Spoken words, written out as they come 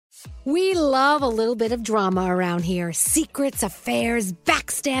We love a little bit of drama around here. Secrets, affairs,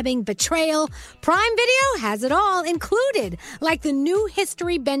 backstabbing, betrayal. Prime Video has it all included, like the new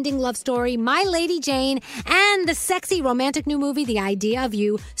history-bending love story, My Lady Jane, and the sexy romantic new movie, The Idea of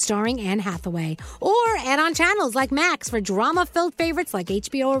You, starring Anne Hathaway. Or add-on channels like Max for drama-filled favorites like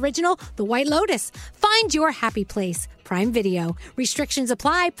HBO original, The White Lotus. Find your happy place. Prime Video. Restrictions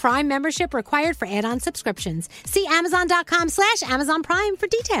apply. Prime membership required for add-on subscriptions. See Amazon.com/Amazon Prime for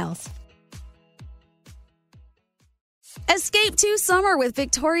details. Escape to summer with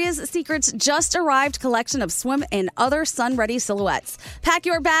Victoria's Secret's just arrived collection of swim and other sun-ready silhouettes. Pack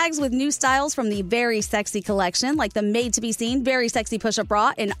your bags with new styles from the Very Sexy collection, like the made-to-be-seen Very Sexy push-up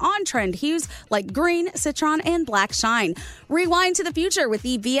bra in on-trend hues like green, citron, and black shine. Rewind to the future with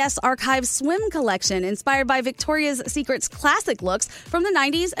the VS Archive swim collection, inspired by Victoria's Secret's classic looks from the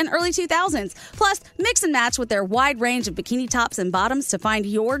 90s and early 2000s. Plus, mix and match with their wide range of bikini tops and bottoms to find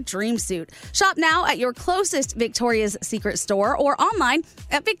your dream suit. Shop now at your closest Victoria's Secret store or online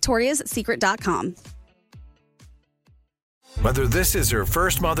at victoriassecret.com. Whether this is her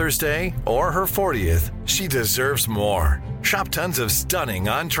first Mother's Day or her 40th, she deserves more. Shop tons of stunning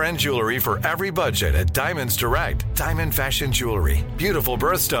on-trend jewelry for every budget at Diamonds Direct. Diamond fashion jewelry, beautiful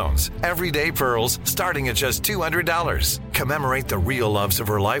birthstones, everyday pearls starting at just $200. Commemorate the real loves of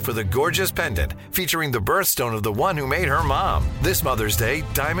her life with a gorgeous pendant featuring the birthstone of the one who made her mom. This Mother's Day,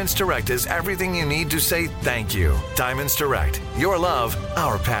 Diamonds Direct is everything you need to say thank you. Diamonds Direct. Your love,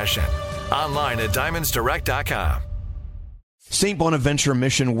 our passion. Online at diamondsdirect.com. St. Bonaventure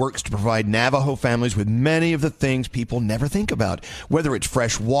Mission works to provide Navajo families with many of the things people never think about. Whether it's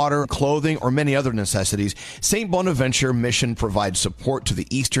fresh water, clothing, or many other necessities, St. Bonaventure Mission provides support to the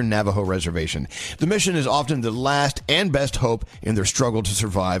Eastern Navajo Reservation. The mission is often the last and best hope in their struggle to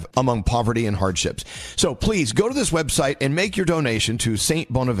survive among poverty and hardships. So please go to this website and make your donation to St.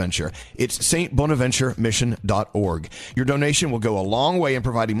 Bonaventure. It's stbonaventuremission.org. Your donation will go a long way in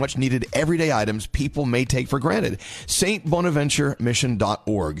providing much needed everyday items people may take for granted. St. Bonaventuremission.org.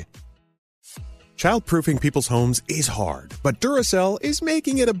 Childproofing people's homes is hard, but Duracell is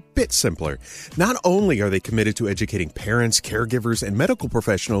making it a bit simpler. Not only are they committed to educating parents, caregivers, and medical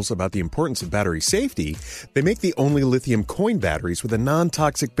professionals about the importance of battery safety, they make the only lithium coin batteries with a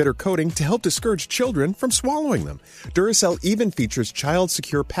non-toxic bitter coating to help discourage children from swallowing them. Duracell even features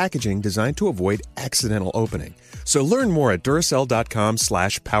child-secure packaging designed to avoid accidental opening. So learn more at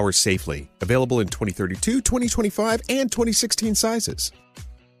Duracell.com/powersafely. Available in 2032, 2025, and 2016 sizes.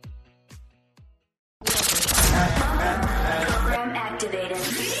 Program activated.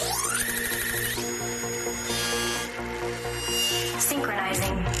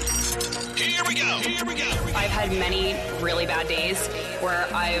 Synchronizing. Here we go. I've had many really bad days where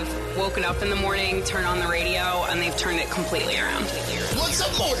I've woken up in the morning, turned on the radio, and they've turned it completely around. What's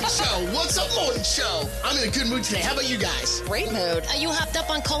up, morning show? What's up, morning show? I'm in a good mood today. How about you guys? Great mood. Are you hopped up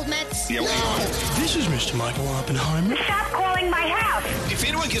on cold meds? Yeah, we are. This is Mr. Michael Oppenheimer. Stop calling my house. If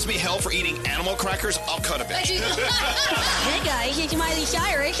anyone gives me hell for eating animal crackers, I'll cut a bitch. Hey guys, it's Miley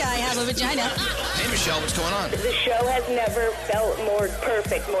Cyrus. I have a vagina. Hey, Michelle, what's going on? The show has never felt more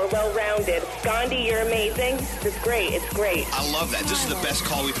perfect, more well-rounded. Gandhi, you're amazing. It's great. It's great. I love that. This is the best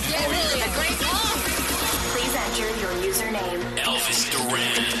call we've had all Really, year. a great call. Please enter your username. Elvis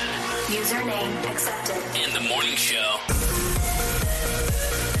Duran. Username accepted. And the morning show.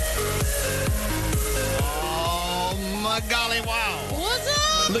 Oh, my golly, wow. What's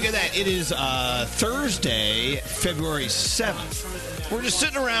up? Look at that. It is Thursday, February 7th. We're just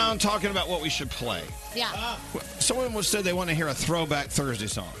sitting around talking about what we should play. Yeah. Someone said they want to hear a Throwback Thursday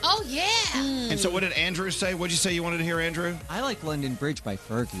song. Oh, yeah. And so what did Andrew say? What did you say you wanted to hear, Andrew? I like London Bridge by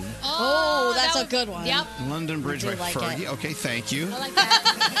Fergie. Oh, that's a good one. Yep. London Bridge by like Fergie. it. Okay, thank you. I like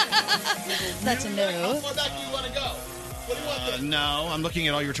that. That's a no. How far back do you want to go? What do you want? No, I'm looking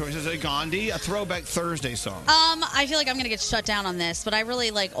at all your choices. Gandhi, a Throwback Thursday song. I feel like I'm going to get shut down on this, but I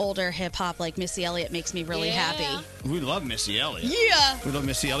really like older hip-hop, like Missy Elliott makes me really happy. We love Missy Elliott. Yeah. We love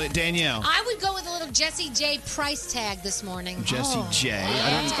Missy Elliott. Danielle. I would go with a little Jessie J price tag this morning. Jesse J.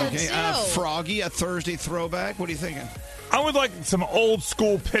 that's good too. Froggy, a Thursday throwback. What are you thinking? I would like some old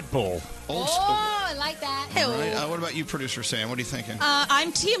school Pitbull. Old school. Oh, I like that. All right. What about you, producer Sam? What are you thinking?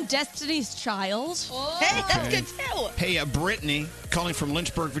 I'm Team Destiny's Child. Oh. Hey, that's Okay. good too. Hey, Brittany, calling from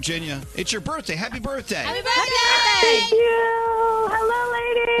Lynchburg, Virginia. It's your birthday. Happy birthday. Happy birthday! Thank you. Hello,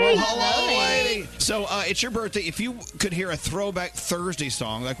 ladies. Well, hello, lady. So, it's your birthday. If you could hear a Throwback Thursday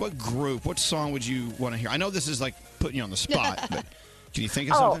song, like what group, what song would you want to hear? I know this is like putting you on the spot, but can you think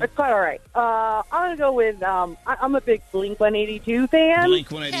of something? It's quite all right. I'm going to go with, I'm a big Blink-182 fan.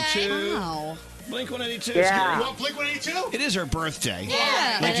 Blink-182. Wow. Blink-182. Yeah. You want Blink-182? It is her birthday.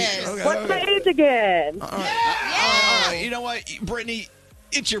 Yeah, Like, it is. okay, What's my age again? All right. You know what, Brittany?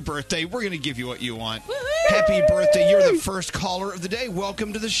 It's your birthday. We're going to give you what you want. Happy birthday. You're the first caller of the day.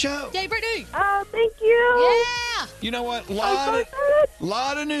 Welcome to the show. Yay, Brittany. Oh, thank you. Yeah. You know what? so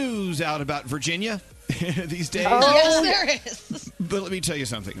Lot of news out about Virginia these days. Yes, there is. But let me tell you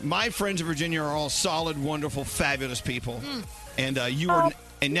something. My friends in Virginia are all solid, wonderful, fabulous people. And you are...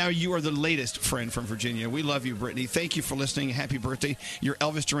 And now you are the latest friend from Virginia. We love you, Brittany. Thank you for listening. Happy birthday. Your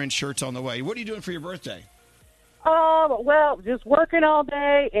Elvis Duran shirt's on the way. What are you doing for your birthday? Well, just working all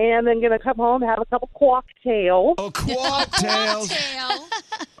day, and then gonna come home and have a couple cocktails. Oh, cocktails!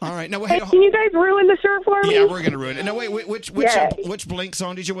 All right, now Hey, can you guys ruin the shirt for me? Yeah, we're gonna ruin it. Now wait, which Yay. which Blink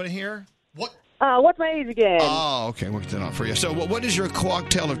song did you want to hear? What's my age again? Oh, okay, we'll get that on for you. So, what is your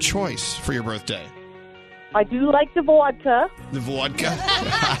cocktail of choice for your birthday? I do like the vodka. The vodka.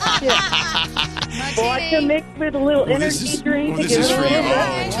 Vodka mixed with a little energy drink. This is for you.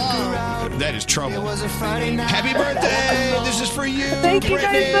 Oh, that is trouble. Happy birthday! This is for you, Thank you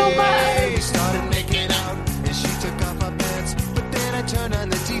Brittany. guys so much. Started making out, and she took off her pants, but then I turned on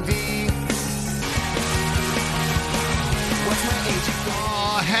the TV. What's my age?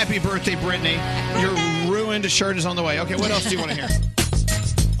 Oh, happy birthday, Brittany. Your ruined shirt is on the way. Okay, what else do you want to hear?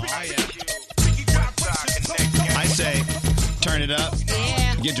 Oh, yeah. I say, turn it up,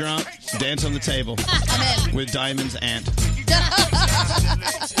 get drunk, dance on the table with Diamond's aunt.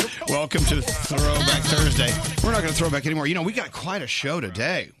 Welcome to Throwback Thursday. We're not going to throw back anymore. You know, we got quite a show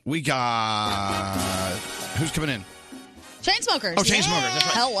today. We got... Who's coming in? Chainsmokers. Oh, Chainsmokers. That's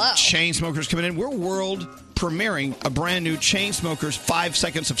right. Hello. Chainsmokers coming in. We're world premiering a brand new Chainsmokers 5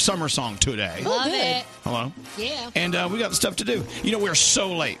 Seconds of Summer song today. Love it. Hello. Yeah. And we got stuff to do. You know, we're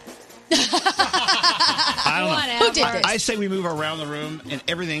so late. I don't know. Who did this? I say we move around the room and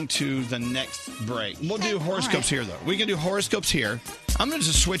everything to the next break. We'll do horoscopes here, though. We can do horoscopes here. I'm going to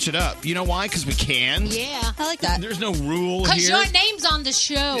just switch it up. You know why? Because we can. Yeah. I like that. There's no rule Because here. your name's on the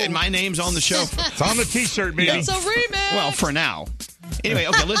show. And my name's on the show. It's on the T-shirt, baby. It's a remix. Well, for now. Anyway,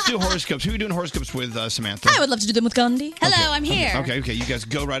 okay, let's do horoscopes. Who are you doing horoscopes with, Samantha? I would love to do them with Gandhi. Hello, I'm here. Okay, you guys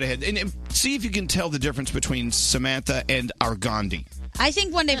go right ahead. And see if you can tell the difference between Samantha and our Gandhi. I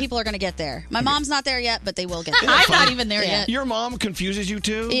think one day people are going to get there. My mom's not there yet, but they will get there. I'm not even there yet. Your mom confuses you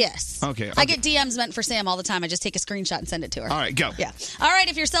too? Yes. Okay. I get DMs meant for Sam all the time. I just take a screenshot and send it to her. All right, go. Yeah. All right,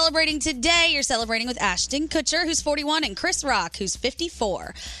 if you're celebrating today, you're celebrating with Ashton Kutcher, who's 41, and Chris Rock, who's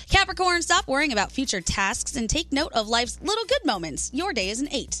 54. Capricorn, stop worrying about future tasks and take note of life's little good moments. Your day is an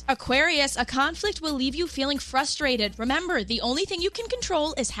 8. Aquarius, a conflict will leave you feeling frustrated. Remember, the only thing you can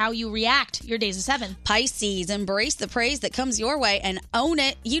control is how you react. Your day's a 7. Pisces, embrace the praise that comes your way and own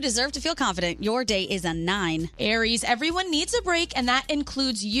it. You deserve to feel confident. Your day is a 9. Aries, everyone needs a break, and that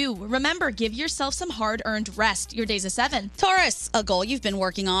includes you. Remember, give yourself some hard-earned rest. Your day's a 7. Taurus, a goal you've been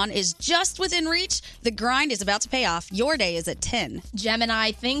working on is just within reach. The grind is about to pay off. Your day is a 10.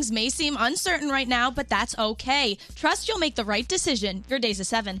 Gemini, things may seem uncertain right now, but that's okay. Trust you'll make the right decision. Your day's a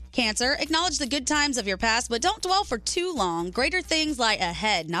 7. Cancer, acknowledge the good times of your past, but don't dwell for too long. Greater things lie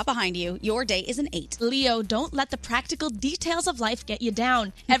ahead, not behind you. Your day is an 8. Leo, don't let the practical details of life get you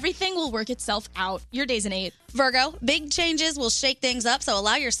down. Everything will work itself out. Your day's an 8. Virgo, big changes will shake things up, so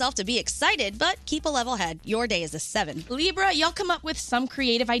allow yourself to be excited, but keep a level head. Your day is a 7. Libra, you'll come up with some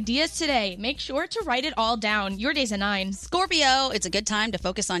creative ideas today. Make sure to write it all down. Your day's a 9. Scorpio, it's a good time to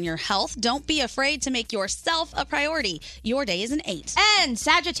focus on your health. Don't be afraid to make yourself a priority. Your day is an 8. And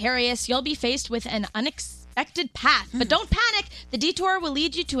Sagittarius, you'll be faced with an unexpected path, but don't panic. The detour will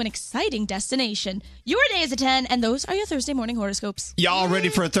lead you to an exciting destination. Your day is a 10, and those are your Thursday morning horoscopes. Y'all ready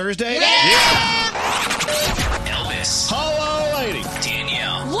for a Thursday? Elvis. Hello, lady.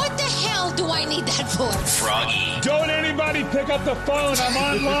 Danielle. What the hell do I need that for? Froggy. Don't anybody pick up the phone. I'm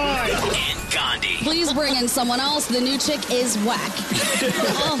online. And Gandhi. Please bring in someone else. The new chick is whack.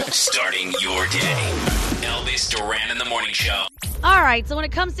 Starting your day. Elvis Duran in the Morning Show. All right, so when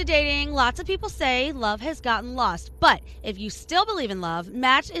it comes to dating, lots of people say love has gotten lost. But if you still believe in love,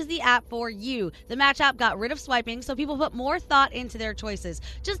 Match is the app for you. The Match app got rid of swiping, so people put more thought into their choices.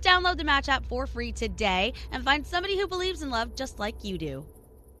 Just download the Match app for free today and find somebody who believes in love just like you do.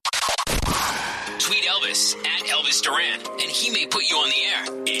 Tweet Elvis at Elvis Duran, and he may put you on the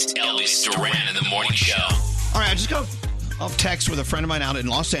air. It's Elvis Duran in the Morning Show. All right, I just got off text with a friend of mine out in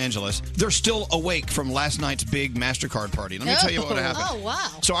Los Angeles. They're still awake from last night's big MasterCard party. Let me tell you what happened. Oh, wow.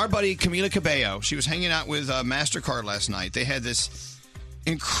 So our buddy Camila Cabello, she was hanging out with MasterCard last night. They had this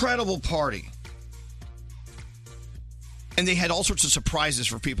incredible party. And they had all sorts of surprises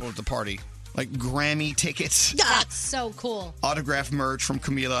for people at the party, like Grammy tickets. That's so cool. Autograph merch from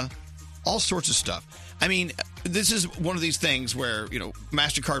Camila. all sorts of stuff. I mean, this is one of these things where,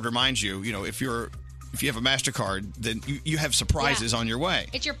 MasterCard reminds you, if you have a MasterCard, then you have surprises on your way.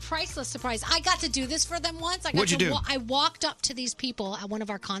 It's your priceless surprise. I got to do this for them once. What'd you do? I walked up to these people at one of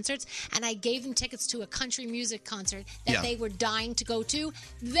our concerts, and I gave them tickets to a country music concert that they were dying to go to.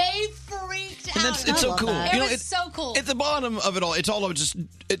 They freaked out. It's so cool. It was so cool. At the bottom of it all, it's all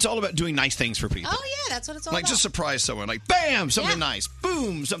about doing nice things for people. Oh, yeah, that's what it's all Like, about. just surprise someone. Like, bam, something nice.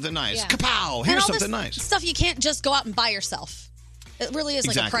 Boom, something nice. Yeah. Kapow, And here's all something this nice. Stuff you can't just go out and buy yourself. It really is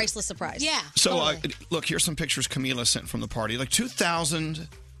like a Exactly. priceless surprise. Yeah. So, look, here's some pictures Camila sent from the party. Like 2,000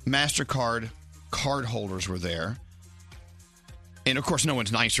 MasterCard card holders were there. And, of course, no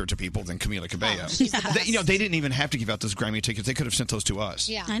one's nicer to people than Camila Cabello. They didn't even have to give out those Grammy tickets. They could have sent those to us.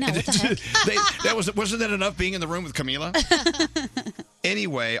 Yeah. I know. What the heck? Wasn't that enough being in the room with Camila?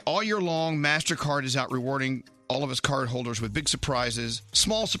 Anyway, all year long, MasterCard is out rewarding all of its card holders with big surprises,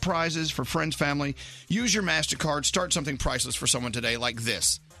 small surprises for friends, family. Use your MasterCard. Start something priceless for someone today like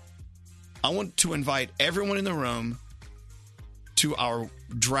this. I want to invite everyone in the room to our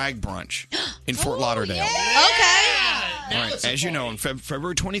drag brunch in Fort Lauderdale. Okay. All right. As you know, on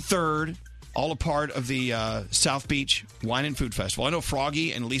February 23rd, all a part of the South Beach Wine and Food Festival. I know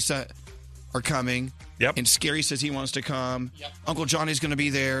Froggy and Lisa are coming. Yep. And Scary says he wants to come. Yep. Uncle Johnny's going to be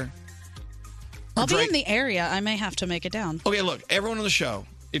there. I'll be in the area. I may have to make it down. Okay, look, everyone on the show,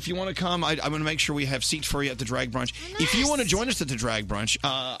 if you want to come, I'm going to make sure we have seats for you at the drag brunch. If you want to join us at the drag brunch,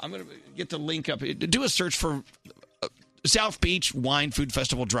 I'm going to get the link up. Do a search for South Beach Wine Food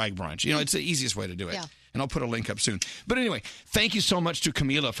Festival Drag Brunch. It's the easiest way to do it. Yeah. And I'll put a link up soon. But anyway, thank you so much to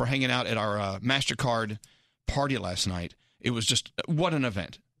Camila for hanging out at our MasterCard party last night. It was just, what an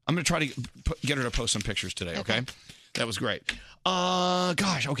event. I'm going to try to get her to post some pictures today, okay? That was great.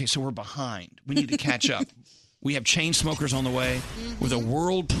 Gosh, okay, so we're behind. We need to catch up. We have Chainsmokers on the way with a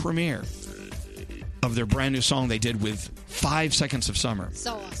world premiere of their brand new song they did with 5 Seconds of Summer.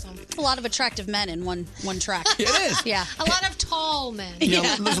 So awesome. A lot of attractive men in one track. It is. Yeah. A lot of tall men.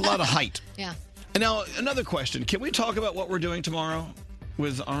 There's a lot of height. Yeah. And now, another question. Can we talk about what we're doing tomorrow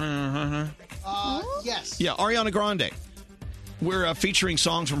with Ariana? Yes. Yeah, Ariana Grande. We're featuring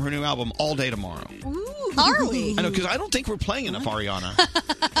songs from her new album all day tomorrow. Ooh. Are we? I know, because I don't think we're playing enough Ariana.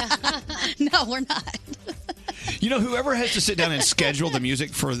 No, we're not. Whoever has to sit down and schedule the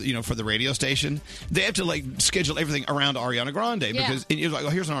music for the radio station, they have to schedule everything around Ariana Grande because you're like,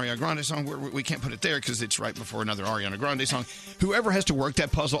 here's an Ariana Grande song. We can't put it there because it's right before another Ariana Grande song. Whoever has to work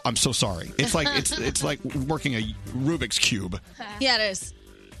that puzzle, I'm so sorry. It's like it's like working a Rubik's cube. Yeah, it is.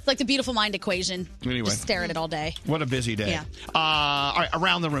 It's like the beautiful mind equation. Anyway. Just stare at it all day. What a busy day. Yeah. All right,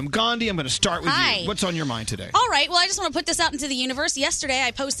 around the room. Gandhi, I'm going to start with Hi. you. What's on your mind today? All right. Well, I just want to put this out into the universe. Yesterday, I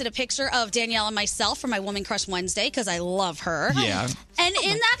posted a picture of Danielle and myself for my Woman Crush Wednesday because I love her. Yeah. And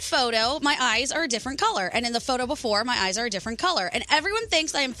in that photo, my eyes are a different color. And in the photo before, my eyes are a different color. And everyone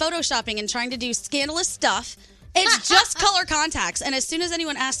thinks I am photoshopping and trying to do scandalous stuff. It's just color contacts. And as soon as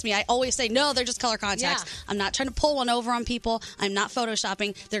anyone asks me, I always say, no, they're just color contacts. Yeah. I'm not trying to pull one over on people. I'm not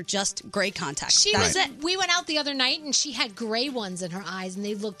photoshopping. They're just gray contacts. That's it. We went out the other night and she had gray ones in her eyes and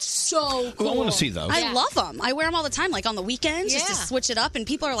they looked so cool. Oh, I want to see those. I love them. I wear them all the time, like on the weekends, just to switch it up. And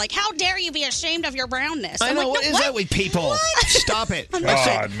people are like, how dare you be ashamed of your brownness? I I'm know. like, what is that with people? Stop it. God,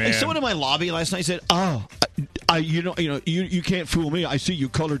 man. And someone in my lobby last night said, you can't fool me. I see you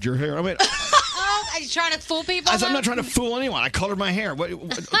colored your hair. I went, Are you trying to fool people? I'm not trying to fool anyone. I colored my hair. What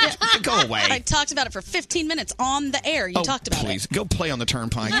go away. I talked about it for 15 minutes on the air. You talked about please. Go play on the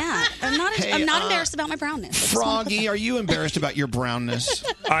turnpike. Yeah. I'm not Hey, embarrassed about my brownness. I just wanna Froggy, are you embarrassed about your brownness?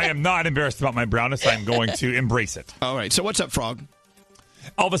 I am not embarrassed about my brownness. I'm going to embrace it. All right. So what's up, Frog?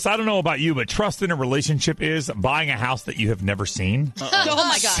 Elvis, I don't know about you, but trust in a relationship is buying a house that you have never seen. Oh,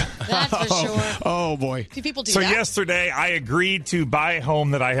 my God. That's for sure. Oh, boy. Do people do So that? yesterday, I agreed to buy a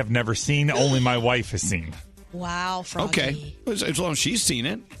home that I have never seen. Only my wife has seen. Wow, Froggy. Okay. As long as she's seen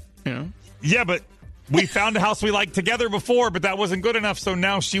it, Yeah, but we found a house we liked together before, but that wasn't good enough. So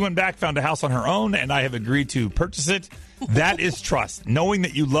now she went back, found a house on her own, and I have agreed to purchase it. That is trust. Knowing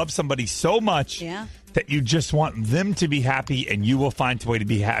that you love somebody so much that you just want them to be happy, and you will find a way to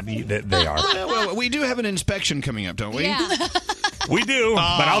be happy that they are. Well, we do have an inspection coming up, don't we? Yeah. We do,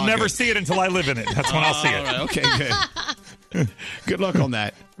 but I'll never good. see it until I live in it. That's when I'll see it. All right, okay, good. Good luck on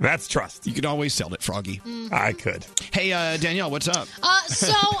that. That's trust. You can always sell it, Froggy. I could. Hey, Danielle, what's up?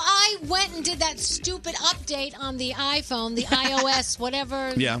 So I went and did that stupid update on the iPhone, the iOS,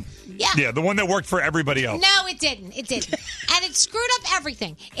 whatever. Yeah. Yeah, the one that worked for everybody else. No, it didn't. It didn't. And it screwed up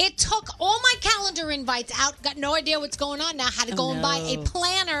everything. It took all my calendar invites out. Got no idea what's going on now. Had to go and buy a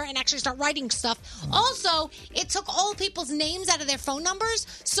planner and actually start writing stuff. Also, it took all people's names out of their phone numbers.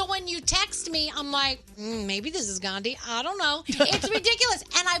 So when you text me, I'm like, maybe this is Gandhi. I don't know. It's ridiculous.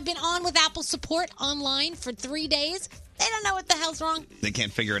 And I've been on with Apple support online for 3 days. They don't know what the hell's wrong. They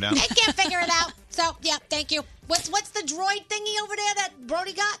can't figure it out. They can't figure it out. So, yeah, thank you. What's the droid thingy over there that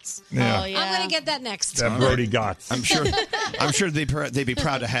Brody got? Yeah. Oh, yeah. I'm going to get that next. That Brody got. I'm sure they'd be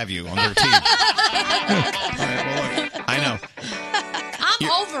proud to have you on their team. I know. I'm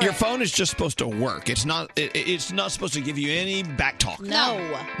over it. Your phone is just supposed to work. It's not. It's not supposed to give you any back talk. No.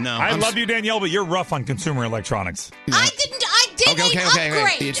 I love you, Danielle, but you're rough on consumer electronics. I did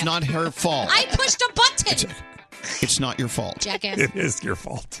upgrade. It's not her fault. I pushed a button. It's not your fault. Jackass. It is your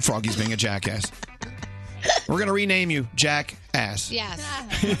fault. Froggy's being a jackass. We're going to rename you Jackass. Yes.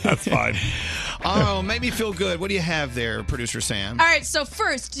 That's fine. Oh, make me feel good. What do you have there, Producer Sam? All right, so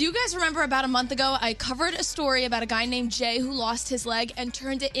first, do you guys remember about a month ago, I covered a story about a guy named Jay who lost his leg and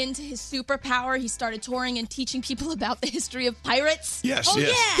turned it into his superpower. He started touring and teaching people about the history of pirates. Yes, Oh, yes.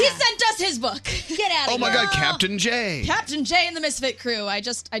 yeah. He sent us his book. Get out of Oh, here. my God, Captain Jay. Captain Jay and the Misfit Crew. I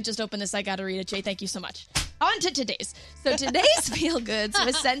just opened this. I got to read it. Jay, thank you so much. On to today's. So today's Feel Goods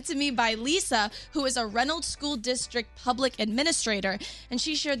was sent to me by Lisa, who is a Reynolds School District public administrator, and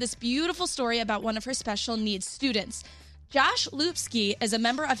she shared this beautiful story about one of her special needs students. Josh Lupski is a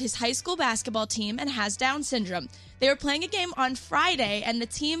member of his high school basketball team and has Down syndrome. They were playing a game on Friday, and the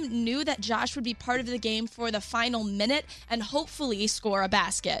team knew that Josh would be part of the game for the final minute and hopefully score a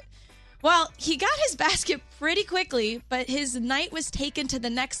basket. Well, he got his basket pretty quickly, but his night was taken to the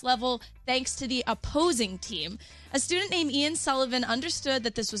next level thanks to the opposing team. A student named Ian Sullivan understood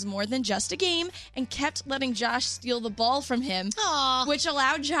that this was more than just a game and kept letting Josh steal the ball from him, which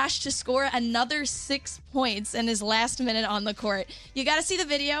allowed Josh to score another 6 points in his last minute on the court. You got to see the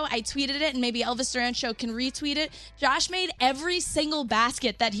video. I tweeted it, and maybe Elvis Duran Show can retweet it. Josh made every single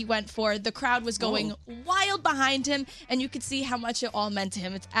basket that he went for. The crowd was going wild behind him, and you could see how much it all meant to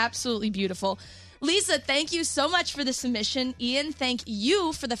him. It's absolutely beautiful. Lisa, thank you so much for the submission. Ian, thank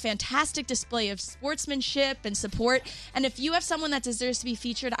you for the fantastic display of sportsmanship and support. And if you have someone that deserves to be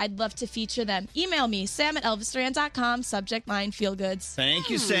featured, I'd love to feature them. Email me, sam@elvisduran.com, subject line, feel goods. Thank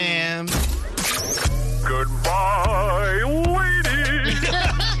you, Sam. Goodbye, ladies.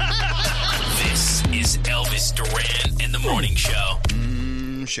 This is Elvis Duran and the Morning Show.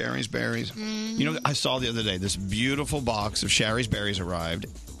 Sherry's Berries. You know, I saw the other day this beautiful box of Sherry's Berries arrived.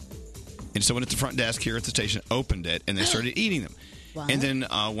 And someone at the front desk here at the station opened it, and they started eating them. What? And then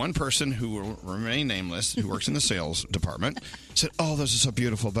one person who will remain nameless, who works in the sales department, said, "Oh, those are so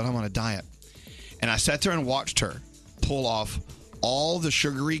beautiful, but I'm on a diet." And I sat there and watched her pull off all the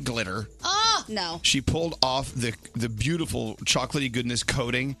sugary glitter. Oh, no. She pulled off the beautiful chocolatey goodness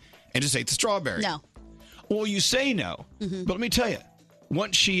coating and just ate the strawberry. No. Well, you say no, but let me tell you.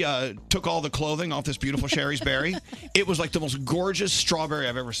 Once she took all the clothing off this beautiful Sherry's Berry, it was like the most gorgeous strawberry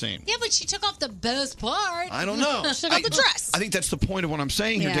I've ever seen. Yeah, but she took off the best part. I don't know. She took off the dress. I think that's the point of what I'm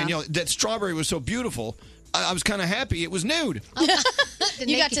saying here, Yeah. Danielle. That strawberry was so beautiful. I was kind of happy it was nude.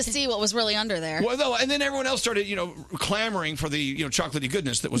 You got to see what was really under there. Well, no, and then everyone else started, clamoring for the, chocolatey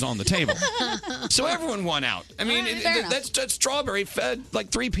goodness that was on the table. So everyone won out. I mean, that strawberry fed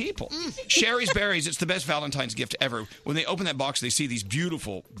like 3 people. Sherry's Berries, it's the best Valentine's gift ever. When they open that box, they see these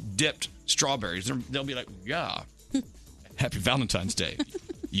beautiful dipped strawberries. They'll be like, yeah, happy Valentine's Day,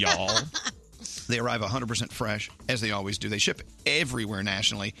 y'all. They arrive 100% fresh, as they always do. They ship everywhere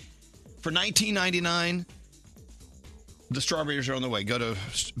nationally. For $19.99, the strawberries are on the way. Go to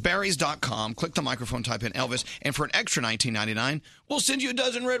berries.com, click the microphone, type in Elvis, and for an extra $19.99, we'll send you a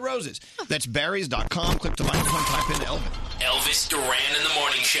dozen red roses. That's berries.com, click the microphone, type in Elvis. Elvis Duran in the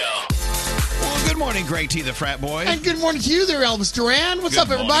Morning Show. Well, good morning, Greg T, the frat boy. And good morning to you there, Elvis Duran. What's Good up,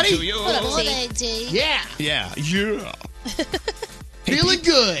 everybody? morning to you. What up, T? Yeah. Yeah. Hey, Feeling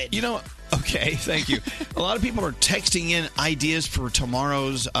good. Okay, thank you. A lot of people are texting in ideas for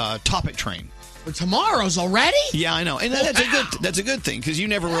tomorrow's topic train. For tomorrow's already? Yeah, I know, and that's a good thing because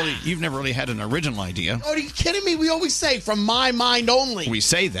you've never really had an original idea. Oh, are you kidding me? We always say from my mind only. We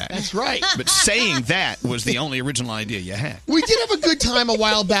say that. That's right. But saying that was the only original idea you had. We did have a good time a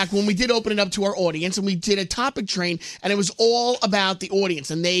while back when we did open it up to our audience, and we did a topic train, and it was all about the audience.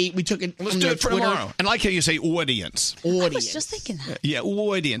 And we took it. Let's from do their it for Twitter. tomorrow. And I like how you say audience. I was just thinking that. Yeah,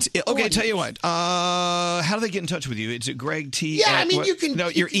 audience. Okay, tell you what. How do they get in touch with you? It's Greg T. Yeah, at I mean, what? you can- No,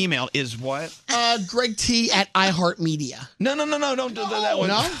 your email is what? Greg T at iHeartMedia. No, don't do that one.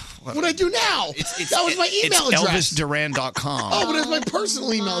 No? What do I do now? That was my email it's address. ElvisDuran.com. Oh, but it's my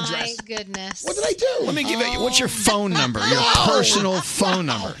personal email address. My goodness. What did I do? Let me give it. What's your phone number? Your personal phone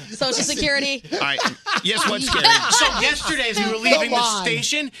number. Social Security. All right. Yes, what's scary? So yesterday, as we were leaving the Come on.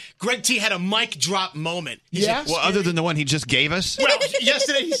 station, Greg T had a mic drop moment. He Yeah? said, Well, other than the one he just gave us. well,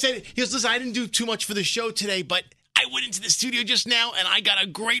 yesterday he said, he goes, listen, I didn't do too much for the show today, but I went into the studio just now and I got a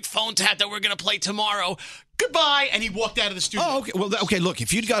great phone tap that we're going to play tomorrow. Goodbye. And he walked out of the studio. Oh, okay. Well, okay. Look,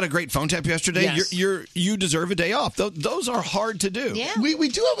 if you'd got a great phone tap yesterday, Yes. you deserve a day off. Those are hard to do. Yeah. We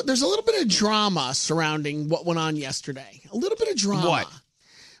do have, there's a little bit of drama surrounding what went on yesterday. A little bit of drama. What?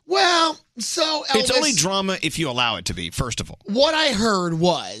 Well, so Elvis, It's only drama if you allow it to be. First of all. what I heard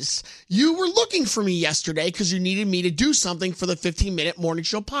was you were looking for me yesterday because you needed me to do something for the 15-minute morning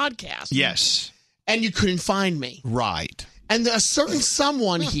show podcast. Yes. And you couldn't find me. Right. And a certain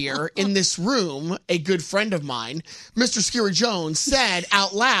someone here in this room, a good friend of mine, Mr. Scary Jones, said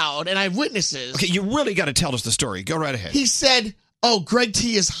out loud, and I have witnesses. Okay, you really got to tell us the story. Go right ahead. He said, "Oh, Greg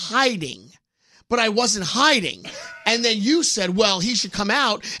T is hiding." But I wasn't hiding. And then you said, well, he should come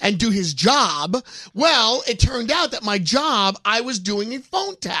out and do his job. Well, it turned out that my job, I was doing a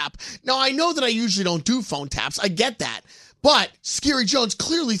phone tap. Now, I know that I usually don't do phone taps. I get that. But Scary Jones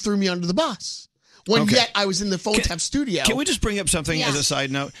clearly threw me under the bus. When Okay. yet I was in the phone tap studio. Can we just bring up something Yeah. as a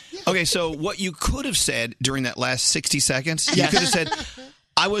side note? Okay, so what you could have said during that last 60 seconds, you Yes. could have said,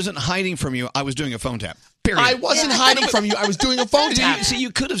 I wasn't hiding from you. I was doing a phone tap. Period. I wasn't hiding from you. I was doing a phone tap. So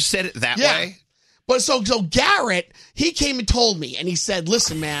you could have said it that Yeah. way. But so Garrett, he came and told me, and he said,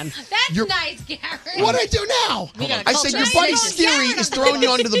 listen, man. That's nice, Garrett. What do I do now? We got a I said, culture your buddy assassination. Scary is throwing you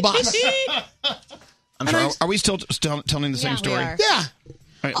under the bus. I'm sorry. Are we still telling the same Yeah, we story? are. Yeah.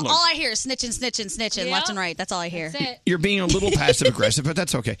 All right, All look, I hear is snitching, Yep. left and right. That's all I hear. That's it. you're being a little passive aggressive, but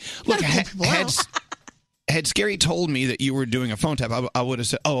that's okay. Look, had Scary told me that you were doing a phone tap, I would have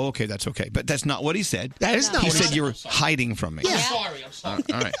said, oh, okay, that's okay. But that's not what he said. That is not He what he said said. you were hiding from me. Yeah. I'm sorry.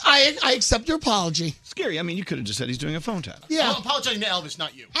 All right. I accept your apology. Scary, I mean, you could have just said he's doing a phone tap. Yeah. I'm apologizing to Elvis,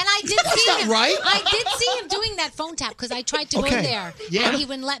 not you. And I did see not him. right. I did see him doing that phone tap because I tried to go Okay. there. Yeah. And he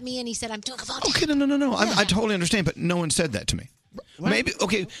wouldn't let me, and he said, I'm doing a phone tap. Okay, no. I totally understand, but no one said that to me. Maybe,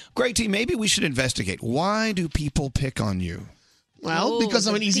 okay, Greg T, maybe we should investigate. Why do people pick on you? Well, because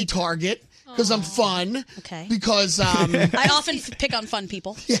I'm an easy target. Because I'm fun. Okay. Because I often pick on fun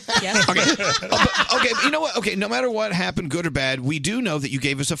people. Yes. Okay, you know what? Okay, no matter what happened, good or bad, we do know that you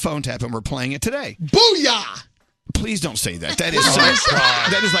gave us a phone tap and we're playing it today. Booyah! Please don't say that. That is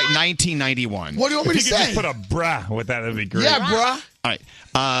that is like 1991. What do you want me If to you could say? just put a brah with that, that'd be great. Yeah, bruh. All right.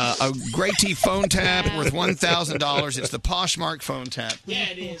 A Greg T phone tap worth $1,000. It's the Poshmark phone tap. Yeah,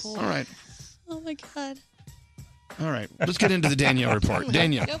 it is. All right. Oh my God. All right. Let's get into the Danielle report.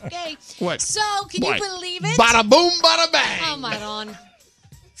 Danielle. Okay. What? So, can What? you believe it? Bada boom, bada bang. Oh, Maron.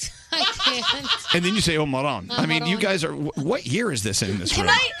 I can't. And then you say, oh, Maron. I mean, you Maron. guys are, what year is this in this Can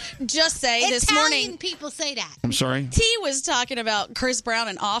room? I just say this Italian morning, people say that. I'm sorry. T was talking about Chris Brown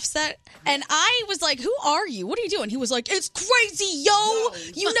and Offset, and I was like, who are you? What are you doing? He was like, it's crazy, yo.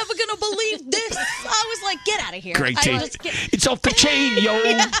 You never gonna believe this. I was like, get out of here. Greg I T. was get- It's off the chain, yo.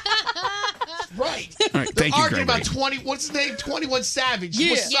 Right. All right. They're Thank you, arguing Greg. about 20, what's his name? 21 Savage.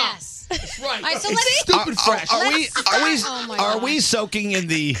 Yeah. What's up? Yes. That's right. All right, so It's let's- stupid fresh. Oh, my God. soaking in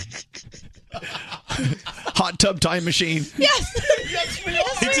the hot tub time machine?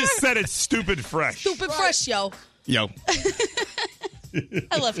 Yes. He just said it's stupid fresh. Stupid fresh, yo. Yo.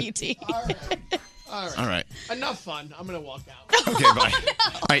 I love you, T. All right. Enough fun. I'm going to walk out. Okay, bye.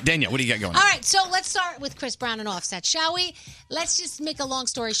 All right, Danielle, what do you got going All on? right, so let's start with Chris Brown and Offset, shall we? Let's just make a long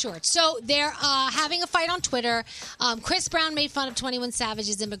story short. So they're having a fight on Twitter. Chris Brown made fun of 21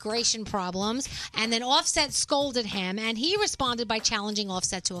 Savage's immigration problems, and then Offset scolded him, and he responded by challenging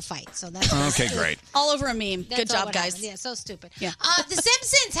Offset to a fight. So that's Okay, great. All over a meme. That's Good all job, what guys. happened. Yeah, so stupid. Yeah. The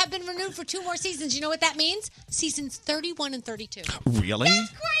Simpsons have been renewed for 2 more seasons. You know what that means? Seasons 31 and 32. Really?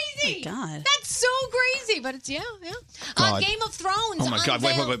 Crazy. God. That's so crazy, but it's, yeah. God. Game of Thrones. Oh, my God.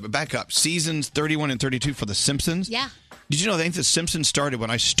 Wait. Back up. Seasons 31 and 32 for The Simpsons? Yeah. Did you know, I think The Simpsons started when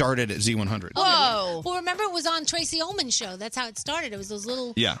I started at Z100. Whoa. Well, remember it was on Tracy Ullman's show. That's how it started. It was those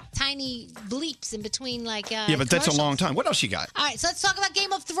little Yeah. tiny bleeps in between, like Yeah, but that's a commercials. long time. What else you got? All right, so let's talk about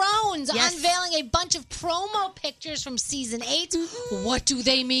Game of Thrones. Yes. Unveiling a bunch of promo pictures from season 8. What do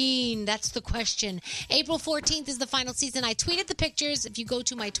they mean? That's the question. April 14th is the final season. I tweeted the pictures. If you go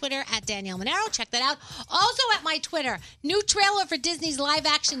to my Twitter at Danielle Monero, check that out. Also at my Twitter, new trailer for Disney's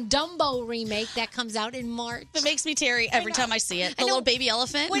live-action Dumbo remake that comes out in March. It makes me teary every time I see it. The little baby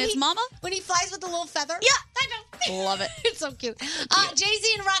elephant and its mama. When he flies with the little feather. Yeah. I know. Love it. It's so cute.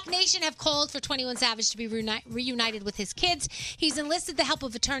 Jay-Z and Rock Nation have called for 21 Savage to be reunited with his kids. He's enlisted the help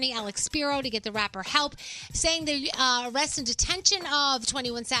of attorney Alex Spiro to get the rapper help, saying the arrest and detention of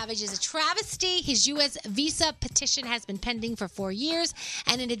 21 Savage is a travesty. His U.S. visa petition has been pending for 4 years.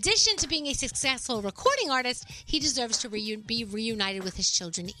 And in addition to being a successful recording artist, he deserves to be reunited with his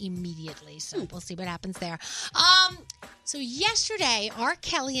children immediately. So we'll see what happens there. So yesterday, R.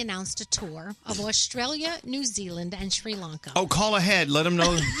 Kelly announced a tour of Australia, New Zealand, and Sri Lanka. Oh, call ahead. Let him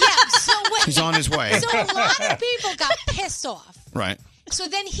know he's on his way. So a lot of people got pissed off. Right. So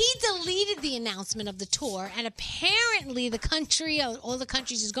then he deleted the announcement of the tour, and apparently the country, all the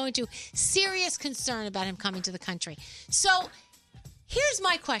countries he's going to, serious concern about him coming to the country. So here's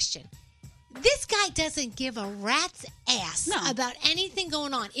my question. This guy doesn't give a rat's ass about anything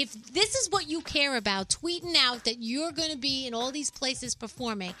going on. If this is what you care about, tweeting out that you're going to be in all these places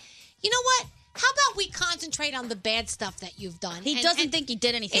performing, you know what? How about we concentrate on the bad stuff that you've done? He doesn't think he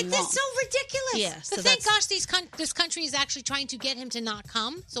did anything wrong. It's so ridiculous. Yeah, But so thank gosh this country is actually trying to get him to not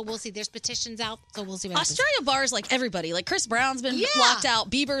come. So we'll see. There's petitions out. So we'll see what happens. Australia bars like everybody. Like Chris Brown's been locked out.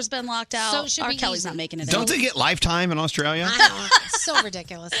 Bieber's been locked out. So it should R. be Kelly's easy. not making it. Don't they get lifetime in Australia? I know. It's so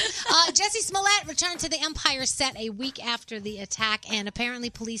ridiculous. Jesse Smollett returned to the Empire set a week after the attack, and apparently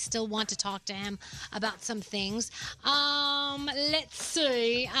police still want to talk to him about some things. Let's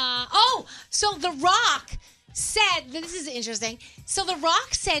see. So The Rock said, this is interesting. So The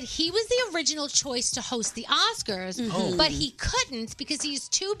Rock said he was the original choice to host the Oscars, but he couldn't because he's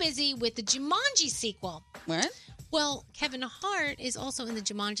too busy with the Jumanji sequel. What? Well, Kevin Hart is also in the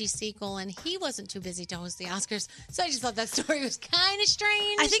Jumanji sequel, and he wasn't too busy to host the Oscars. So I just thought that story was kind of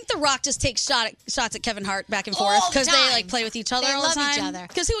strange. I think The Rock just takes shots at Kevin Hart back and All forth the because they time. like play with each other They all love the time. each other.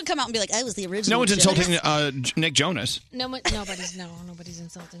 Because he would come out and be like, "I was the original." No one's Jonas." insulting Nick Jonas. Nobody's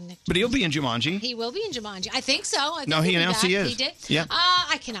insulting Nick. But he'll be in Jumanji. He will be in Jumanji. I think so. I think No, he he'll be announced back. he is. He did? Yeah.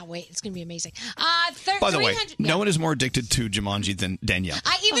 I cannot wait. It's going to be amazing. By the way, 300 no one is more addicted to Jumanji than Danielle.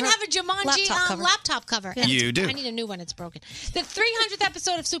 I even have a Jumanji laptop cover. And You do. I need a new one. It's broken. The 300th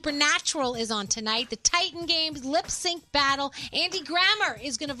episode of Supernatural is on tonight. The Titan Games lip sync battle. Andy Grammer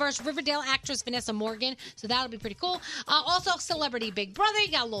is going to verse Riverdale actress Vanessa Morgan, so that'll be pretty cool. Also, Celebrity Big Brother.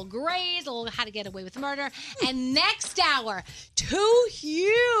 You got a little Grey's, a little How to Get Away with Murder. And next hour, 2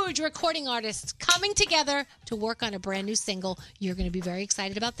 huge recording artists coming together to work on a brand new single. You're going to be very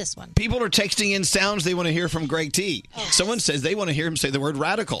excited about this one. People are texting in sounds they want to hear from Greg T. Someone says they want to hear him say the word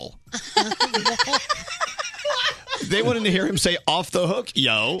radical. They wanted to hear him say off the hook,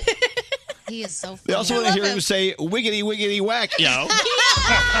 yo. He is so funny. They also want to hear him say wiggity, wiggity, whack, yo.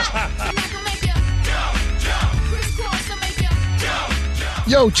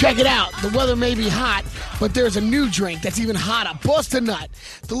 Yo, check it out. The weather may be hot, but there's a new drink that's even hotter. Bust a Nut.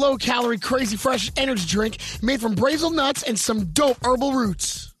 The low-calorie, crazy fresh energy drink made from Brazil nuts and some dope herbal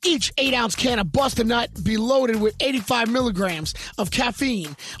roots. Each 8-ounce can of Bust a Nut be loaded with 85 milligrams of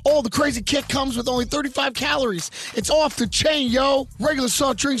caffeine. All the crazy kick comes with only 35 calories. It's off the chain, yo. Regular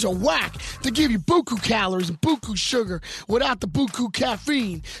soft drinks are whack. They give you buku calories and buku sugar without the buku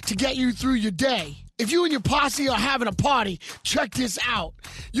caffeine to get you through your day. If you and your posse are having a party, check this out.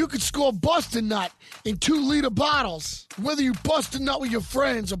 You could score Bust a Nut in 2-liter bottles. Whether you bust a nut with your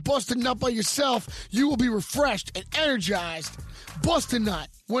friends or bust a nut by yourself, you will be refreshed and energized. Bust a Nut.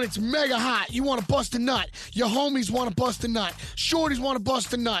 When it's mega hot, you want to bust a nut. Your homies want to bust a nut. Shorties want to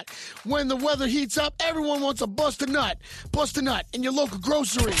bust a nut. When the weather heats up, everyone wants to bust a nut. Bust a Nut in your local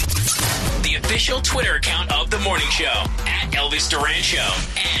grocery. The official Twitter account of The Morning Show, at Elvis Duran Show.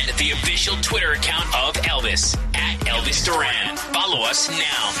 And the official Twitter account of Elvis, at Elvis Duran. Follow us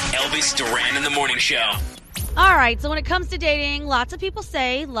now, Elvis Duran in The Morning Show. All right, so when it comes to dating, lots of people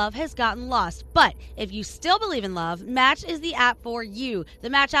say love has gotten lost. But if you still believe in love, Match is the app for you. The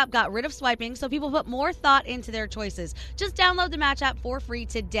Match app got rid of swiping, so people put more thought into their choices. Just download the Match app for free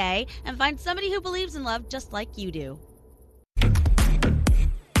today and find somebody who believes in love just like you do.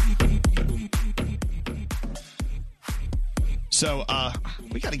 So,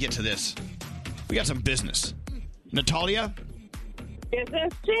 we got to get to this. We got some business. Natalia, This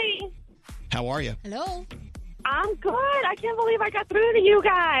is G. how are you? Hello. I'm good. I can't believe I got through to you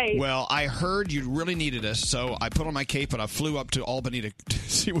guys. Well, I heard you really needed us, so I put on my cape and I flew up to Albany to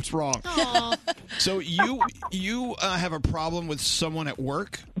see what's wrong. So you have a problem with someone at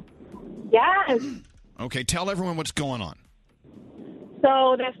work? Yes. Okay, tell everyone what's going on.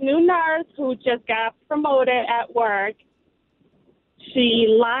 So this new nurse who just got promoted at work, she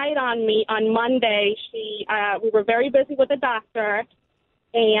lied on me on Monday. We were very busy with the doctor,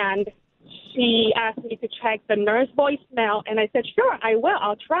 and she asked me to check the nurse voicemail, and I said, sure, I will.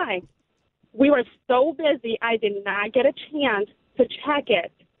 I'll try. We were so busy, I did not get a chance to check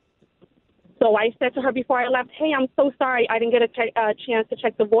it. So I said to her before I left, hey, I'm so sorry I didn't get a chance to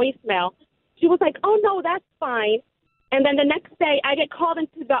check the voicemail. She was like, oh, no, that's fine. And then the next day, I get called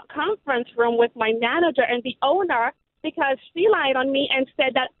into the conference room with my manager and the owner because she lied on me and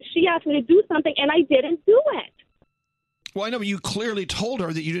said that she asked me to do something, and I didn't do it. Well, I know, but you clearly told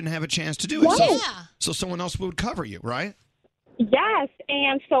her that you didn't have a chance to do it. Yes. So someone else would cover you, right? Yes,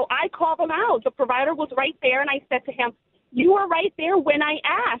 and so I called him out. The provider was right there, and I said to him, you were right there when I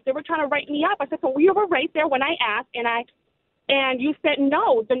asked. They were trying to write me up. I said, so you were right there when I asked, and you said,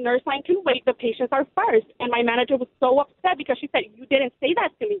 no, the nurse line can wait. The patients are first. And my manager was so upset because she said, you didn't say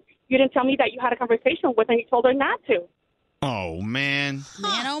that to me. You didn't tell me that you had a conversation with her, and you told her not to. Oh, man.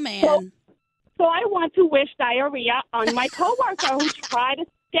 Man, oh, man. So I want to wish diarrhea on my coworker who tried to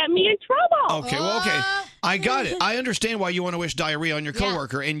get me in trouble. Okay, well, okay. I got it. I understand why you want to wish diarrhea on your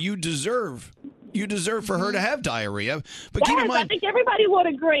coworker, and you deserve for her to have diarrhea. But keep in mind, I think everybody would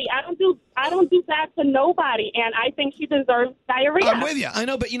agree. I don't do that to nobody, and I think she deserves diarrhea. I'm with you. I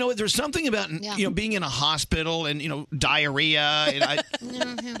know, but you know what? There's something about being in a hospital and diarrhea.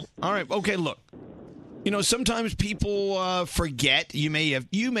 And all right, okay. Look, sometimes people forget. You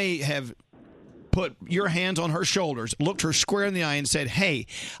may have put your hands on her shoulders, looked her square in the eye, and said, hey,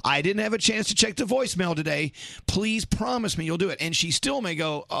 I didn't have a chance to check the voicemail today. Please promise me you'll do it. And she still may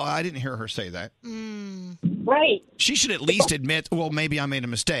go, oh, I didn't hear her say that. Right. She should at least admit, well, maybe I made a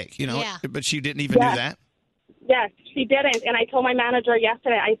mistake, but she didn't even do that. Yes, she didn't. And I told my manager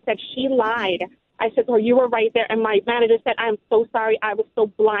yesterday, I said, she lied. I said, well, you were right there. And my manager said, I'm so sorry. I was so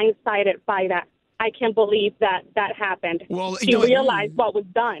blindsided by that. I can't believe that happened. Well, she realized what was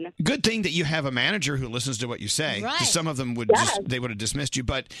done. Good thing that you have a manager who listens to what you say. Right. 'Cause some of them would they would have dismissed you.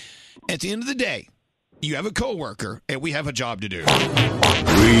 But at the end of the day, you have a coworker, and we have a job to do.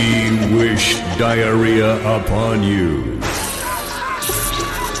 We wish diarrhea upon you.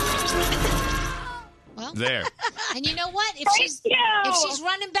 There. And you know what? If she's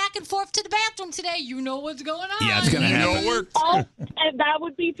running back and forth to the bathroom today, you know what's going on. Yeah, it's going to happen. Oh, and that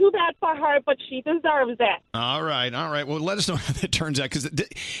would be too bad for her, but she deserves it. All right. Well, let us know how that turns out, because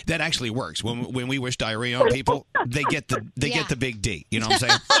that actually works. When we wish diarrhea on people, they get the big D. You know what I'm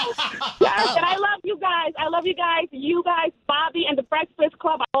saying? Yes, and I love you guys. You guys, Bobby, and the Breakfast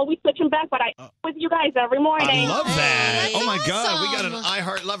Club. I always switching back, but I with you guys every morning. I love that. Oh my God, we got an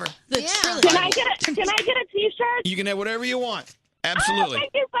iHeart lover. Can I get a T-shirt? You can have whatever you want. Absolutely. Oh,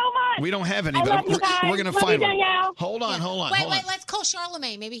 thank you so much. We don't have any, I but love you guys. we're going to Love find you, one. Danielle. Hold on. Wait, let's call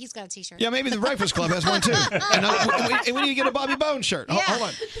Charlemagne. Maybe he's got a T-shirt. Yeah, maybe the Breakfast Club has one too. And we need to get a Bobby Bones shirt. Hold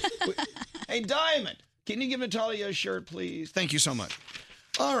on. Hey, Diamond, can you give Natalia a shirt, please? Thank you so much.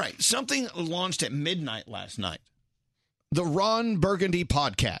 All right. Something launched at midnight last night. The Ron Burgundy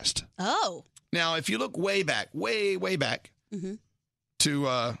podcast. Oh. Now, if you look way back to,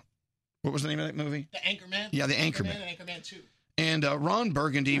 what was the name of that movie? The Anchorman? Yeah, The Anchorman. And Anchorman 2. And Ron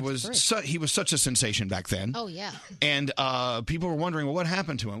Burgundy was such a sensation back then. Oh, yeah. And people were wondering, well, what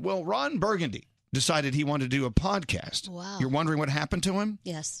happened to him? Well, Ron Burgundy decided he wanted to do a podcast. Wow. You're wondering what happened to him?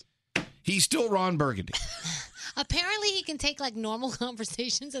 Yes. He's still Ron Burgundy. Apparently, he can take like normal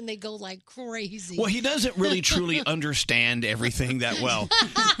conversations and they go like crazy. Well, he doesn't really truly understand everything that well,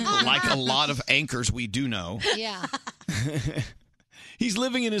 like a lot of anchors we do know. Yeah. He's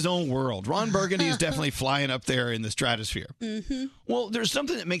living in his own world. Ron Burgundy is definitely flying up there in the stratosphere. Mm-hmm. Well, there's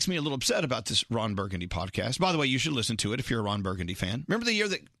something that makes me a little upset about this Ron Burgundy podcast. By the way, you should listen to it if you're a Ron Burgundy fan. Remember the year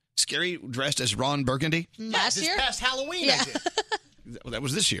that Scary dressed as Ron Burgundy? Last year? Past Halloween, I did. That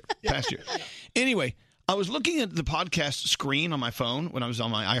was this year, past year. Anyway, I was looking at the podcast screen on my phone when I was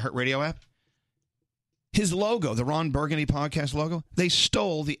on my iHeartRadio app. His logo, the Ron Burgundy podcast logo, they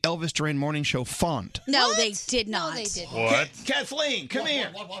stole the Elvis Duran Morning Show font. No, they did not. No, they didn't. What? Kathleen, come here.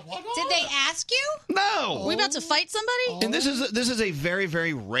 Did they ask you? No. Are we about to fight somebody? And this is a very,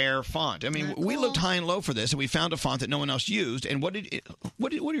 very rare font. I mean, we looked high and low for this, and we found a font that no one else used. And what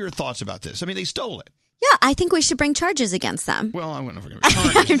are your thoughts about this? I mean, they stole it. Yeah, I think we should bring charges against them. Well, I'm never going to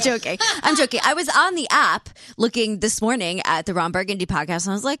charge. I'm joking. I was on the app looking this morning at the Ron Burgundy podcast,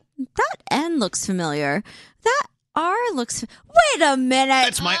 and I was like, that N looks familiar. That R looks... Wait a minute.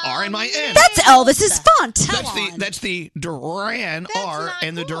 That's my R and my N. That's Elvis's font. That's the Duran R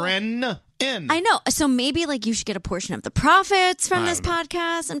and the Duran N. I know. So maybe like you should get a portion of the profits from this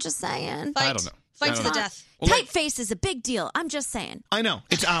podcast. I'm just saying. I don't know. Fight to the death. Well, Typeface is a big deal. I'm just saying. I know.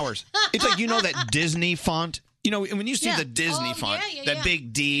 It's ours. It's like, that Disney font? When you see the Disney font, that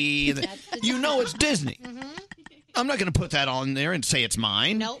big D, you know it's Disney. Mm-hmm. I'm not going to put that on there and say it's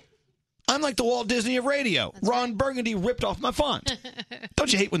mine. Nope. I'm like the Walt Disney of radio. Ron Burgundy ripped off my font.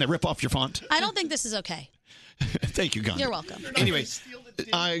 Don't you hate when they rip off your font? I don't think this is okay. Thank you, Gandhi. You're welcome. Anyway,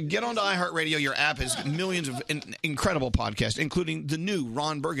 get onto iHeartRadio. Your app has millions of incredible podcasts, including the new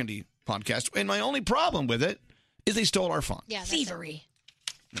Ron Burgundy podcast. And my only problem with it is they stole our font. Yeah, thievery.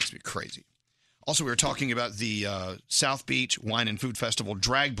 Makes me crazy. Also, we were talking about the South Beach Wine and Food Festival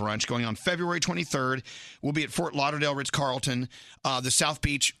Drag Brunch going on February 23rd. We'll be at Fort Lauderdale Ritz-Carlton. The South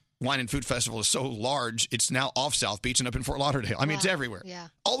Beach Wine and Food Festival is so large, it's now off South Beach and up in Fort Lauderdale. I mean, it's everywhere. Yeah.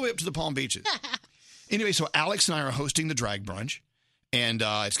 All the way up to the Palm Beaches. Anyway, so Alex and I are hosting the Drag Brunch, and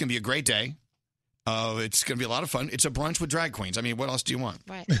it's going to be a great day. It's going to be a lot of fun. It's a brunch with drag queens. I mean, what else do you want?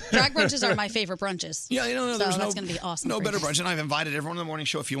 Right. Drag brunches are my favorite brunches. Yeah, you know, so there's that's going to be awesome. No for better you. brunch. And I've invited everyone in the morning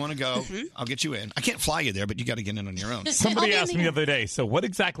show. If you want to go, I'll get you in. I can't fly you there, but you got to get in on your own. Somebody asked me the other day, so what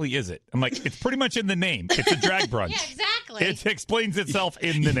exactly is it? I'm like, it's pretty much in the name. It's a drag brunch. Yeah, exactly. It explains itself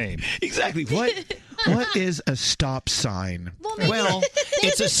in the name. Exactly. What is a stop sign? Well,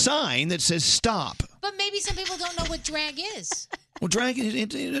 it's a sign that says stop. But maybe some people don't know what drag is. Well, drag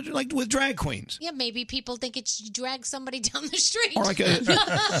is like with drag queens. Yeah, maybe people think it's you drag somebody down the street. Or like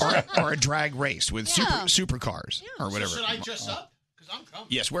or a drag race with supercars or whatever. So should I dress up? Because I'm coming.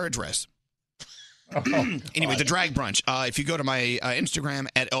 Yes, wear a dress. Anyway, the drag brunch. If you go to my Instagram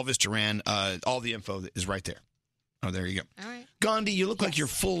at Elvis Duran, all the info is right there. Oh, there you go. All right. Gandhi, you look like you're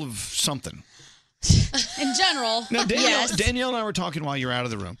full of something. In general, Now, yes. Danielle and I were talking while you were out of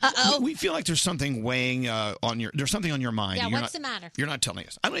the room. Uh-oh. We feel like there's something weighing there's something on your mind. Yeah, You're what's not- the matter? You're not telling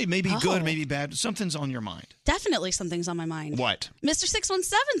us. I don't know, maybe good, maybe bad. Something's on your mind. Definitely something's on my mind. What? Mr.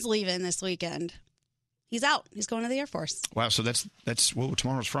 617's leaving this weekend. He's out. He's going to the Air Force. Wow, so that's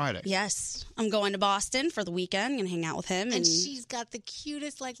tomorrow's Friday. Yes. I'm going to Boston for the weekend and hang out with him. And she's got the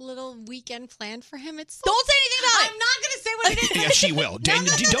cutest little weekend planned for him. It's so Don't say anything about it. I'm not going to say what it is. Yeah, she will. Don't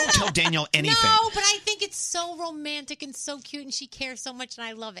tell Danielle anything. No, but I think it's so romantic and so cute, and she cares so much, and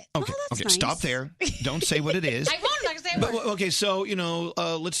I love it. Okay, stop there. Don't say what it is. I won't. I'm not going to say a word. Okay, so,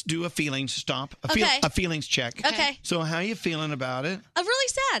 let's do a feelings stop. Okay. A feelings check. Okay. So how are you feeling about it? I'm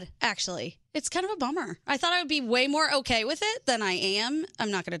really sad, actually. It's kind of a bummer. I thought I would be way more okay with it than I am.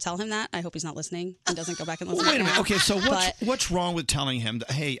 I'm not going to tell him that. I hope he's not listening and doesn't go back and listen. Wait a minute. now. Okay, so But- what's wrong with telling him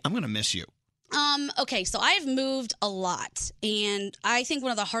that, hey, I'm going to miss you? Okay, so I've moved a lot. And I think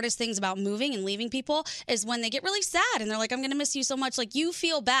one of the hardest things about moving and leaving people is when they get really sad and they're like, I'm going to miss you so much. Like, you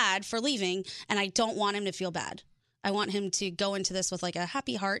feel bad for leaving, and I don't want him to feel bad. I want him to go into this with like a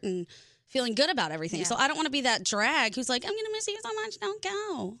happy heart and feeling good about everything. Yeah. So I don't want to be that drag who's like, I'm going to miss you so much. Don't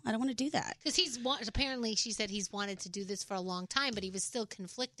go. I don't want to do that. Because apparently she said he's wanted to do this for a long time, but he was still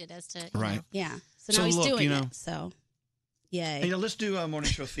conflicted as to, you Right. know. Yeah. So So now he's look, doing you know- it. So, yay. Hey, let's do a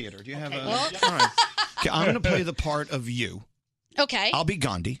morning show theater. Do you have a... Well- All right. Okay, I'm going to play the part of you. Okay. I'll be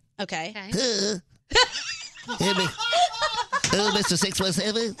Gandhi. Okay. Mr.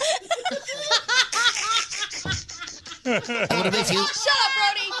 617. I want to miss you. Shut up,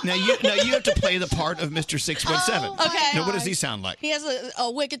 Brody. Now you have to play the part of Mr. 617. Okay. Now, what does he sound like? He has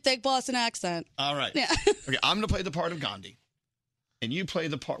a wicked thick Boston accent. All right. Yeah. Okay, I'm going to play the part of Gandhi. And you play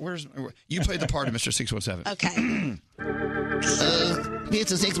the part... You play the part of Mr. 617. Okay.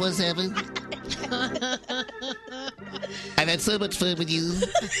 Mr. 617. I've had so much fun with you.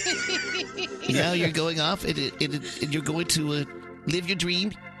 Now you're going off and you're going to live your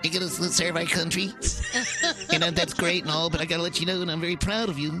dream. You're going to serve our country. And that's great and all, but I got to let you know, and I'm very proud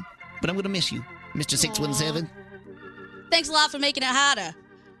of you. But I'm going to miss you, Mr. 617. Thanks a lot for making it harder.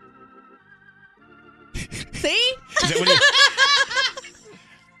 See? Is that what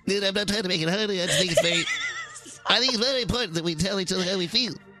Dude, I'm not trying to make it harder. I just think it's very important that we tell each other how we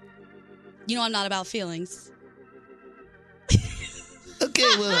feel. You know I'm not about feelings. Okay,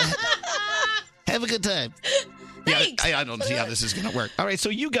 well, have a good time. Yeah, I don't see how this is going to work. All right, so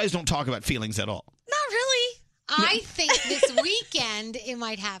you guys don't talk about feelings at all. Not really. I think this weekend it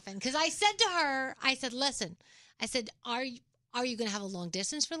might happen. Because I said to her, listen, are you going to have a long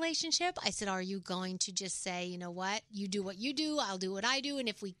distance relationship? I said, are you going to just say, you know what? You do what you do, I'll do what I do, and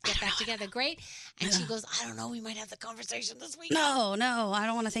if we get back together, great. And she goes, I don't know, we might have the conversation this week. No, I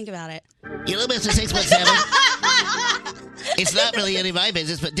don't want to think about it. You know, Mr. 617, it's not really any of my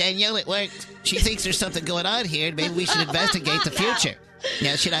business, but Danielle at work, she thinks there's something going on here, and maybe we should investigate the future.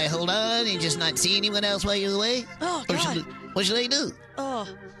 Now, should I hold on and just not see anyone else while you're away? Oh, Or God. what should I do? Oh,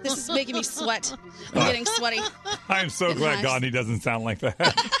 this is making me sweat. I'm getting sweaty. I'm so glad Gandhi doesn't sound like that.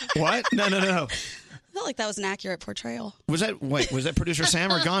 What? No. I felt like that was an accurate portrayal. Was that producer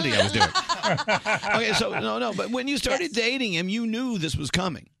Sam or Gandhi I was doing? Okay, so no, but when you started dating him, you knew this was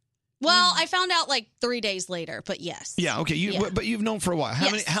coming. Well, I found out like 3 days later, but yes. Yeah, okay. But you've known for a while.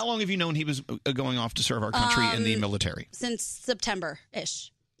 Yes. How long have you known he was going off to serve our country in the military? Since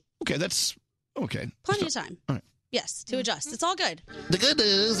September-ish. Okay, that's okay. Plenty of time. All right. Yes, to adjust. It's all good. The good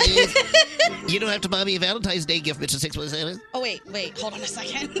news is you don't have to buy me a Valentine's Day gift, Mr. 617. Oh, wait. Hold on a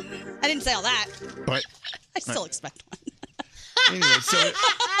second. I didn't say all that. What? I still expect one. Anyway, so...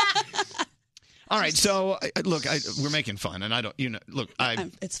 All right, so look, we're making fun, and I don't, look,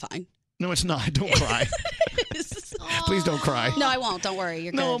 it's fine. No, it's not. Don't cry. Please don't cry. No, I won't. Don't worry.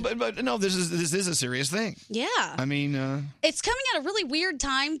 You're No, good. but no, this is a serious thing. Yeah. I mean, It's coming at a really weird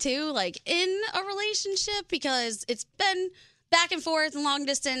time, too, like in a relationship, because it's been back and forth and long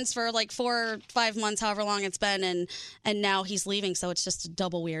distance for like 4 or 5 months, however long it's been, and now he's leaving, so it's just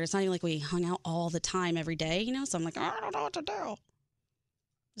double weird. It's not even like we hung out all the time every day, so I'm like, I don't know what to do.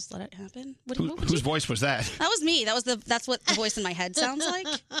 Just let it happen. Whose voice was that? That was me. That's what the voice in my head sounds like.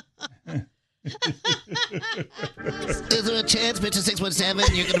 Is there a chance, Mr.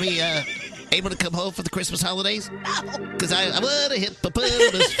 617, you're going to be able to come home for the Christmas holidays? Because I want a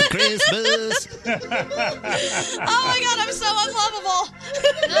hippopotamus for Christmas. Oh my God, I'm so unlovable.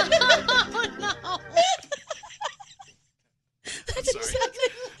 No. That's exactly.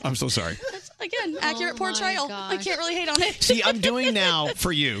 I'm so sorry. That's, again, accurate portrayal. I can't really hate on it. See, I'm doing now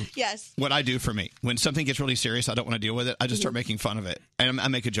for you. Yes. What I do for me. When something gets really serious, I don't want to deal with it. I just start making fun of it. And I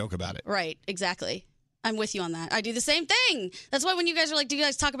make a joke about it. Right, exactly. I'm with you on that. I do the same thing. That's why when you guys are like, do you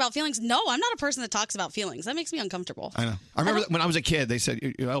guys talk about feelings? No, I'm not a person that talks about feelings. That makes me uncomfortable. I know. I remember when I was a kid, they said,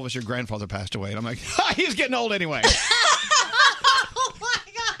 Elvis, your grandfather passed away. And I'm like, he's getting old anyway.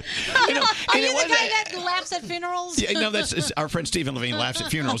 Are you the guy that laughs at funerals? Yeah, no, it's our friend Stephen Levine laughs at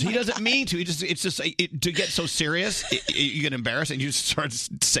funerals. He doesn't mean to. It's just to get so serious, you get embarrassed and you just start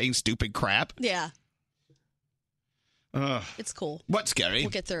saying stupid crap. Yeah. It's cool. What's scary? We'll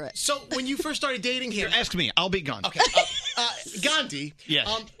get through it. So when you first started dating him, Ask me. I'll be gone. Okay, Gandhi.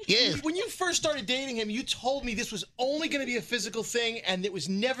 Yes. When you first started dating him, you told me this was only going to be a physical thing and it was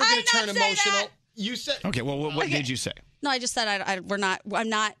never going to turn emotional. That. You said. Okay. Well, what did you say? No, I just said I'm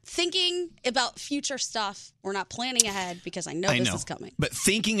not thinking about future stuff. We're not planning ahead because I know this is coming. But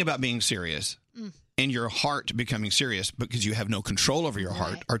thinking about being serious and your heart becoming serious because you have no control over your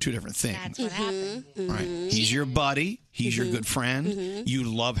heart are two different things. That's what happened. Right. He's your buddy. He's your good friend. You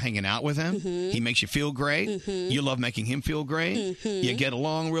love hanging out with him. He makes you feel great. You love making him feel great. You get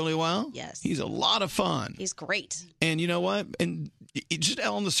along really well. Yes. He's a lot of fun. He's great. And you know what? And just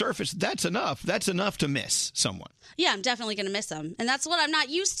on the surface, that's enough. That's enough to miss someone. Yeah, I'm definitely going to miss him. And that's what I'm not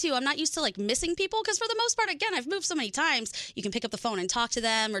used to. I'm not used to like missing people because for the most part, again, I've moved so many times. You can pick up the phone and talk to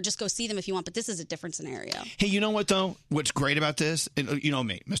them or just go see them if you want. But this is a different scenario. Hey, you know what, though? What's great about this? And, you know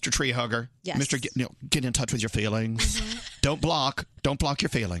me, Mr. Tree Hugger. Yes. Mr. Get in touch with your feelings. Don't block your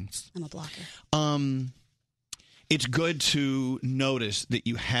feelings. I'm a blocker. It's good to notice that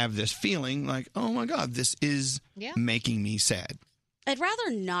you have this feeling like, oh, my God, this is making me sad. I'd rather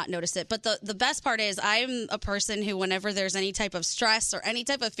not notice it, but the best part is I'm a person who whenever there's any type of stress or any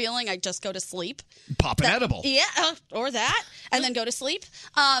type of feeling, I just go to sleep. Pop an edible. Yeah, or that, and then go to sleep.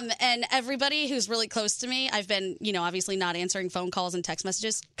 And everybody who's really close to me, I've been, obviously not answering phone calls and text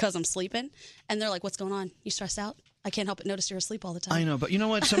messages because I'm sleeping. And they're like, what's going on? You stressed out? I can't help but notice you're asleep all the time. I know, but you know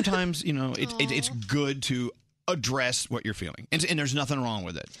what? Sometimes, it's good to address what you're feeling. And there's nothing wrong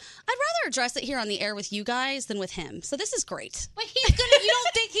with it. I'd rather address it here on the air with you guys than with him. So this is great. But you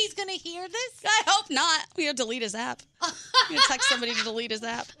don't think he's gonna hear this? I hope not. We gotta delete his app. We gotta text somebody to delete his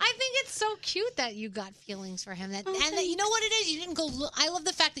app. I think it's so cute that you got feelings for him. And that, you know what it is? You didn't go. I love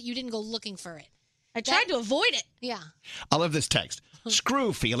the fact that you didn't go looking for it. I tried to avoid it. Yeah. I love this text.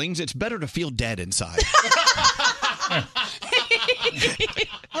 Screw feelings. It's better to feel dead inside.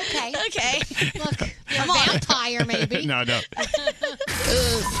 Okay. Look, you're a vampire, maybe. No.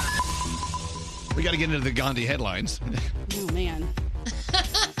 We got to get into the Gandhi headlines. Oh man.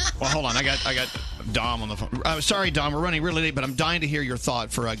 Well, hold on. I got Dom on the phone. Sorry, Dom. We're running really late, but I'm dying to hear your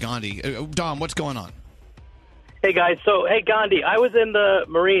thought for Gandhi. Dom, what's going on? Hey, guys. So, Gandhi, I was in the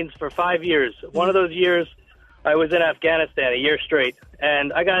Marines for 5 years. One of those years, I was in Afghanistan a year straight.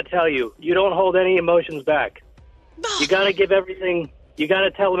 And I got to tell you, you don't hold any emotions back. You got to give everything. You got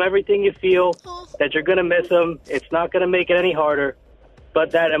to tell them everything you feel, that you're going to miss them. It's not going to make it any harder.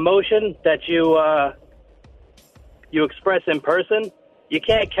 But that emotion that you express in person, you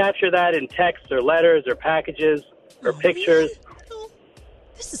can't capture that in texts or letters or packages or pictures.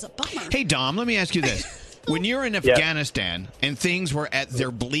 This is a bummer. Hey, Dom, let me ask you this. When you're in Afghanistan and things were at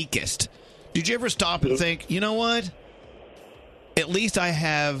their bleakest, did you ever stop and think, you know what? At least I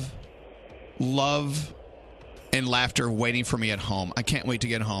have love and laughter waiting for me at home. I can't wait to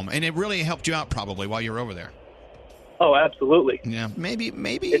get home. And it really helped you out probably while you were over there. Oh, absolutely. Yeah,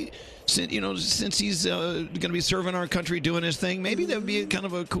 maybe since he's going to be serving our country, doing his thing, maybe that would be kind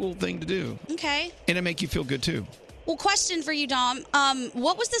of a cool thing to do. Okay. And it'd make you feel good, too. Well, question for you, Dom.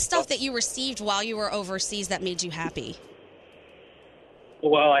 What was the stuff that you received while you were overseas that made you happy?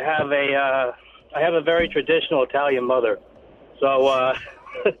 Well, I have a very traditional Italian mother, so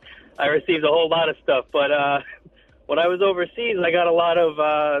I received a whole lot of stuff. But when I was overseas, I got a lot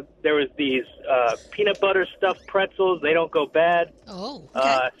of. There was these peanut butter stuffed pretzels. They don't go bad. Oh.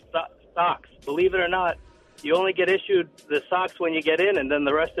 Socks. Believe it or not, you only get issued the socks when you get in, and then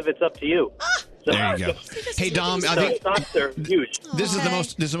the rest of it's up to you. So, there you go. Hey, Dom, I think socks are huge. this is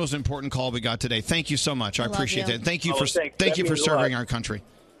the most important call we got today. Thank you so much. I appreciate you. that. Thank you Thanks. thank you That for means a serving lot. our country.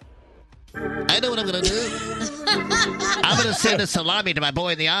 I know what I'm going to do. I'm going to send a salami to my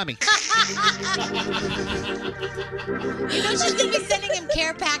boy in the army. You know she's going to be sending him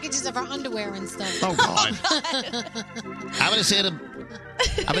care packages of her underwear and stuff. Oh, God. I'm going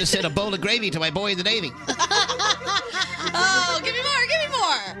to send a bowl of gravy to my boy in the Navy. Oh, give me more.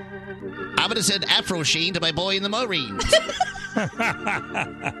 I'm going to send Afro Sheen to my boy in the Marines.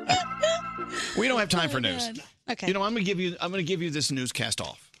 We don't have time for news. Okay. You know, I'm going to give you this newscast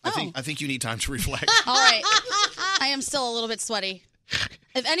off. I think you need time to reflect. All right. I am still a little bit sweaty.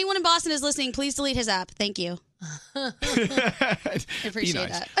 If anyone in Boston is listening, please delete his app. Thank you. I appreciate Be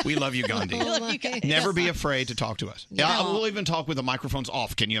nice. that. We love you, Gandhi. We love you guys. Never be afraid to talk to us. Yeah. We'll even talk with the microphones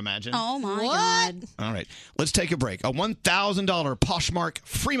off. Can you imagine? Oh, my God. All right. Let's take a break. A $1,000 Poshmark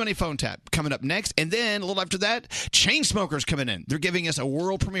free money phone tap coming up next. And then a little after that, Chainsmokers coming in. They're giving us a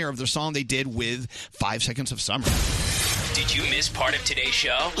world premiere of their song they did with 5 Seconds of Summer. Did you miss part of today's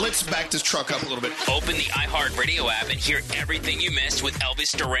show? Let's back this truck up a little bit. Open the iHeartRadio app and hear everything you missed with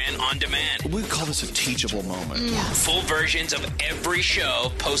Elvis Duran on demand. We call this a teachable moment. Full versions of every show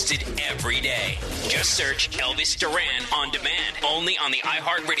posted every day. Just search Elvis Duran on demand. Only on the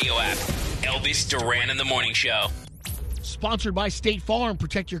iHeartRadio app. Elvis Duran in the Morning Show. Sponsored by State Farm.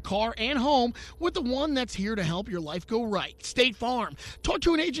 Protect your car and home with the one that's here to help your life go right. State Farm. Talk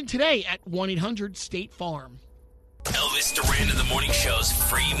to an agent today at 1-800-STATE-FARM. Elvis Duran in the Morning Show's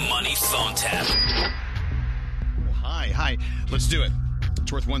free money phone tap. Hi. Let's do it.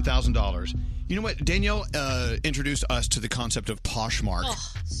 It's worth $1,000. You know what? Danielle introduced us to the concept of Poshmark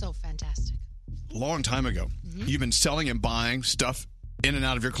Oh, so fantastic. a long time ago. You've been selling and buying stuff in and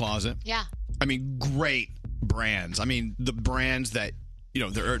out of your closet. Yeah. I mean, great brands. I mean, the brands that, you know,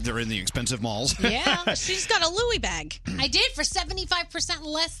 they're in the expensive malls. Yeah. She's got a Louis bag. I did for 75%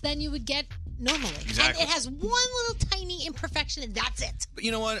 less than you would get normally. Exactly. And it has one little tiny imperfection, and that's it. But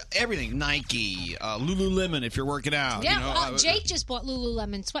you know what? Everything. Nike, Lululemon if you're working out. Yeah, you know, Jake just bought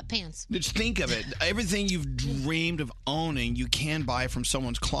Lululemon sweatpants. Just think of it. Everything you've dreamed of owning, you can buy from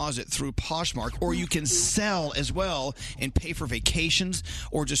someone's closet through Poshmark, or you can sell as well and pay for vacations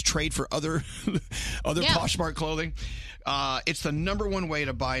or just trade for other Poshmark clothing. It's the number one way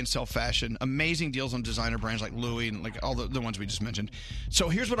to buy and sell fashion. Amazing deals on designer brands like Louis and like all the ones we just mentioned. So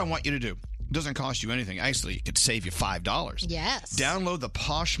here's what I want you to do. It doesn't cost you anything. Actually, it could save you $5. Yes. Download the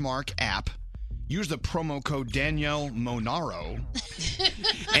Poshmark app. Use the promo code Danielle Monaro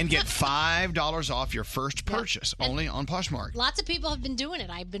and get $5 off your first purchase only on Poshmark. Lots of people have been doing it.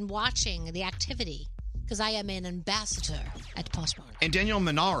 I've been watching the activity because I am an ambassador at Poshmark. And Danielle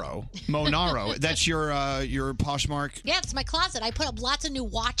Monaro, that's your Poshmark. Yeah, it's my closet. I put up lots of new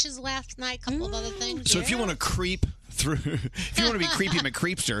watches last night, a couple of other things. So if you want to creep through, if you want to be creepy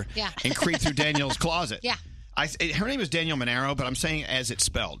McCreepster and creep through Danielle's closet. Yeah. Her name is Danielle Monaro, but I'm saying as it's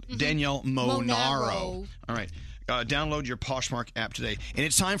spelled. Danielle Monaro. All right. Download your Poshmark app today. And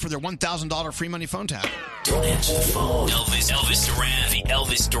it's time for their $1,000 free money phone tap. Don't answer the phone. Elvis Duran, the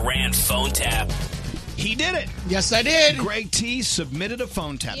Elvis Duran phone tap. He did it. Yes, I did. Greg T submitted a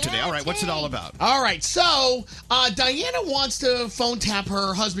phone tap today. All right, what's it all about? All right, so Diana wants to phone tap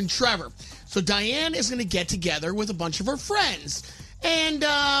her husband, Trevor. So Diane is going to get together with a bunch of her friends. And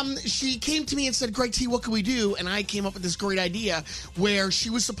she came to me and said, Greg T, what can we do? And I came up with this great idea where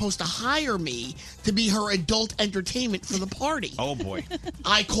she was supposed to hire me to be her adult entertainment for the party. Oh, boy.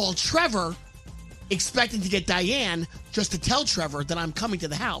 I called Trevor, expecting to get Diane just to tell Trevor that I'm coming to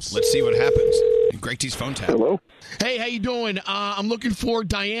the house. Let's see what happens. Greg T's phone tap. Hello? Hey, how you doing? I'm looking for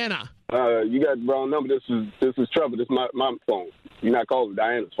Diana. You got the wrong number. This is Trevor. This is my phone. You're not calling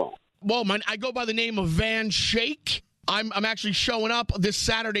Diana's phone. Well, I go by the name of Van Shake. I'm actually showing up this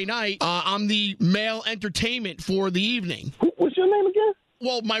Saturday night. I'm the male entertainment for the evening. What's your name again?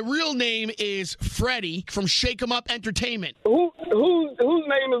 Well, my real name is Freddie from Shake 'em Up Entertainment. Whose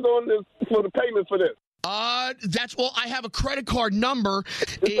name is on this for the payment for this? I have a credit card number.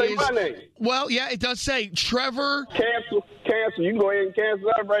 It say my name. Well, yeah, it does say Trevor. Cancel. You can go ahead and cancel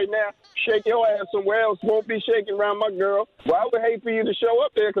that right now. Shake your ass somewhere else. Won't be shaking around my girl. Well, I would hate for you to show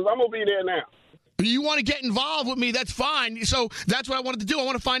up there because I'm going to be there now. You want to get involved with me, that's fine. So that's what I wanted to do. I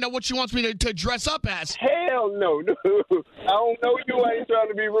want to find out what she wants me to dress up as. Hell no, dude. I don't know you. I ain't trying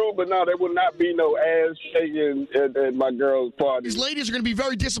to be rude, but no, there will not be no ass shaking at my girl's party. These ladies are going to be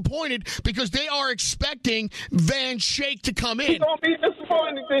very disappointed because they are expecting Van Shake to come in. She's going to be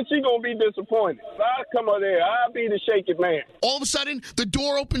disappointed, then she's going to be disappointed. I'll come out there. I'll be the shaking man. All of a sudden, the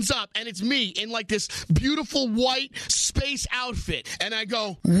door opens up, and it's me in like this beautiful white space outfit. And I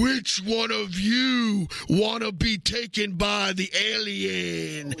go, which one of you want to be taken by the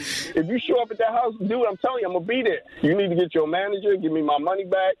alien? If you show up at that house, dude, I'm telling you, I'm going to be there. You need to get your manager, give me my money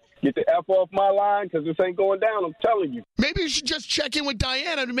back, get the F off my line, because this ain't going down, I'm telling you. Maybe you should just check in with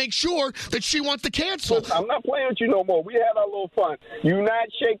Diana to make sure that she wants to cancel. Listen, I'm not playing with you no more. We had our little fun. You not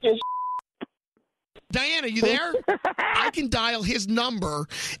shaking Diana, you there? I can dial his number,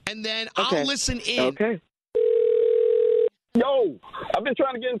 and then I'll listen in. Okay. Yo, I've been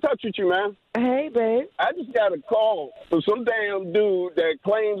trying to get in touch with you, man. Hey, babe. I just got a call from some damn dude that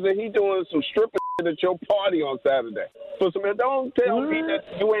claims that he doing some stripping at your party on Saturday. So, man, don't tell me that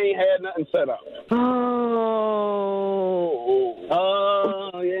you ain't had nothing set up.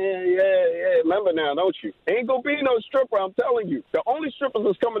 Yeah. Remember now, don't you? Ain't gonna be no stripper, I'm telling you. The only strippers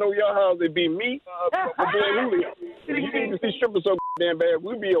that's coming over your house, it'd be me, Julio. If you need to see strippers so damn bad,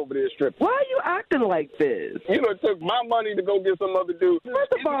 we'd be over there stripping. Why are you acting like this? You know, it took my money to go get some other dude.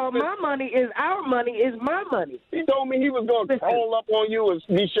 First of all, my money is our money, is my money. He told me he was going to crawl up on you and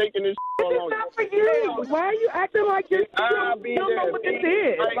be shaking his all on you. It's not for you. Why are you acting like this? You don't know what this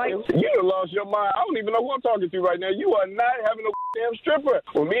is. Like, you done lost your mind. I don't even know who I'm talking to right now. You are not having no damn stripper.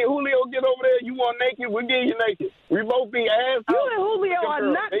 When me and Julio get over there, you want naked, we'll get you naked. We both be ass. You and Julio are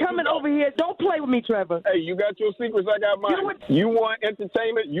not coming over here. Don't play with me, Trevor. Hey, you got your secrets, I got mine. You want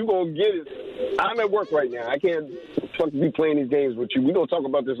entertainment, you gonna get it. I'm at work right now. I can't fucking be playing these games with you. We're gonna talk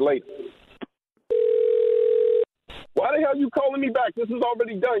about this later. Why the hell you calling me back? This is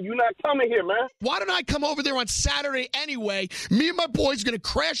already done. You not coming here, man. Why don't I come over there on Saturday anyway? Me and my boys going to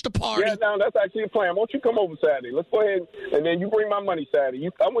crash the party. Yeah, no, that's actually a plan. Why don't you come over Saturday? Let's go ahead and then you bring my money Saturday.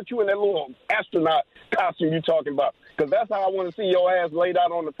 I want you in that little astronaut costume you talking about. Because that's how I want to see your ass laid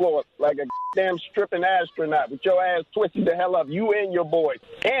out on the floor like a damn stripping astronaut with your ass twisted the hell up. You and your boys.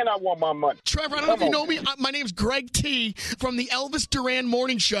 And I want my money. Trevor, I don't know if you know me. My name's Greg T. from the Elvis Duran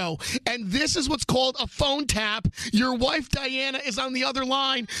Morning Show. And this is what's called a phone tap. Your wife, Diana, is on the other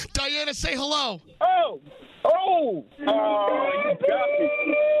line. Diana, say hello. Oh, you got me.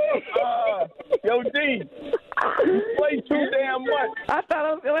 Yo, D, you play too damn much. I thought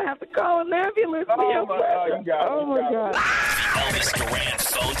I was going to have to call an ambulance. Oh, my God. Elvis Duran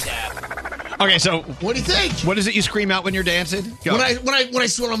phone tap. Okay, so what do you think? What is it you scream out when you're dancing? Go. When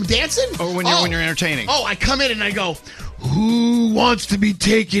I'm dancing, or when you're entertaining? Oh, I come in and I go, "Who wants to be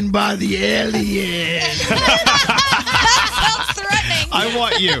taken by the alien?" I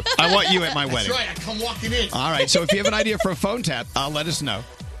want you at my wedding. That's right. I come walking in. All right. So if you have an idea for a phone tap, let us know.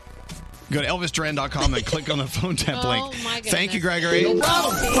 Go to ElvisDuran.com and click on the phone tap link. My goodness. Thank you, Gregory. No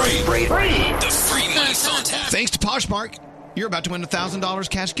problem. Free. The free money phone tap. Thanks to Poshmark. You're about to win a $1,000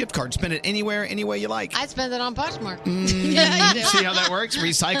 cash gift card. Spend it anywhere, any way you like. I spend it on Poshmark. Yeah, you do. See how that works?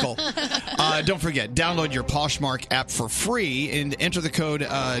 Recycle. Don't forget, download your Poshmark app for free and enter the code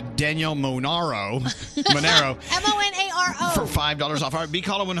Danielle Monaro Monaro. for $5 off. All right, be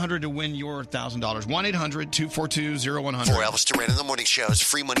caller 100 to win your $1,000. 1-800-242-0100. For Elvis Duran in the Morning Show's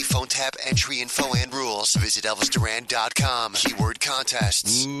free money phone tap entry info and rules, visit ElvisDuran.com. Keyword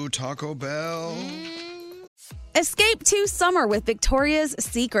contests. Ooh, Taco Bell. Escape to summer with Victoria's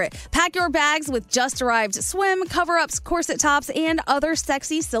Secret. Pack your bags with just arrived swim, cover-ups, corset tops, and other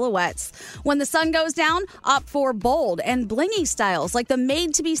sexy silhouettes. When the sun goes down, opt for bold and blingy styles like the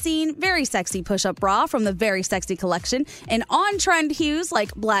made-to-be-seen very sexy push-up bra from the Very Sexy collection and on-trend hues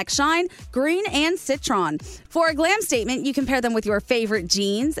like black shine, green, and citron. For a glam statement, you can pair them with your favorite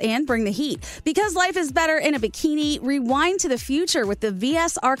jeans and bring the heat. Because life is better in a bikini, rewind to the future with the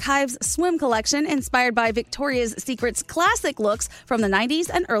VS Archives swim collection inspired by Victoria's Victoria's Secret's classic looks from the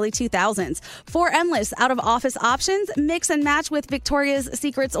 90s and early 2000s. For endless out-of-office options, mix and match with Victoria's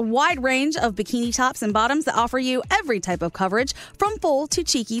Secret's wide range of bikini tops and bottoms that offer you every type of coverage, from full to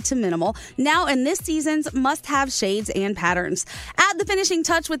cheeky to minimal, now in this season's must-have shades and patterns. Add the finishing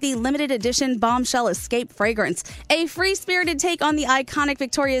touch with the limited edition Bombshell Escape fragrance, a free-spirited take on the iconic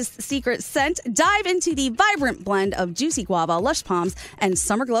Victoria's Secret scent. Dive into the vibrant blend of juicy guava, lush palms, and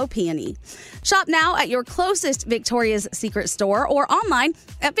summer glow peony. Shop now at your closest Victoria's Secret store or online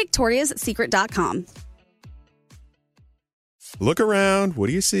at victoriassecret.com. Look around. What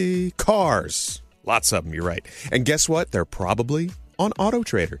do you see? Cars. Lots of them, you're right. And guess what? They're probably on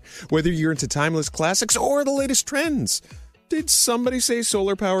AutoTrader. Whether you're into timeless classics or the latest trends. Did somebody say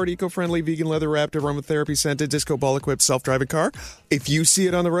solar-powered, eco-friendly, vegan, leather-wrapped, aromatherapy-scented, disco ball-equipped, self-driving car? If you see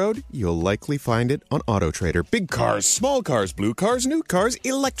it on the road, you'll likely find it on AutoTrader. Big cars, small cars, blue cars, new cars,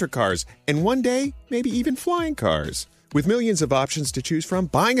 electric cars, and one day, maybe even flying cars. With millions of options to choose from,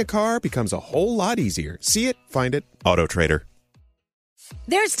 buying a car becomes a whole lot easier. See it, find it, AutoTrader.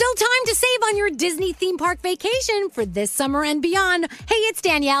 There's still time to save on your Disney theme park vacation for this summer and beyond. Hey, it's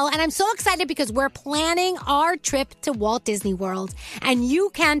Danielle, and I'm so excited because we're planning our trip to Walt Disney World. And you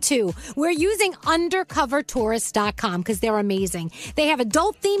can too. We're using undercovertourist.com because they're amazing. They have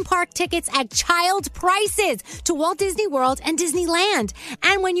adult theme park tickets at child prices to Walt Disney World and Disneyland.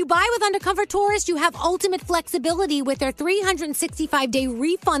 And when you buy with Undercover Tourist, you have ultimate flexibility with their 365-day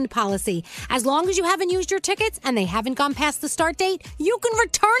refund policy. As long as you haven't used your tickets and they haven't gone past the start date, you can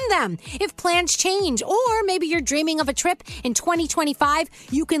return them. If plans change, or maybe you're dreaming of a trip in 2025,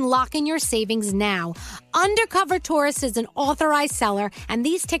 you can lock in your savings now. Undercover Tourist is an authorized seller, and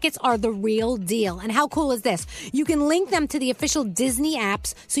these tickets are the real deal. And how cool is this? You can link them to the official Disney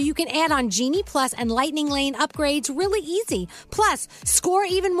apps, so you can add on Genie Plus and Lightning Lane upgrades really easy. Plus, score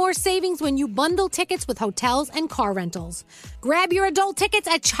even more savings when you bundle tickets with hotels and car rentals. Grab your adult tickets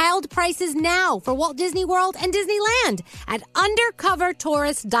at child prices now for Walt Disney World and Disneyland at undercovertourist.com.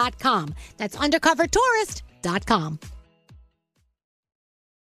 That's undercovertourist.com.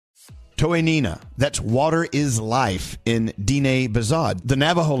 Toenina. That's water is life in Diné Bazad, the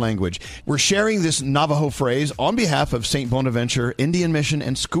Navajo language. We're sharing this Navajo phrase on behalf of St. Bonaventure Indian Mission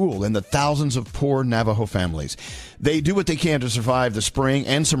and School and the thousands of poor Navajo families. They do what they can to survive the spring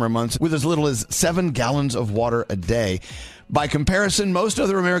and summer months with as little as 7 gallons of water a day. By comparison, most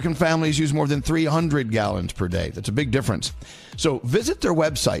other American families use more than 300 gallons per day. That's a big difference. So visit their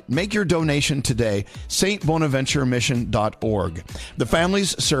website. Make your donation today, stbonaventuremission.org. The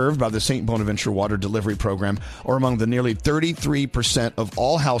families served by the St. Bonaventure Water Delivery Program are among the nearly 33% of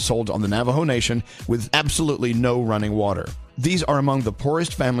all households on the Navajo Nation with absolutely no running water. These are among the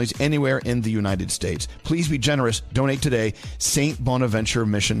poorest families anywhere in the United States. Please be generous. Donate today,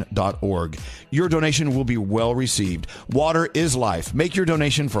 stbonaventuremission.org. Your donation will be well received. Water is life. Make your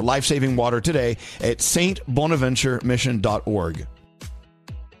donation for life-saving water today at stbonaventuremission.org.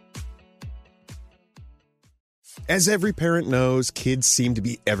 As every parent knows, kids seem to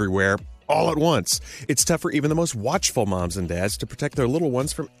be everywhere all at once. It's tough for even the most watchful moms and dads to protect their little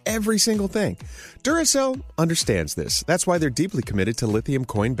ones from every single thing. Duracell understands this. That's why they're deeply committed to lithium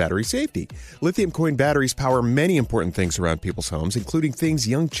coin battery safety. Lithium coin batteries power many important things around people's homes, including things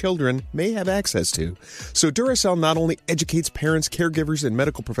young children may have access to. So Duracell not only educates parents, caregivers, and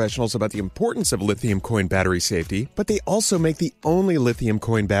medical professionals about the importance of lithium coin battery safety, but they also make the only lithium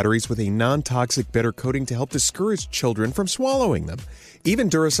coin batteries with a non-toxic bitter coating to help discourage children from swallowing them.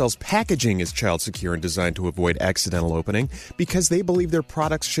 Even Duracell's packaging is child secure and designed to avoid accidental opening because they believe their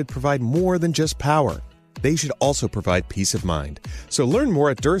products should provide more than just power. They should also provide peace of mind. So learn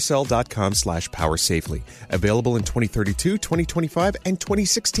more at Duracell.com/powersafely. Available in 2032, 2025, and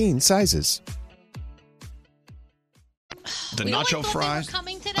 2016 sizes. The nacho fries.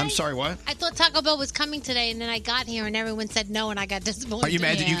 I'm sorry, what? I thought Taco Bell was coming today, and then I got here, and everyone said no, and I got disappointed. Are you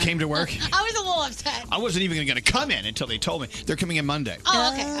mad that you came to work? I was a little upset. I wasn't even going to come in until they told me. They're coming in Monday.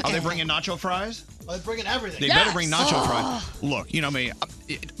 Oh, okay. Are they bringing nacho fries? Well, they're bringing everything. They better bring nacho fries. Look, you know me.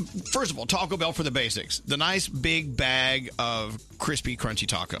 First of all, Taco Bell for the basics. The nice big bag of crispy, crunchy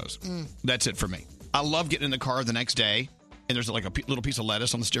tacos. That's it for me. I love getting in the car the next day, and there's like a little piece of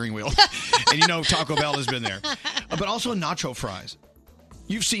lettuce on the steering wheel. And you know Taco Bell has been there. But also nacho fries.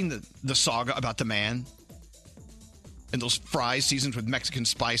 You've seen the saga about the man and those fries seasoned with Mexican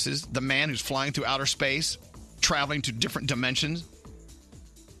spices. The man who's flying through outer space, traveling to different dimensions.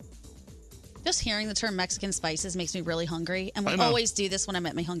 Just hearing the term Mexican spices makes me really hungry. And I we know. always do this when I'm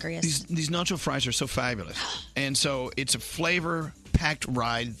at my hungriest. These nacho fries are so fabulous. And so it's a flavor-packed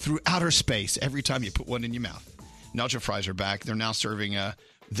ride through outer space every time you put one in your mouth. Nacho fries are back. They're now serving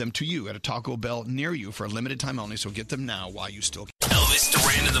them to you at a Taco Bell near you for a limited time only. So get them now while you still can. Elvis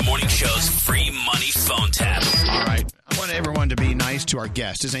Duran in the Morning Show's free money phone tap. All right. I want everyone to be nice to our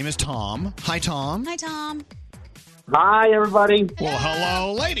guest. His name is Tom. Hi, Tom. Hi, Tom. Hi, everybody. Well,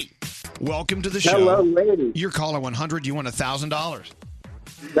 hello, lady. Welcome to the show. Hello, lady. You're caller 100. You won $1,000.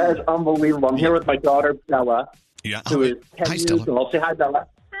 That is unbelievable. I'm here with my daughter, Bella, Yeah. who is 10 Hi, years Stella. old. Say hi, Bella.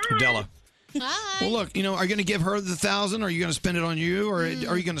 Della. Hi. Well, look, are you going to give her the $1,000? Or are you going to spend it on you, or are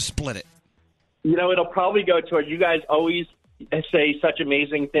you going to split it? It'll probably go toward you guys always say such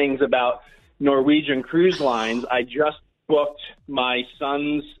amazing things about Norwegian Cruise Lines. I just booked my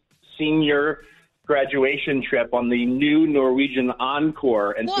son's senior graduation trip on the new Norwegian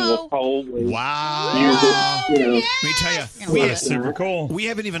Encore, and so we'll probably Wow. use it, Let me tell you, That's super cool. We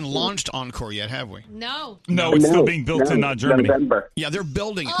haven't even launched Encore yet, have we? No. No, it's still being built in Germany. Yeah, they're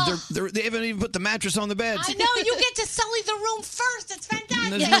building it. They haven't even put the mattress on the bed. I know. You get to sully the room first. It's fantastic.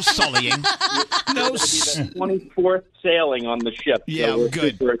 There's no sullying. No. the 24th sailing on the ship. Yeah, so we're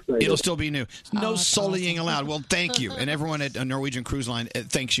good. super excited. It'll still be new. No sullying allowed. Well, thank you. And everyone at Norwegian Cruise Line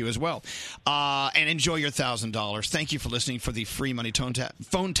thanks you as well. And enjoy your $1,000. Thank you for listening for the free money phone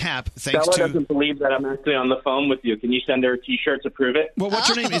tap. Thanks Stella to... doesn't believe that I'm actually on the phone with you. Can you send her a T-shirt to prove it? Well, what's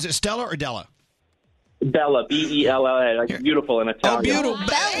your name? Is it Stella or Della? Bella, Bella, like beautiful in Italian. Oh, beautiful.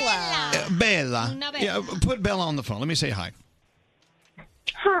 Bella. Yeah, put Bella on the phone. Let me say hi.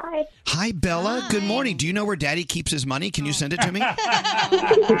 Hi. Hi, Bella. Good morning. Do you know where Daddy keeps his money? Can you send it to me?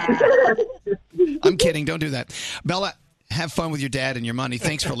 I'm kidding. Don't do that. Bella, have fun with your dad and your money.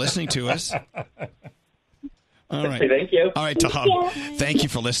 Thanks for listening to us. All right. Thank you. All right, Tom. Thank you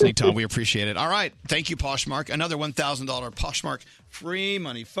for listening, Tom. We appreciate it. All right. Thank you, Poshmark. Another $1,000 Poshmark free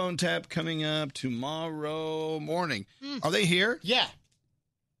money phone tap coming up tomorrow morning. Are they here? Yeah.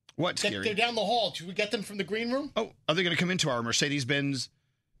 What, They're Scary? down the hall. Should we get them from the green room? Oh, are they going to come into our Mercedes-Benz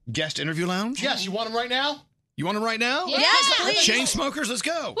guest interview lounge? Yes. You want them right now? You want them right now? Yes, please. Chain smokers, let's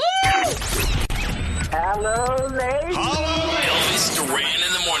go. Hello, ladies. Elvis Duran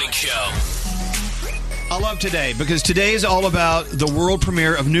in the Morning Show. I love today because today is all about the world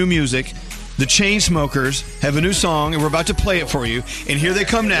premiere of new music. The Chainsmokers have a new song, and we're about to play it for you. And here they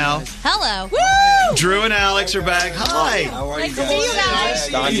come now. Hello. Drew and Alex are back. Hi. How are you guys?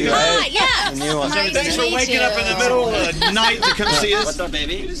 Hi. Yeah. Thanks for waking up in the middle of the night to come see us. What's up,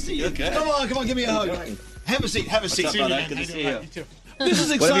 baby? Good to see you. Good. Come on, give me a hug. Have a seat. What's up, brother? Good to see you. This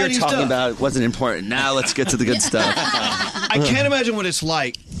is exciting Whatever you're talking stuff. about wasn't important. Now let's get to the good stuff. I can't imagine what it's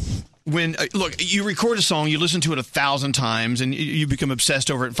like when, look, you record a song, you listen to it 1,000 times, and you become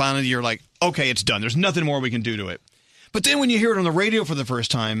obsessed over it. Finally, you're like, okay, it's done. There's nothing more we can do to it. But then when you hear it on the radio for the first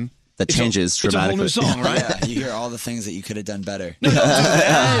time, That changes it's a whole dramatically. new song, right? Yeah, you hear all the things that you could have done better. But you know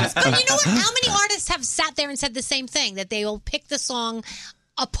what? How many artists have sat there and said the same thing? That they will pick the song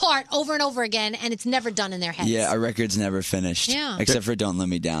apart over and over again, and it's never done in their heads. Yeah, our record's never finished. Yeah. Except for Don't Let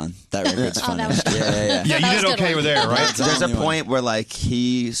Me Down. That record's Oh, funny. that was yeah. Yeah, you did okay with there, right? There's a point where like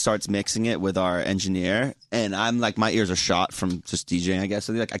he starts mixing it with our engineer, and I'm like, my ears are shot from just DJing, I guess.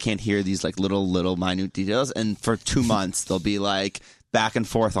 So like I can't hear these like little minute details. And for 2 months they'll be like back and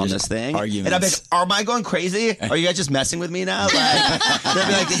forth on this thing. arguments. And I'm like, am I going crazy? Are you guys just messing with me now? Like they'll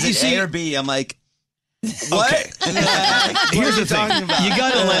be like, is it A or B? I'm like, what? Okay. And they're like, what Here's are the you thing. talking about? You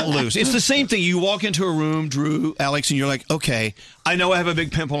got to let loose. It's the same thing. You walk into a room, Drew, Alex, and you're like, okay, I know I have a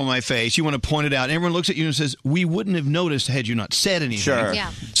big pimple on my face. You want to point it out. And everyone looks at you and says, we wouldn't have noticed had you not said anything. Sure. Yeah.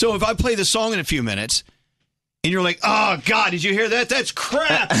 So if I play the song in a few minutes, and you're like, oh, God, did you hear that? That's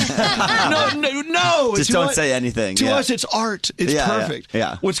crap. No. Just To don't us- say anything. To yeah. us, it's art. It's Yeah, perfect.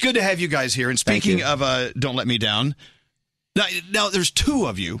 yeah. Well, it's good to have you guys here. And Thank speaking you. of Don't Let Me Down, now there's two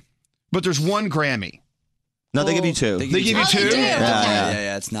of you, but there's one Grammy. No, they give you two. They give you two?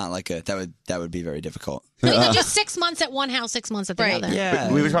 Yeah. It's not like that would be very difficult. So you could do 6 months at one house, 6 months at the other. Yeah.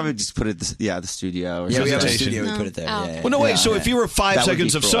 We would probably just put it, the studio. Or Yeah, we have a something. studio. We put it there. Oh, Yeah, okay. yeah. Well, no, wait. Yeah. So if you were 5 That would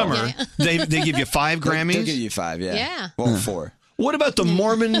Seconds be of cool. Summer, they give you 5 Grammys? They'll give you 5, yeah. Yeah. Well, 4. What about the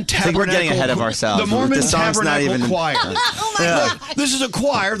Mormon I Tabernacle? think we're getting ahead of ourselves. The Mormon The song's not Tabernacle even- Choir. Oh my God. This is a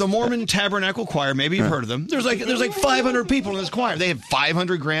choir, the Mormon Tabernacle Choir. Maybe you've heard of them. There's like 500 people in this choir. They have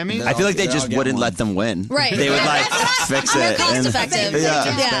 500 Grammys. I feel like they They're just all getting wouldn't one. let them win. Right. They would like fix They're it. cost and- effective.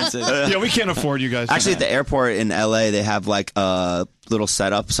 Yeah. Yeah, we can't afford you guys. Actually, at the airport in LA, they have like a little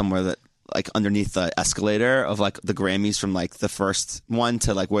setup somewhere that, like underneath the escalator of like the Grammys from like the first one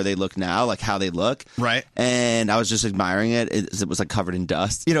to like where they look now, like how they look. Right. And I was just admiring it. It was like covered in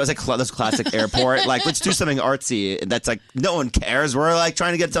dust. You know, it's like this classic airport. Like, let's do something artsy. That's like, no one cares. We're like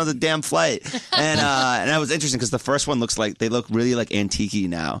trying to get on the damn flight. And that was interesting because the first one looks like, they look really like antique-y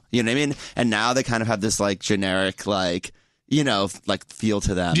now. You know what I mean? And now they kind of have this like generic, like, like feel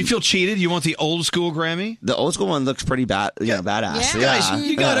to them. Do you feel cheated? You want the old school Grammy? The old school one looks pretty badass. Yeah. Guys,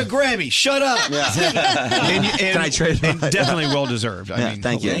 you got a Grammy. Shut up. and Can I trade and definitely well deserved. I mean,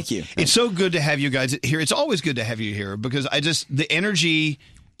 thank you. Thank you. It's so good to have you guys here. It's always good to have you here because the energy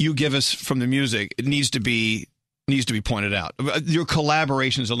you give us from the music, it needs to be pointed out. Your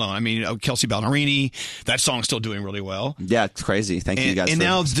collaborations alone. I mean, Kelsey Ballerini, that song's still doing really well. Yeah, it's crazy. Thank you guys. And for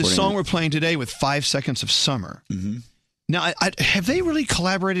now the supporting song it. we're playing today with 5 Seconds of Summer. Mm-hmm. Now, have they really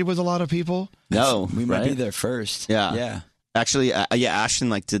collaborated with a lot of people? No, We might right? be there first. Yeah. Yeah. Actually, Ashton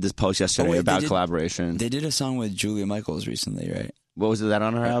did this post yesterday wait, about they did- collaboration. They did a song with Julia Michaels recently, right? What was that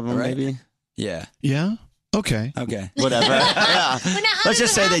on her album? Right. Maybe. Yeah. Yeah. Okay. Whatever. Yeah. Let's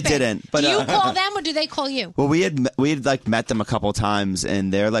just say they didn't. But do you call them or do they call you? well, we had like met them a couple times,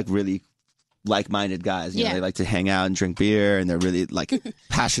 and they're like really like-minded guys. You know, Yeah. they like to hang out and drink beer, and they're really like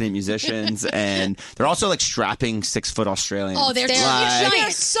passionate musicians, and they're also like strapping 6-foot Australians. Oh, they're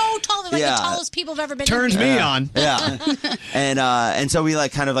so tall. They're like Yeah. the tallest people I've ever been. Turns in. me on. Yeah. and so we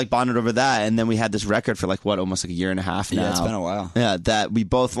like kind of like bonded over that, and then we had this record for like almost like a year and a half now. Yeah, it's been a while. Yeah, that we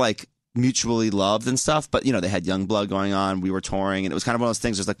both like mutually loved and stuff, but they had Youngblood going on, we were touring, and it was kind of one of those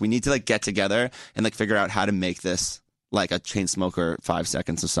things. It was like we need to like get together and like figure out how to make this like a Chainsmoker 5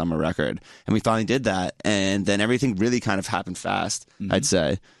 Seconds of Summer record, and we finally did that, and then everything really kind of happened fast. I'd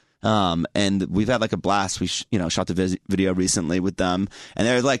say. And we've had like a blast. We shot the video recently with them, and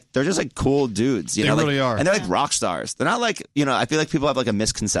they're just like cool dudes. They really are, and they're like rock stars. They're not like I feel like people have like a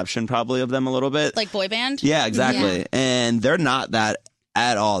misconception probably of them a little bit. Like boy band? Yeah, exactly. Yeah. And they're not that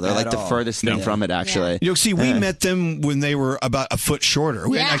at all. They're At like the all. furthest thing from it, actually. See, we met them when they were about a foot shorter.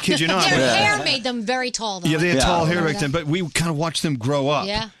 I kid you not. Their hair made them very tall, though. Yeah, they had tall hair back then, but we kind of watched them grow up.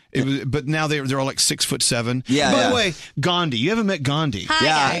 Yeah. But now they're all like 6'7". Yeah. By the way, Gandhi, you haven't met Gandhi? Hi,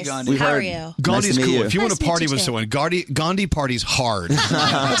 guys. Gandhi. How are you? Gandhi's Nice to meet cool. you. If you want Nice to to party meet with you. someone, Gandhi parties hard.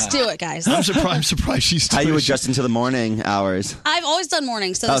 Let's do it, guys. I'm surprised she's How you adjust into the morning hours? I've always done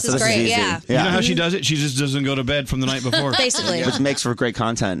mornings, so Oh, this so is this is great. easy. Yeah. You know how she does it? She just doesn't go to bed from the night before. Basically. Which makes for great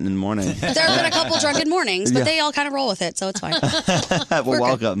content in the morning. There have been a couple drunken mornings, but Yeah. they all kind of roll with it, so it's fine. Well,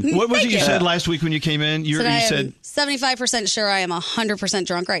 welcome. What was it you you. said last week when you came in? You So I am said 75% sure I am 100%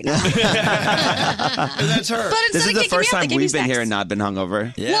 drunk right now. that's her. But This is instead of the kicking first me out, they time give me we've been snacks. here and not been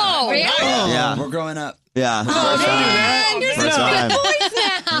hungover. Yeah. Whoa, really? Yeah. We're growing up. Yeah. Oh, First time. man, you're First such time. good boys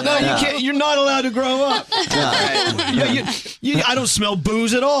now. No, you can't. You're not allowed to grow up. I don't smell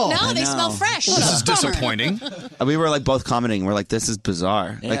booze at all. No, they smell fresh. This is disappointing. We were like both commenting. We're like, this is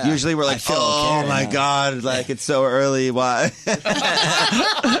bizarre. Like Yeah. usually we're like, I feel oh okay my now." god, like it's so early. Why?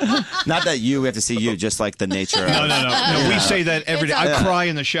 Not that we have to see you, just like the nature. No, of no. We say that every day. I cry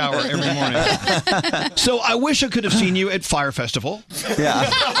in the shower every morning. So I wish I could have seen you at Fire Festival. Yeah.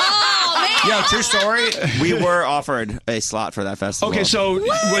 Oh, man. Yeah, true story. We were offered a slot for that festival. Okay, so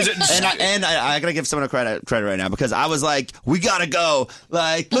was it? And I gotta give someone a credit right now because I was like, we gotta go.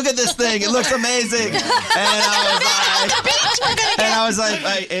 Like, look at this thing; it looks amazing. And I was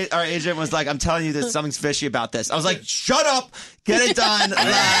like, our agent was like, I'm telling you, there's something's fishy about this. I was like, shut up, get it done.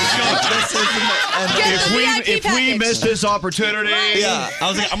 If we miss this opportunity, Yeah, I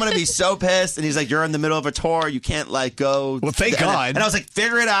was like, I'm gonna be so pissed. And he's like, you're in the middle of a tour, you can't like go. Well, thank God. And I was like,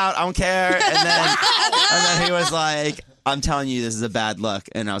 figure it out, I don't care. And then he was like, I'm telling you, this is a bad look.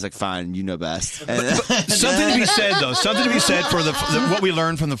 And I was like, fine, you know best. And Something to be said, though. Something to be said for what we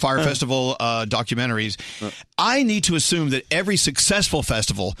learned from the Fire Festival documentaries. I need to assume that every successful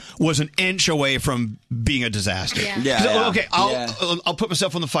festival was an inch away from being a disaster. Yeah. Yeah, yeah. Okay, I'll put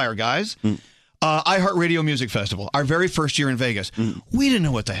myself on the fire, guys. iHeartRadio Music Festival, our very first year in Vegas. We didn't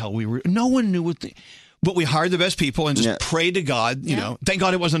know what the hell we were. No one knew what. But we hired the best people and just prayed to God. You know, thank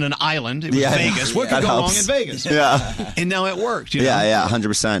God it wasn't an island. It was Vegas. What could That go wrong helps. in Vegas? Yeah. And now it worked. You know? Yeah,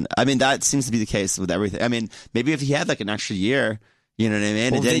 100%. I mean, that seems to be the case with everything. I mean, maybe if he had like an extra year, you know what I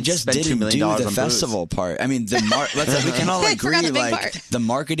mean? Well, and they didn't just spend $2 didn't million do on the booze. festival part. I mean, we can all They forgot agree, the big like, part. the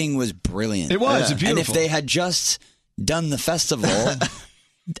marketing was brilliant. It was. It's And if beautiful. they had just done the festival,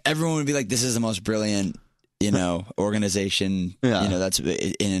 everyone would be like, this is the most brilliant, organization, that's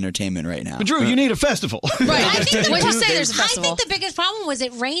in entertainment right now. But Drew, you need a festival. Right. I think When you say there's a I festival. think the biggest problem was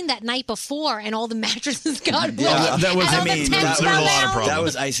it rained that night before and all the mattresses got wet. Yeah, that was- and all I mean, the tents there was a fell lot of down. problems. That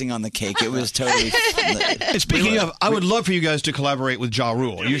was icing on the cake. It was totally. And speaking of, I would love for you guys to collaborate with Ja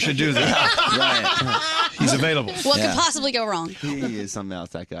Rule. You should do that. Right. He's available. What could possibly go wrong? He is something else,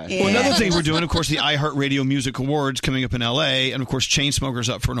 that guy. Yeah. Well, another thing we're doing, of course, the iHeartRadio Music Awards coming up in L.A., and of course, Chainsmokers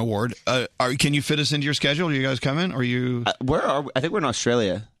up for an award. Can you fit us into your schedule? Are you guys coming? Or are you? Where are we? I think we're in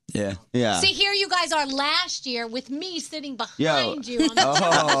Australia. Yeah. See, here you guys are last year with me sitting behind you. On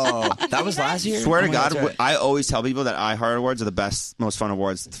the that was last year? Swear to Oh, God, that's right. I always tell people that iHeart Awards are the best, most fun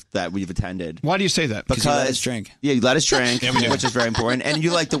awards that we've attended. Why do you say that? Because you let us drink. Yeah, you let us drink, Yeah, we do. which is very important. And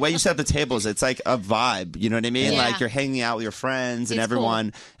you like the way you set up the tables. It's like a vibe. You know what I mean? Yeah. Like you're hanging out with your friends and It's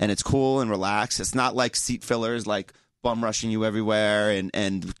everyone, and it's cool and relaxed. It's not like seat fillers, like bum rushing you everywhere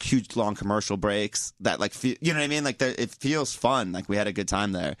and huge long commercial breaks that like you know what I mean? Like it feels fun. Like we had a good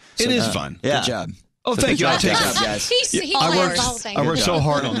time there. It is fun. Yeah. Good job. Oh, thank you. I'll take job, that. guys. He I plans the whole thing. worked so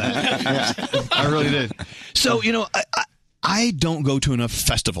hard on that. I really did. So, I don't go to enough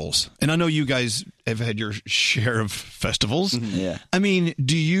festivals. And I know you guys have had your share of festivals. Yeah. I mean,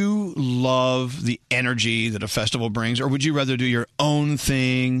 do you love the energy that a festival brings, or would you rather do your own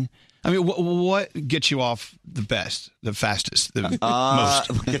thing? I mean, what gets you off the best, the fastest, the most?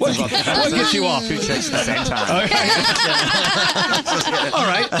 What gets you off? Two chicks at the same time. All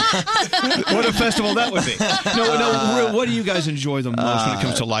right. What a festival that would be. No. What do you guys enjoy the most when it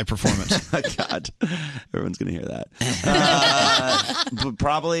comes to live performance? God, everyone's gonna hear that. But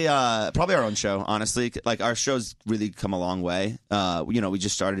probably our own show. Honestly, like our show's really come a long way. We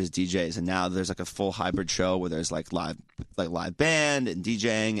just started as DJs, and now there's like a full hybrid show where there's like live band and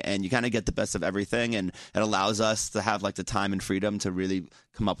DJing, and you kind of get the best of everything, and it allows us to have like the time and freedom to really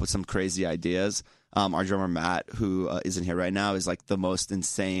come up with some crazy ideas. Our drummer Matt, who isn't here right now, is like the most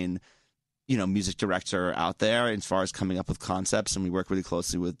insane music director out there as far as coming up with concepts, and we work really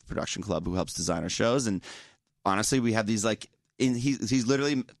closely with Production Club, who helps design our shows. And honestly, we have these like he's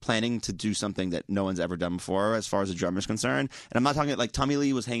literally planning to do something that no one's ever done before as far as a drummer's concerned. And I'm not talking like Tommy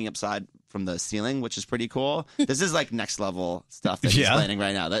Lee was hanging upside from the ceiling, which is pretty cool. This is like next level stuff that he's planning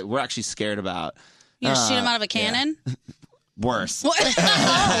right now that we're actually scared about. You gonna shoot him out of a cannon? Yeah. Worse. Okay.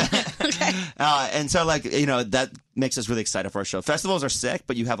 And so that makes us really excited for our show. Festivals are sick,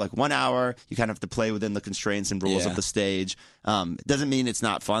 but you have like 1 hour. You kind of have to play within the constraints and rules of the stage. It doesn't mean it's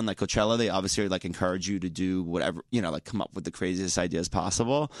not fun. Like Coachella, they obviously like encourage you to do whatever, like come up with the craziest ideas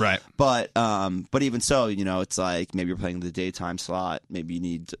possible. Right. But even so, it's like maybe you're playing the daytime slot. Maybe you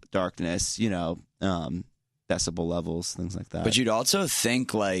need darkness, decibel levels, things like that. But you'd also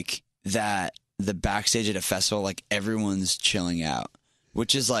think like that the backstage at a festival, like everyone's chilling out,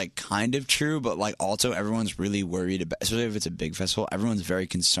 which is like kind of true, but like also everyone's really worried about, especially if it's a big festival, everyone's very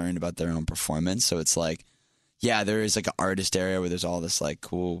concerned about their own performance. So it's like, yeah, there is like an artist area where there's all this like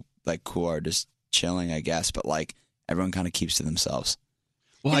cool artists chilling, I guess, but like everyone kind of keeps to themselves.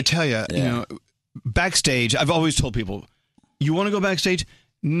 Well, I tell you, backstage, I've always told people, you want to go backstage?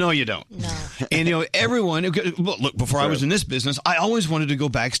 No, you don't. No. And everyone. Look, before I was in this business, I always wanted to go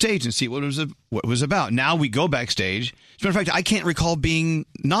backstage and see what it was about. Now we go backstage. As a matter of fact, I can't recall being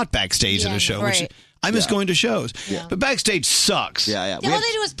not backstage at a show. right. Which I miss going to shows. Yeah. But backstage sucks. Yeah. All they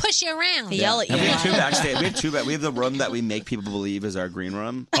do is push you around. Yell at you. And we have two backstage. We have two. We have the room that we make people believe is our green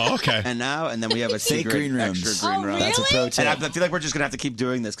room. Oh, okay. And then we have a Fake secret green rooms. extra green Oh, room. That's a pro tip. And I feel like we're just gonna have to keep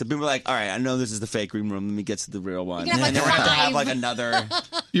doing this because people are like, all right, I know this is the fake green room. Let me get to the real one. You can have, And like, then we're gonna have to have five. like another.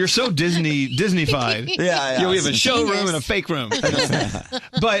 You're so Disney-fied. Yeah. We have a showroom and a fake room.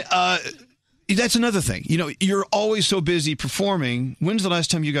 But that's another thing. You're always so busy performing. When's the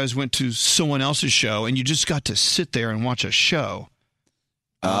last time you guys went to someone else's show and you just got to sit there and watch a show?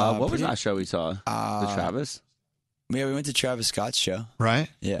 What was that show we saw? The Travis? Yeah, we went to Travis Scott's show. Right?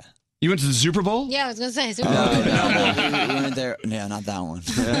 Yeah. You went to the Super Bowl? Yeah, I was going to say. We went there. Yeah, not that one.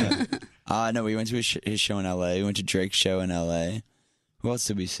 No, we went to his show in L.A. We went to Drake's show in L.A. Who else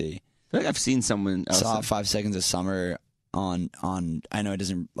did we see? I feel like I've seen someone else. Saw 5 Seconds of Summer on. I know it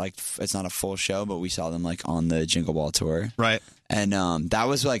doesn't it's not a full show, but we saw them like on the Jingle Ball tour. Right. And that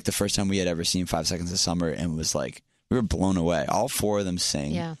was like the first time we had ever seen 5 Seconds of Summer, and was like we were blown away. All four of them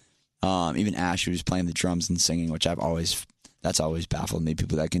sing. Yeah. Even Ash, who was playing the drums and singing, which that's always baffled me.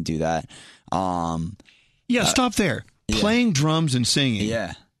 People that can do that. Stop there. Yeah. Playing drums and singing.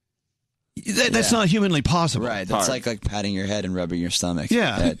 Yeah. That's not humanly possible. Right. That's like patting your head and rubbing your stomach.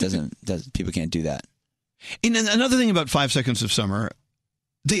 Yeah. That people can't do that. And then another thing about 5 Seconds of Summer,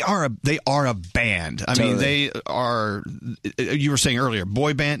 they are a band. I mean, they are. You were saying earlier,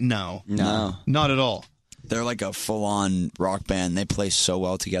 boy band? No, not at all. They're like a full-on rock band. They play so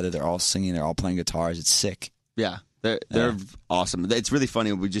well together. They're all singing. They're all playing guitars. It's sick. Yeah, they're awesome. It's really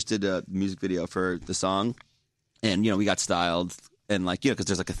funny. We just did a music video for the song, and we got styled and because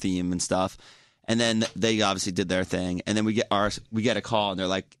there's like a theme and stuff. And then they obviously did their thing, and then we get a call, and they're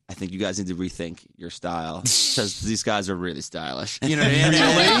like, "I think you guys need to rethink your style because these guys are really stylish." You know what I mean? And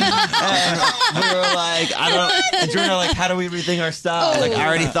we were like, And Drew and I were like, "How do we rethink our style?" Like, I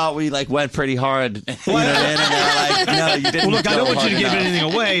already thought we like went pretty hard. You know what I mean? And they're like, "No, you didn't." Well, look, I don't go want you to hard give enough.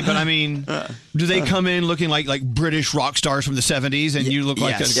 anything away, but I mean, do they come in looking like British rock stars from the 70s, and you look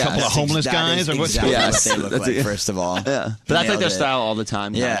like a couple of homeless guys? Or what's exactly Yes. what they look like, first of all. Yeah, but that's like their Nailed it. style all the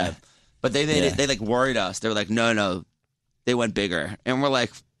time. Yeah. Kind of. But they like worried us. They were like, no, they went bigger, and we're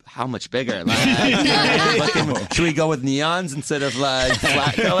like, how much bigger? Like, should we go with neons instead of like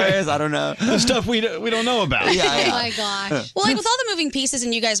flat colors? I don't know. The stuff we don't know about. Yeah. Oh my gosh. Well, like with all the moving pieces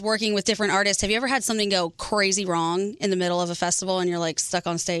and you guys working with different artists, have you ever had something go crazy wrong in the middle of a festival and you're like stuck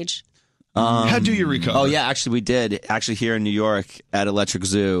on stage? How do you recover? Oh yeah, actually we did. Actually here in New York at Electric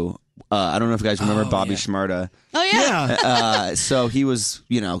Zoo. I don't know if you guys remember Bobby Shmurda. Oh yeah. So he was,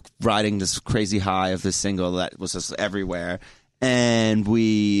 riding this crazy high of this single that was just everywhere, and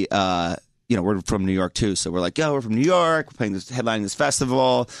we, we're from New York too, so we're like, yo, we're from New York, we're headlining this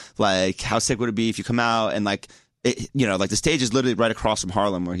festival. Like, how sick would it be if you come out and like. The stage is literally right across from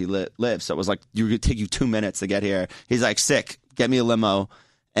Harlem where he lives. So it was like, it would take you 2 minutes to get here. He's like, sick, get me a limo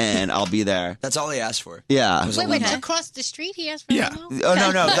and I'll be there. That's all he asked for. Yeah. Wait, to cross the street, he asked for a limo? Oh,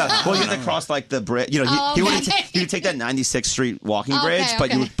 no. Well, you have to cross like the bridge. He would take that 96th Street walking bridge, but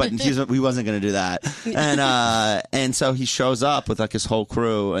he wasn't going to do that. And so he shows up with like his whole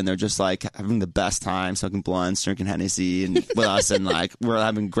crew, and they're just like having the best time, smoking blunts, drinking Hennessy, and with us, and like we're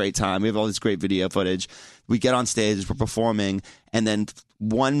having a great time. We have all this great video footage. We get on stage, we're performing, and then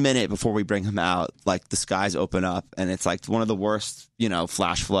 1 minute before we bring him out, like the skies open up, and it's like one of the worst,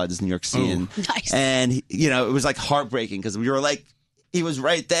 flash floods New York's seen. Nice. And it was like heartbreaking because we were like, he was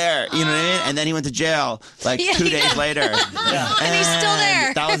right there, you know what I mean? And then he went to jail like 2 days later. And he's still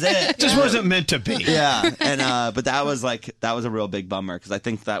there. That was it. Just wasn't meant to be. Yeah, and but that was a real big bummer because I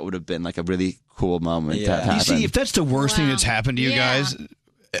think that would have been like a really cool moment to have happen. You see, if that's the worst thing that's happened to you guys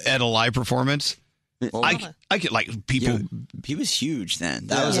at a live performance, I get like people. He was huge then.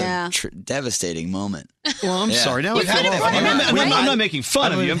 That was a devastating moment. Well, I'm sorry. Now I'm not making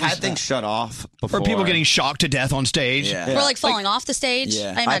fun of you. We've had things shut off before. Or people getting shocked to death on stage. Or like falling off the stage.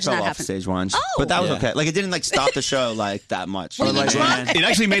 Yeah. I imagine fell that off happened. stage once, Oh. but that was okay. Like it didn't like stop the show like that much. Were you drunk? It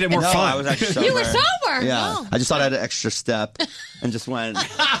actually made it more no, fun. I was actually sober. You were sober? Yeah, Oh. I just thought I had an extra step and just went.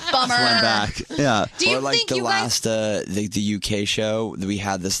 Bummer. Went back. Yeah. Do you or like think the you last the UK show, we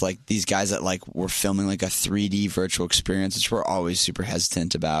had this like these guys that like were filming like a 3D virtual experience, which we're always super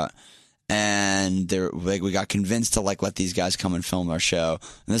hesitant about. And we got convinced to like let these guys come and film our show.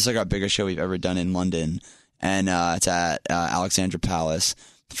 And this is like our biggest show we've ever done in London, and it's at Alexandra Palace.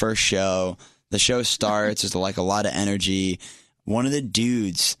 First show, the show starts. There's like a lot of energy. One of the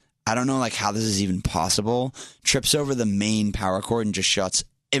dudes, I don't know like how this is even possible, trips over the main power cord and just shuts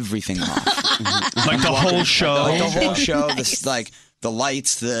everything off. Like the whole show. Like the whole show. This like the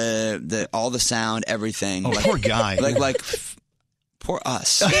lights, the all the sound, everything. Oh, like, poor guy. Like poor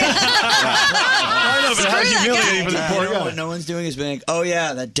us. I know, but how humiliating for the poor guy. What no one's doing is being like, oh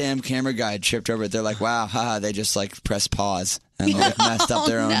yeah, that damn camera guy tripped over it. They're like, wow, haha, they just like pressed pause and like messed up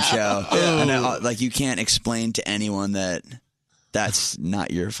their own show. And like you can't explain to anyone that that's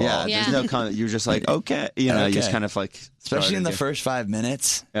not your fault. Yeah, there's no comment. You're just like, okay. You just kind of like. Especially in the first 5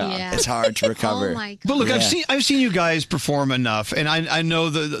 minutes. Yeah. It's hard to recover. Oh my God. But look, I've seen you guys perform enough, and I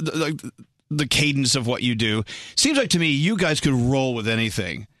know the cadence of what you do. Seems like to me you guys could roll with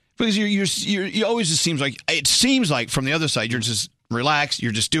anything because you always just seems like from the other side you're just relaxed,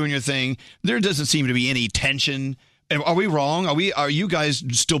 you're just doing your thing. There doesn't seem to be any tension. Are we wrong? Are you guys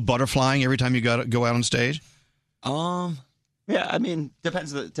still butterflying every time you go out on stage? Yeah, I mean,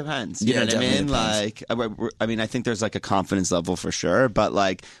 depends. You Yeah, know what I mean? depends. Like, I mean, I think there's like a confidence level for sure, but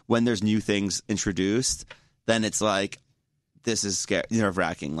like when there's new things introduced, then it's like this is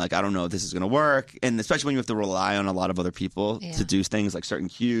nerve-wracking. Like, I don't know if this is going to work, and especially when you have to rely on a lot of other people to do things like certain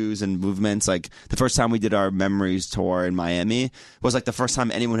cues and movements. Like the first time we did our Memories tour in Miami was like the first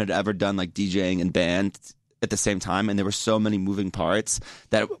time anyone had ever done like DJing and band at the same time, and there were so many moving parts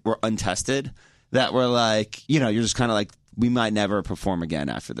that were untested that were like, you're just kind of like, we might never perform again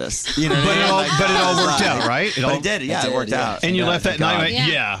after this. You know what I mean? But it all worked out, right? It did. Yeah, it worked out. And you left that night.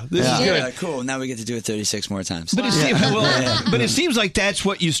 This is good. Yeah, cool. Now we get to do it 36 more times. But it seems like that's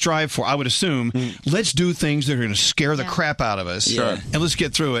what you strive for. I would assume. Let's do things that are going to scare the crap out of us, Sure. and let's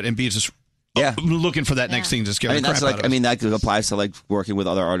get through it and be Yeah. looking for that next thing to scare I mean, the crap that's out like, of I us. mean, that applies to like working with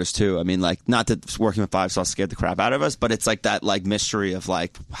other artists too. I mean, like, not that working with 5 Sauce scared the crap out of us, but it's like that like mystery of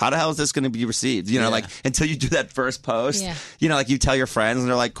like, how the hell is this going to be received? You know, like until you do that first post, you know, like you tell your friends and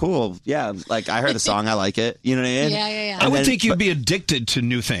they're like, cool, yeah, like I heard the song, I like it. You know what I mean? I would think you'd be addicted to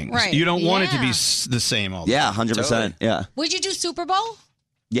new things. Right. You don't want it to be Yeah. the same all the Yeah, time. 100%. Yeah. Would you do Super Bowl?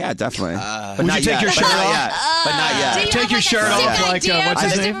 Yeah, definitely. Would you take your shirt But not off? yet. But not yet. Do you Take have, your like, a shirt sick off like, idea what's for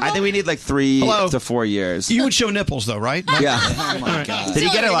his Super name? Bowl? I think we need like 3 Hello? to 4 years. You would show nipples though, right? Yeah. Oh my God. Did he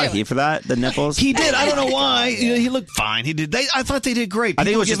get a lot of heat for that? The nipples? He did. I don't know why. You know, he looked fine. He did. I thought they did great. I think it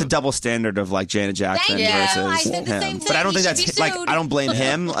People was just give a double standard of like Janet Jackson Thank you. I versus said the him. same But I don't thing. think He that's should be like sued. I don't blame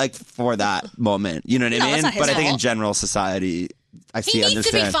him like for that moment. You know what I No, mean? it's not his But I think in fault. general society, I see He needs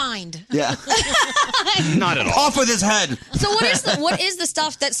to be understand. fined. Yeah. Not at all. Off with his head. So what is the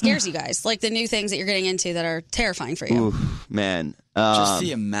stuff that scares you guys? Like the new things that you're getting into that are terrifying for you? Ooh, man. Just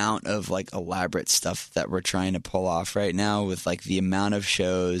the amount of like elaborate stuff that we're trying to pull off right now with like the amount of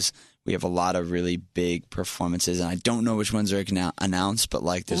shows. We have a lot of really big performances, and I don't know which ones are announced, but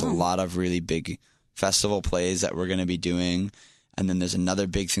like there's a lot of really big festival plays that we're going to be doing. And then there's another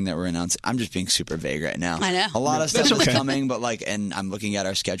big thing that we're announcing. I'm just being super vague right now. I know. A lot of That's stuff okay. is coming, but like, and I'm looking at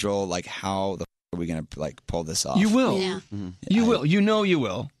our schedule, like how the are we going to like pull this off? You will. Yeah. You will. You know you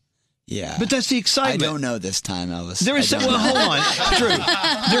will. Yeah. But that's the I excitement. don't know this time, Elvis. There is I don't well, know. hold on, Drew.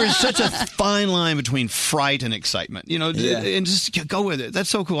 There is such a fine line between fright and excitement. You know, Yeah. and just go with it. That's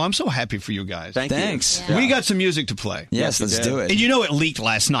so cool. I'm so happy for you guys. Thanks. We got some music to play. Yes, let's do it. And you know it leaked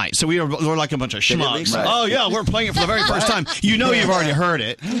last night, so we're like a bunch of Did it schmucks. leak? Right. Oh yeah, we're playing it for the very first time. You know you've already heard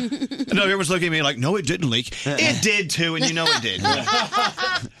it. No, everyone's looking at me like, no, it didn't leak. It did too, and you know it did.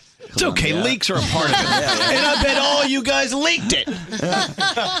 It's okay. Leaks are a part of it. And I bet all you guys leaked it.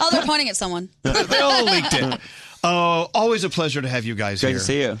 Oh, they're pointing at someone. They all leaked it. Always a pleasure to have you guys Great here. to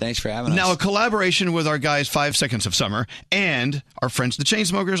see you. Thanks for having us. Now, a collaboration with our guys, 5 Seconds of Summer, and our friends, the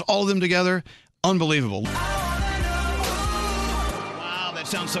Chainsmokers, all of them together. Unbelievable. Wow, that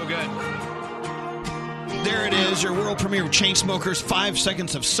sounds so good. There it is, your world premiere of Chainsmokers, 5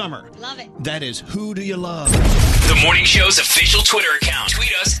 Seconds of Summer. Love it. That is Who Do You Love? The morning show's official Twitter account.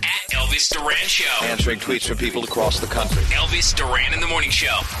 Tweet us at Elvis Duran Show. Answering tweets from people across the country. Elvis Duran in the morning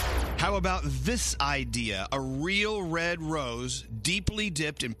show. How about this idea? A real red rose, deeply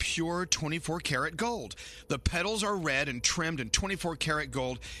dipped in pure 24-karat gold. The petals are red and trimmed in 24-karat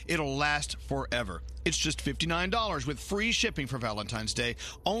gold. It'll last forever. It's just $59 with free shipping for Valentine's Day,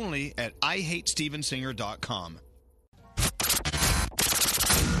 only at IHateStevensinger.com.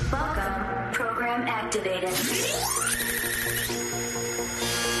 Welcome. Program activated.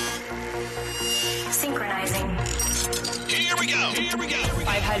 Synchronizing. Here we go. Here we go.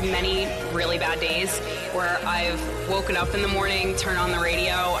 I've had many really bad days where I've woken up in the morning, turned on the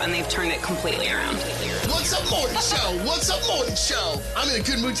radio, and they've turned it completely around. What's up, morning show? What's up, morning show? I'm in a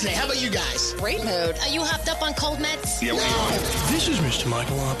good mood today. How about you guys? Great mood. Are you hopped up on cold meds? Yeah, This is Mr.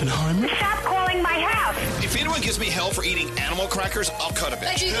 Michael Oppenheimer. Stop calling my house. If anyone gives me hell for eating animal crackers, I'll cut a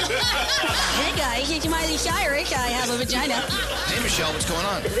bitch. Hey guys, it's Miley Cyrus. I have a vagina. Hey, Michelle, what's going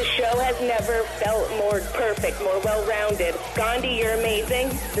on? The show has never felt more perfect, more well-rounded. Gandhi, you're amazing.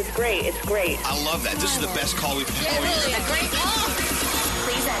 It's great. It's great. I love that. This is the best call we've had all year.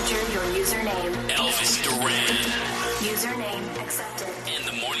 Please enter your username. Elvis Duran Username accepted. in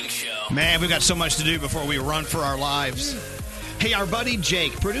the morning show. Man, we've got so much to do before we run for our lives. Hey, our buddy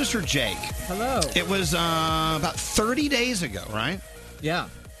Jake, producer Jake. Hello. It was about 30 days ago, right? Yeah.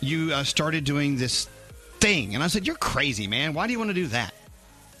 You started doing this thing. And I said, you're crazy, man. Why do you want to do that?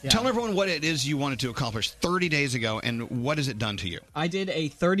 Yeah. Tell everyone what it is you wanted to accomplish 30 days ago and what has it done to you? I did a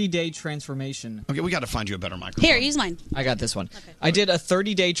 30-day transformation. Okay, we got to find you a better microphone. Here, use mine. I got this one. Okay. I did a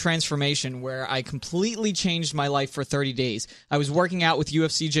 30-day transformation where I completely changed my life for 30 days. I was working out with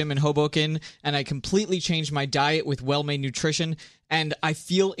UFC Gym in Hoboken, and I completely changed my diet with well-made nutrition, and I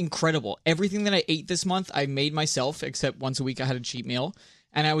feel incredible. Everything that I ate this month, I made myself, except once a week I had a cheat meal.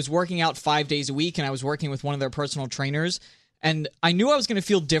 And I was working out 5 days a week, and I was working with one of their personal trainers. And I knew I was going to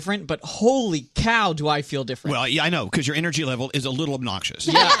feel different, but holy cow, do I feel different. Well, yeah, I know, because your energy level is a little obnoxious.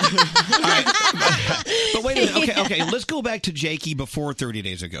 Yeah. But wait a minute. Okay. Let's go back to Jakey before 30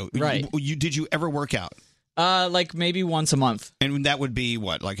 days ago. Right. Did you ever work out? Like maybe once a month. And that would be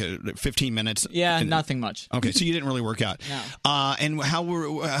what, like 15 minutes? Yeah, nothing much. Okay, so you didn't really work out. No. And how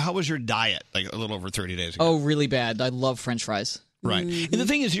was your diet like a little over 30 days ago? Oh, really bad. I love French fries. Right. And the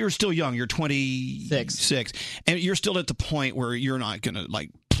thing is, you're still young. You're 26. And you're still at the point where you're not going to like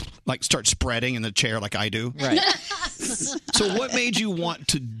start spreading in the chair like I do. Right. So what made you want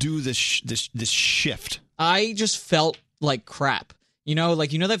to do this shift? I just felt like crap. You know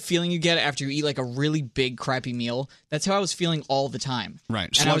that feeling you get after you eat like a really big crappy meal? That's how I was feeling all the time. Right.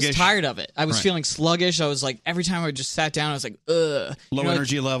 And I was Sluggish. tired of it. I was Right. feeling sluggish. I was like, every time I just sat down, I was like, ugh. Low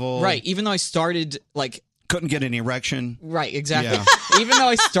energy level. Right. Even though I started like... Couldn't get an erection. Right, exactly. Yeah. Even though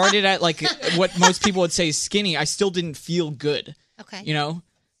I started at like what most people would say is skinny, I still didn't feel good. Okay. You know?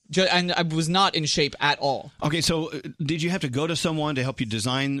 And I was not in shape at all. Okay, so did you have to go to someone to help you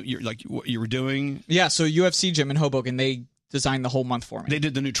design what you were doing? Yeah, so UFC Gym in Hoboken, they designed the whole month for me. They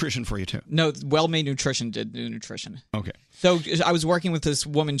did the nutrition for you too. No, Well Made Nutrition did the nutrition. Okay. So I was working with this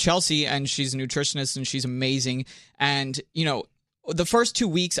woman, Chelsea, and she's a nutritionist and she's amazing. And, you know, the first 2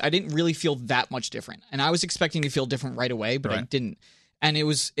 weeks, I didn't really feel that much different. And I was expecting to feel different right away, but I Right. didn't. And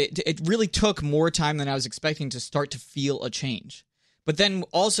it really took more time than I was expecting to start to feel a change. But then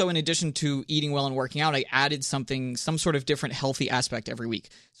also, in addition to eating well and working out, I added some sort of different healthy aspect every week.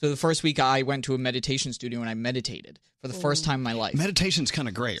 So the first week I went to a meditation studio and I meditated for the first time in my life. Meditation's kind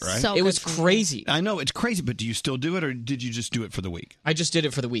of great, right? It was crazy. I know it's crazy, but do you still do it, or did you just do it for the week? I just did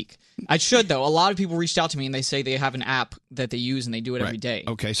it for the week. I should, though. A lot of people reached out to me and they say they have an app that they use and they do it every day.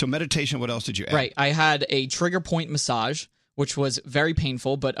 Okay, so meditation. What else did you add? Right. I had a trigger point massage, which was very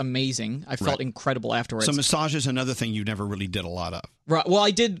painful but amazing. I felt Right. incredible afterwards. So massage is another thing you never really did a lot of. Right. Well, I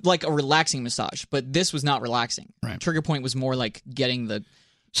did like a relaxing massage, but this was not relaxing. Right. Trigger point was more like getting the.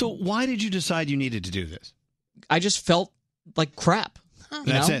 So why did you decide you needed to do this? I just felt like crap. You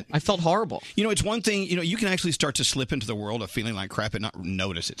That's know? it. I felt horrible. You know, it's one thing, you can actually start to slip into the world of feeling like crap and not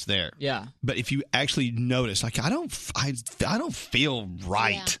notice it's there. Yeah. But if you actually notice, like, I don't feel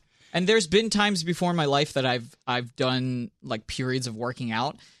right. And there's been times before in my life that I've done like periods of working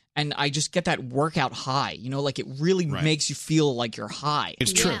out, and I just get that workout high. You know, like it really makes you feel like you're high.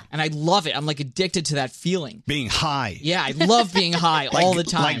 It's true. And I love it. I'm like addicted to that feeling. Being high. Yeah, I love being high all the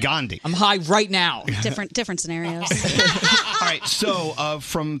time. Like Gandhi. I'm high right now. Different scenarios. All right, so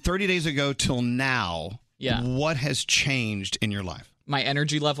from 30 days ago till now, what has changed in your life? My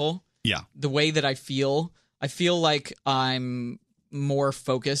energy level. Yeah. The way that I feel like I'm more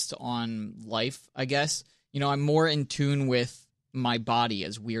focused on life, I guess. You know, I'm more in tune with my body,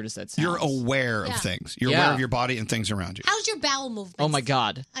 as weird as that sounds. You're aware of things. You're aware of your body and things around you. How's your bowel movement? Oh my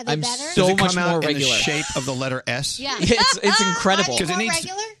God. Are they I'm better? so Does it much come out more in regular. the shape of the letter S? Yeah. It's incredible. Are they Because it more needs-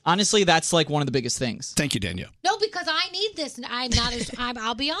 regular? Honestly, that's like one of the biggest things. Thank you, Danielle. No, because I need this. I'm not as.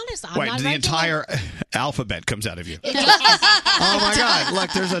 I'll be honest. I'm Wait, not the regular. entire alphabet comes out of you. Oh my God!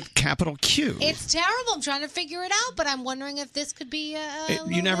 Look, there's a capital Q. It's terrible. I'm trying to figure it out, but I'm wondering if this could be.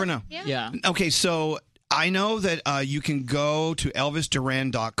 You never know. Yeah. Okay, so I know that you can go to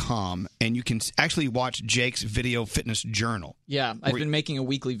ElvisDuran.com and you can actually watch Jake's video fitness journal. Yeah, I've been making a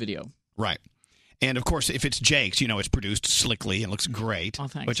weekly video. Right. And of course, if it's Jake's, it's produced slickly and looks great,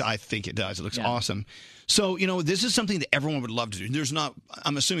 thanks. which I think it does. It looks awesome. So, this is something that everyone would love to do.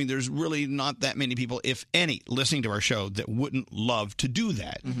 I'm assuming there's really not that many people, if any, listening to our show that wouldn't love to do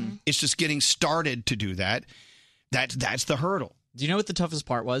that. Mm-hmm. It's just getting started to do that. That's the hurdle. Do you know what the toughest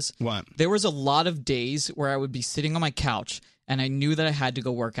part was? What? There was a lot of days where I would be sitting on my couch and I knew that I had to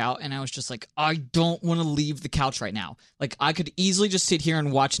go work out, and I was just like, I don't want to leave the couch right now. Like, I could easily just sit here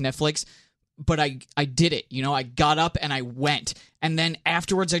and watch Netflix, but I did it. I got up and I went. And then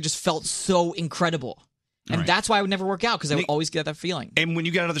afterwards, I just felt so incredible. And Right. that's why I would never work out, because I would always get that feeling. And when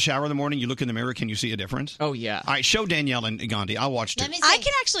you get out of the shower in the morning, you look in the mirror, can you see a difference? Oh, yeah. All right, show Danielle and Gandhi. I watched it. I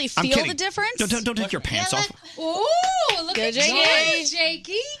can actually I'm feel kidding. the difference. Don't take your pants off. Ooh, look Good, at Jakey. you,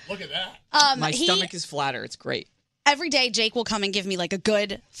 Jakey. Look at that. My stomach is flatter. It's great. Every day, Jake will come and give me like a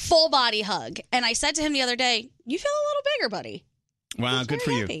good full body hug. And I said to him the other day, "You feel a little bigger, buddy." Wow, good for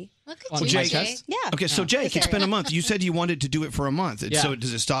you. Happy. Look at On you, my Jake. chest? Yeah. Okay, so Jake, it's been a month. You said you wanted to do it for a month. Yeah. So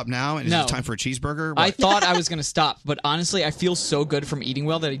does it stop now? And is No. it time for a cheeseburger? I What? thought I was going to stop, but honestly, I feel so good from eating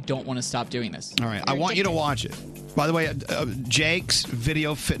well that I don't want to stop doing this. All right, I want you to watch it. By the way, Jake's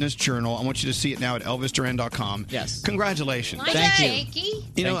Video Fitness Journal, I want you to see it now at ElvisDuran.com. Yes. Congratulations. Nice, Thank you.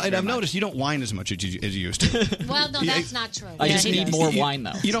 Jakey. And I've noticed you don't whine as much as you used to. Well, no, Yeah, that's not true. I just need more wine,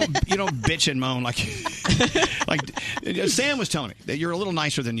 though. You don't bitch and moan like Sam was telling me that you're a little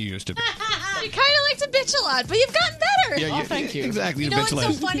nicer than you used to be. You kind of like to bitch a lot, but you've gotten better. Yeah, thank you. Exactly. You You're know what's so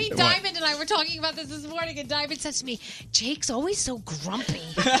bitch-less. funny? What? Diamond and I were talking about this morning, and Diamond says to me, Jake's always so grumpy.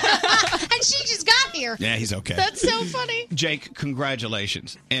 And she just got here. Yeah, he's okay. That's so funny. Jake,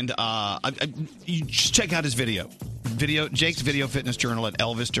 congratulations. And you just check out his video. Jake's Video Fitness Journal at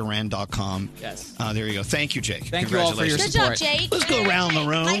ElvisDuran.com. Yes. There you go. Thank you, Jake. Thank you all for your Congratulations. Good job, support. Jake. Let's go around the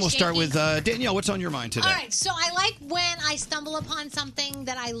room. Nice, We'll start Jakey. with Danielle. What's on your mind today? All right, so I like when I stumble upon something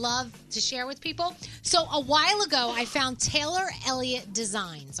that I love to share with people. So a while ago, I found Taylor Elliott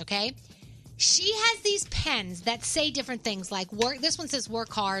Designs, okay? She has these pens that say different things like work. This one says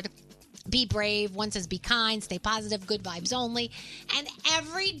work hard, be brave. One says be kind, stay positive, good vibes only. And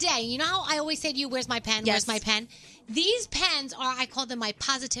every day, you know how I always say to you, where's my pen? Yes. Where's my pen? These pens are, I call them my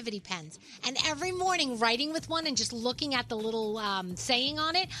positivity pens. And every morning, writing with one and just looking at the little saying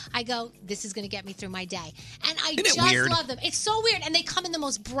on it, I go, this is going to get me through my day. And I Isn't it just weird? love them. It's so weird. And they come in the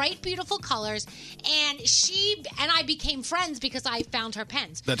most bright, beautiful colors. And she and I became friends because I found her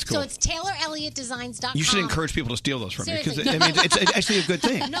pens. That's cool. So it's TaylorElliottDesigns.com. You should encourage people to steal those from you because Seriously. I mean, it's actually a good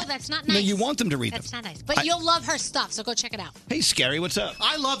thing. No, that's not nice. No, you want them to read That's them. not nice. But you'll love her stuff, so go check it out. Hey, Scary, what's up?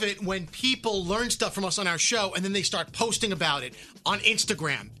 I love it when people learn stuff from us on our show and then they start posting about it on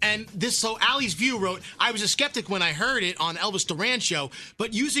Instagram. And so Allie's View wrote, I was a skeptic when I heard it on Elvis Duran show,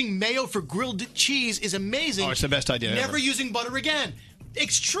 but using mayo for grilled cheese is amazing. Oh, it's the best idea Never ever. using butter again.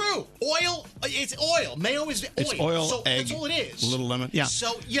 It's true. Oil, it's oil. Mayo is oil. It's oil, so egg, that's all it is. a little lemon. Yeah.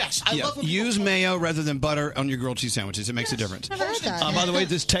 So, yes, I love when people Use mayo rather than butter on your grilled cheese sandwiches. It makes a difference. Never heard that. By the way,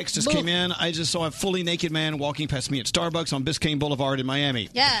 this text just came in. I just saw a fully naked man walking past me at Starbucks on Biscayne Boulevard in Miami.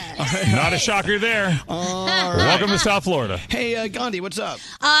 Yeah. Not a shocker there. All right. Welcome to South Florida. Hey, Gandhi, what's up?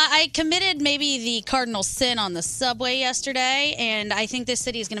 I committed maybe the cardinal sin on the subway yesterday, and I think this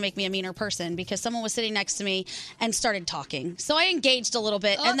city is going to make me a meaner person because someone was sitting next to me and started talking. So I engaged a little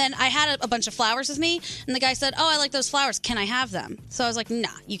bit, and then I had a bunch of flowers with me, and the guy said, oh, I like those flowers. Can I have them? So I was like, nah,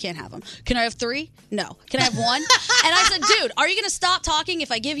 you can't have them. Can I have 3? No. Can I have 1? And I said, dude, are you going to stop talking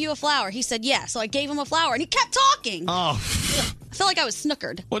if I give you a flower? He said, yeah. So I gave him a flower, and he kept talking. Oh. I felt like I was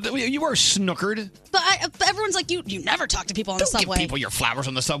snookered. Well, you were snookered. But everyone's like, you never talk to people on the Don't subway. give people your flowers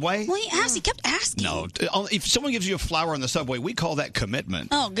on the subway. Well, he kept asking. No. If someone gives you a flower on the subway, we call that commitment.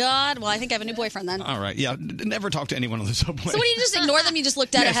 Oh, God. Well, I think I have a new boyfriend then. All right. Yeah. Never talk to anyone on the subway. So what do you just ignore them? You just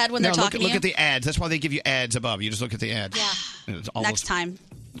look dead Yes. ahead when they're No, talking to look you? at the ads. That's why they give you ads above. You just look at the ads. Yeah. It's all Next those- time.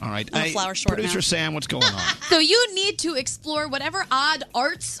 All right. I'm a flower short Producer now. Sam, what's going on? So you need to explore whatever odd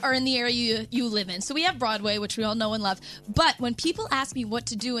arts are in the area you live in. So we have Broadway, which we all know and love. But when people ask me what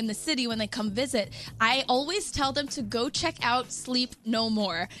to do in the city when they come visit, I always tell them to go check out Sleep No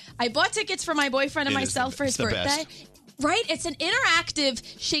More. I bought tickets for my boyfriend and It is myself for his the birthday. best. Right? It's an interactive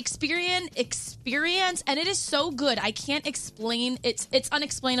Shakespearean experience, and it is so good. I can't explain. It's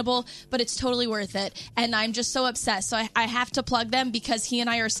unexplainable, but it's totally worth it. And I'm just so obsessed. So I have to plug them because he and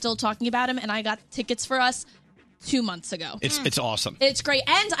I are still talking about him, and I got tickets for us 2 months ago. It's awesome. It's great.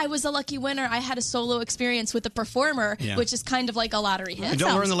 And I was a lucky winner. I had a solo experience with a performer, Yeah. which is kind of like a lottery hit. And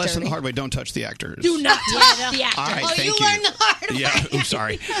don't learn the lesson the hard way. Don't touch the actors. Do not touch the actor. All right, thank you. the hard way. Yeah, I'm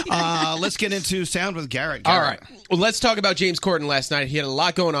sorry. Let's get into sound with Garrett. All right. Well, let's talk about James Corden last night. He had a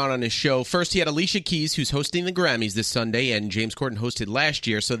lot going on his show. First, he had Alicia Keys, who's hosting the Grammys this Sunday, and James Corden hosted last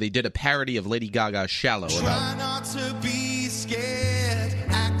year, so they did a parody of Lady Gaga's Shallow. Try not to be scared.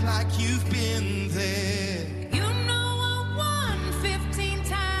 Act like you've been there. You know I won 15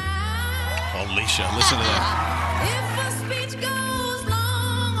 times. Alicia, listen to that. If a speech goes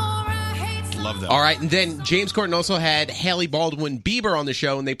long or I hate Love that. All right, and then James Corden also had Haley Baldwin Bieber on the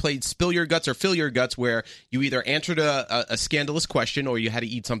show, and they played Spill Your Guts or Fill Your Guts, where you either answered a scandalous question or you had to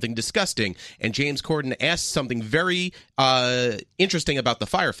eat something disgusting. And James Corden asked something very interesting about the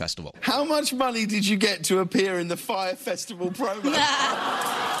Fire Festival. How much money did you get to appear in the Fire Festival promo?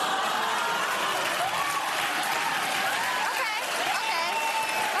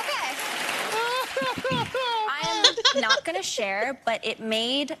 I am not going to share, but it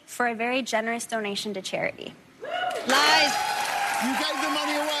made for a very generous donation to charity. Lies. You gave the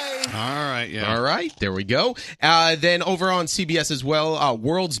money away. All right, yeah. All right, there we go. Then over on CBS as well,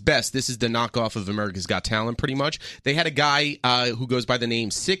 World's Best. This is the knockoff of America's Got Talent, pretty much. They had a guy who goes by the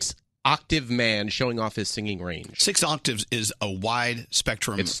name 6 Octave Man showing off his singing range. 6 octaves is a wide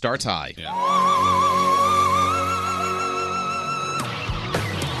spectrum. It starts high.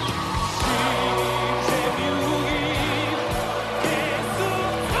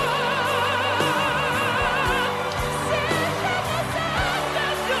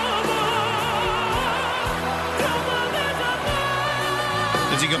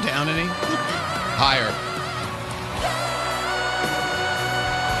 Does he go down any? Higher.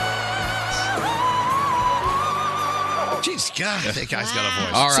 Jeez, God, that guy's got a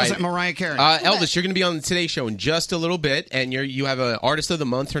voice. All right, Sounds like Mariah Carey. Elvis, you're going to be on the Today Show in just a little bit, and you have an Artist of the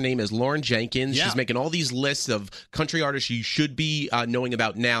Month. Her name is Lauren Jenkins. Yeah. She's making all these lists of country artists you should be knowing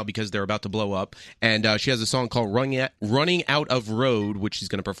about now because they're about to blow up. And she has a song called "Running Out of Road," which she's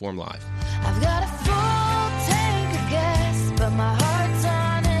going to perform live. I've got a full tank of gas, but my heart's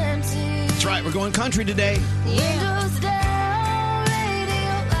on empty. That's right, we're going country today. Windows down,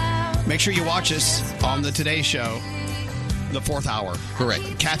 radio loud. Make sure you watch us on the Today Show. the fourth hour.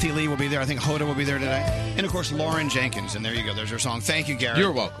 Correct. Kathy Lee will be there. I think Hoda will be there today. And, of course, Lauren Jenkins. And there you go. There's her song. Thank you, Garrett.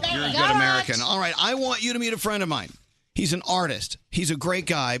 You're welcome. You're a good American. All right. I want you to meet a friend of mine. He's an artist. He's a great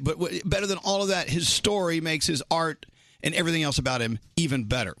guy. But better than all of that, his story makes his art and everything else about him even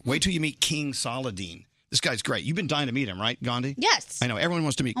better. Wait till you meet King Saladin. This guy's great. You've been dying to meet him, right, Gandhi? Yes. I know. Everyone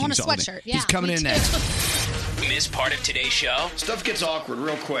wants to meet I King want a Saladin. sweatshirt. Yeah, He's coming me in too. next. Miss part of today's show? Stuff gets awkward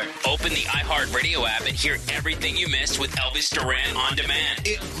real quick. Open the iHeartRadio app and hear everything you missed with Elvis Duran on demand.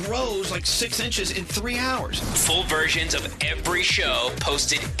 It grows like 6 inches in 3 hours. Full versions of every show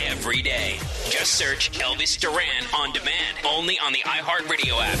posted every day. Just search Elvis Duran on demand. Only on the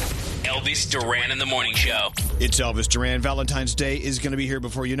iHeartRadio app. Elvis Duran in the Morning Show. It's Elvis Duran. Valentine's Day is going to be here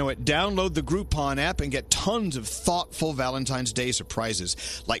before you know it. Download the Groupon app and get tons of thoughtful Valentine's Day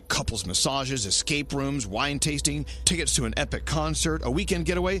surprises like couples massages, escape rooms, wine tasting, tickets to an epic concert, a weekend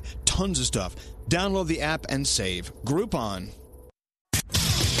getaway, tons of stuff. Download the app and save. Groupon.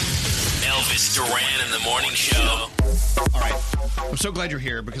 Elvis Duran in the Morning Show. All right. I'm so glad you're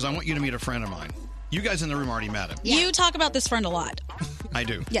here because I want you to meet a friend of mine. You guys in the room already met him. You talk about this friend a lot. I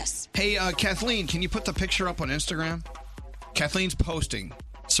do. Yes. Hey, Kathleen, can you put the picture up on Instagram? Kathleen's posting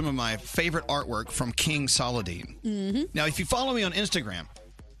some of my favorite artwork from King Saladin. Mm-hmm. Now, if you follow me on Instagram,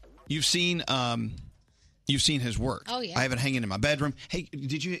 you've seen his work. Oh, yeah. I have it hanging in my bedroom. Hey,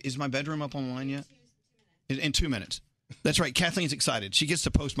 is my bedroom up online yet? In 2 minutes. That's right. Kathleen's excited. She gets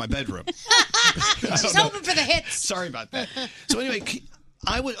to post my bedroom. She's hoping for the hits. Sorry about that. So anyway,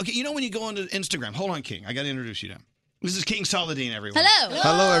 you know when you go onto Instagram, hold on, King. I got to introduce you to him. This is King Saladin, everyone.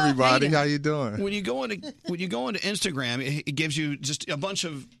 Hello, everybody. How you doing? When you go into Instagram, it gives you just a bunch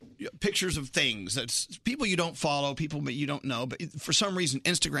of pictures of things that's people you don't follow, people that you don't know, but for some reason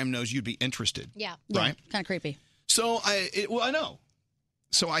Instagram knows you'd be interested. Yeah. Right? Kind of creepy. So I know.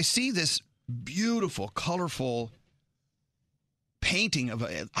 So I see this beautiful, colorful painting of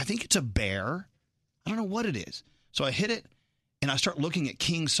I think it's a bear. I don't know what it is. So I hit it and I start looking at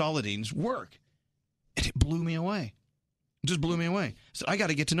King Saladin's work, and it blew me away. It just blew me away. So I got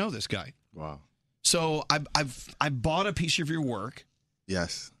to get to know this guy. Wow. So I bought a piece of your work.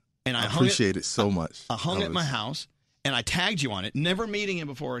 Yes. And I appreciate it so much. I hung it at my house, and I tagged you on it, never meeting him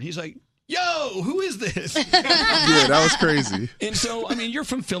before. And he's like, yo, who is this? Yeah, that was crazy. And so, I mean, you're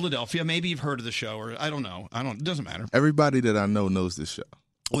from Philadelphia. Maybe you've heard of the show, or I don't know. It doesn't matter. Everybody that I know knows this show.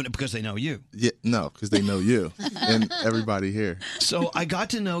 Well, because they know you. Yeah, no, because they know you and everybody here. So I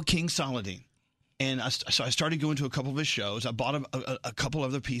got to know King Saladin. And so I started going to a couple of his shows. I bought a couple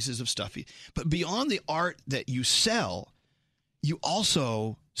other pieces of stuff. But beyond the art that you sell, you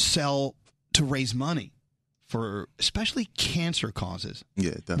also sell to raise money for especially cancer causes.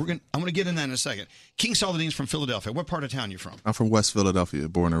 Yeah, definitely. I'm going to get in that in a second. King Saladin's from Philadelphia. What part of town are you from? I'm from West Philadelphia,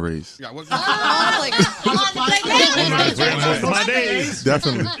 born and raised. Yeah,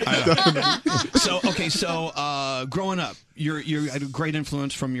 Definitely. So growing up, you had a great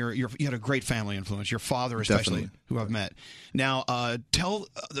influence from you had a great family influence. Your father, especially, Definitely. who I've met. Now, tell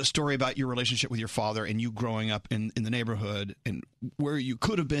the story about your relationship with your father and you growing up in the neighborhood and where you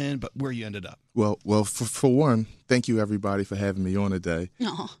could have been, but where you ended up. Well, for one, thank you everybody for having me on today.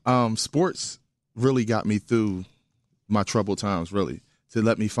 Sports really got me through my troubled times, really, to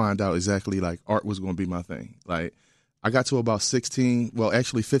let me find out exactly like art was going to be my thing. Like I got to about 16, well,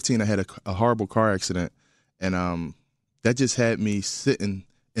 actually 15, I had a horrible car accident, and that just had me sitting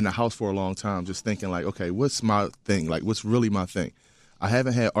in the house for a long time, just thinking like, okay, what's my thing? Like, what's really my thing? I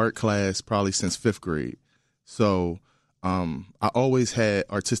haven't had art class probably since 5th grade. So I always had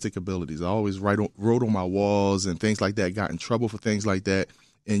artistic abilities. I always wrote on my walls and things like that, got in trouble for things like that.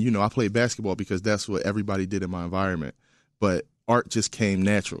 And, I played basketball because that's what everybody did in my environment. But art just came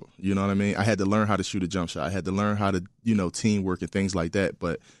natural. You know what I mean? I had to learn how to shoot a jump shot. I had to learn how to, teamwork and things like that.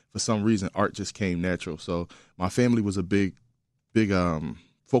 But for some reason, art just came natural. So my family was a big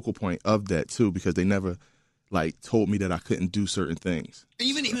focal point of that, too, because they never, told me that I couldn't do certain things.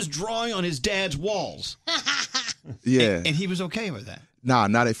 Even he was drawing on his dad's walls. Yeah. And he was okay with that. Nah,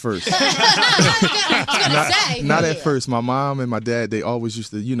 not at first. Not at first. My mom and my dad, they always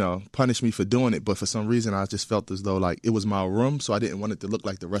used to, punish me for doing it. But for some reason, I just felt as though it was my room, so I didn't want it to look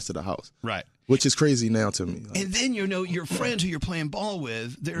like the rest of the house. Right. Which is crazy now to me. And then, your friends who you're playing ball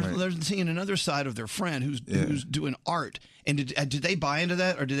with, they're seeing another side of their friend who's doing art. And did they buy into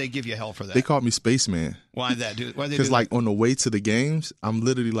that, or did they give you hell for that? They called me Spaceman. Why that? Why they? Because on the way to the games, I'm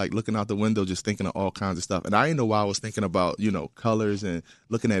literally looking out the window, just thinking of all kinds of stuff. And I didn't know why I was thinking about colors and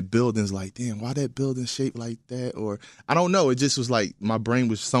looking at buildings. Like, damn, why that building shaped like that? Or I don't know. It just was my brain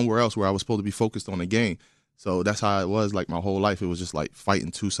was somewhere else where I was supposed to be focused on the game. So that's how it was. My whole life, it was just fighting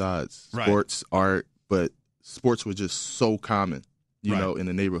two sides: sports, art. But sports were just so common, you know, in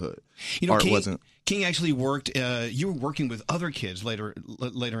the neighborhood. You know, Art King, wasn't. King actually worked. You were working with other kids later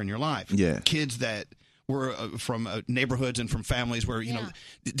in your life. Yeah. Kids that were from neighborhoods and from families where you know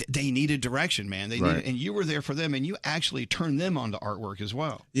they needed direction, man. They Right. needed, and you were there for them, and you actually turned them on to artwork as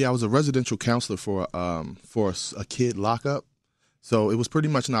well. Yeah, I was a residential counselor for a kid lockup. So it was pretty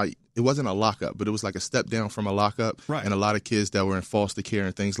much not. It wasn't a lockup, but it was like a step down from a lockup. Right. And a lot of kids that were in foster care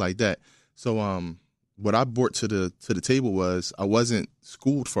and things like that. So what I brought to the table was I wasn't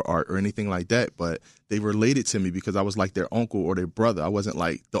schooled for art or anything like that, but they related to me because I was like their uncle or their brother. I wasn't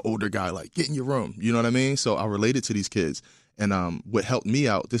like the older guy, like get in your room. You know what I mean? So I related to these kids. And what helped me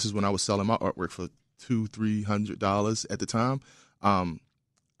out, this is when I was selling my artwork for $200-$300 at the time.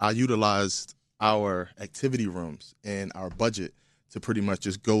 I utilized our activity rooms and our budget to pretty much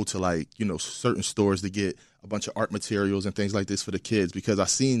just go to like, you know, certain stores to get a bunch of art materials and things like this for the kids because I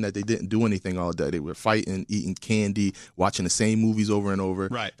seen that they didn't do anything all day. They were fighting, eating candy, watching the same movies over and over.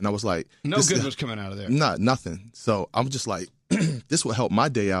 Right. And I was like, No this good is- was coming out of there. nothing. So I'm just like, this will help my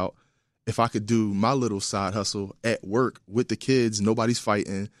day out if I could do my little side hustle at work with the kids. Nobody's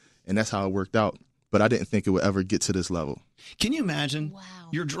fighting. And that's how it worked out. But I didn't think it would ever get to this level. Can you imagine? Wow.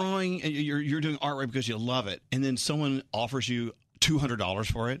 You're drawing, you're doing artwork because you love it, and then someone offers you $200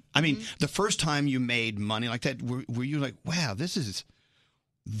 for it. I mean, the first time you made money like that, were you like, wow, this is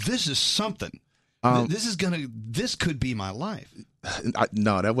something. This could be my life.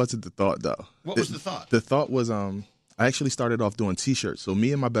 No, that wasn't the thought, though. What was the thought? The thought was I actually started off doing T-shirts. So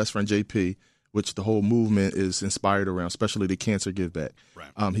me and my best friend, JP, which the whole movement is inspired around, especially the cancer give back.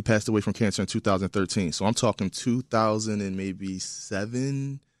 Right. He passed away from cancer in 2013. So I'm talking 2000 and maybe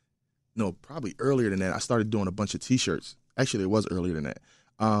probably earlier than that. I started doing a bunch of T-shirts. Actually, it was earlier than that.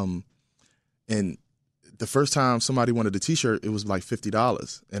 And the first time somebody wanted a T-shirt, it was like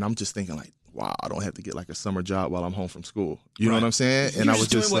 $50. And I'm just thinking like, wow, I don't have to get like a summer job while I'm home from school. You know what I'm saying? And You're I was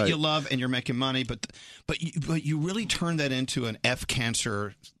doing just what like, you love, and you're making money, but you really turned that into an F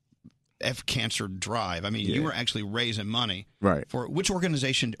cancer drive. I mean, you were actually raising money. Right. For which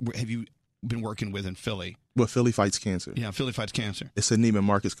organization have you been working with in Philly? well, Philly Fights Cancer. Yeah, Philly Fights Cancer. It's a Neiman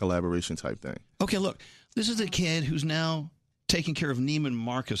Marcus collaboration type thing. Okay, look, this is a kid who's now taking care of Neiman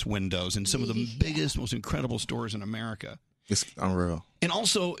Marcus windows in some of the biggest, most incredible stores in America. It's unreal. And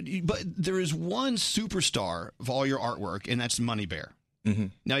also, but there is one superstar of all your artwork, and that's Money Bear. Mm-hmm.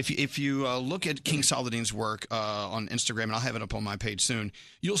 Now, if you look at King Saladin's work on Instagram, and I'll have it up on my page soon,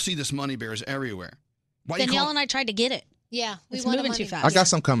 you'll see this Money Bear is everywhere. Why you Danielle call- and I tried to get it. Yeah, it's moving too fast. I got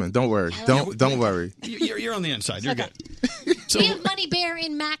some coming. Don't worry. Don't worry. You're on the inside. You're good. We have Money Bear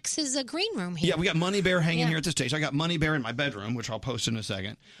in Max's green room here. Yeah, we got Money Bear hanging here at the stage. I got Money Bear in my bedroom, which I'll post in a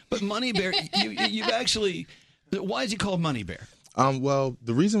second. But Money Bear, you've actually. Why is he called Money Bear? Well,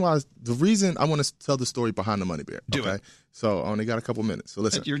 the reason I want to tell the story behind the Money Bear. Do it. So I only got a couple minutes. So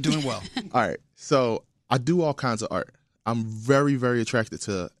listen. You're doing well. All right. So I do all kinds of art. I'm very, very attracted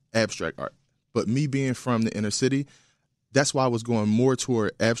to abstract art. But me being from the inner city, that's why I was going more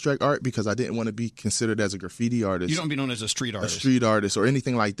toward abstract art, because I didn't want to be considered as a graffiti artist. You don't be known as a street artist. A street artist or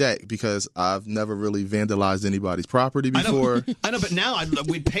anything like that, because I've never really vandalized anybody's property before. I know, but now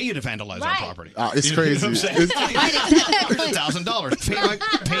we'd pay you to vandalize our property. It's You know crazy. what I'm saying? Here's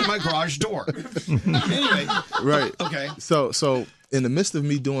 $1,000. Paint my garage door. Anyway. Right. Okay. So in the midst of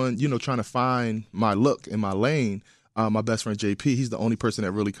me doing, trying to find my look in my lane, my best friend JP, he's the only person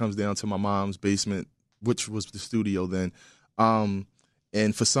that really comes down to my mom's basement, which was the studio then. And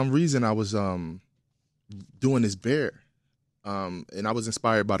for some reason I was doing this bear. And I was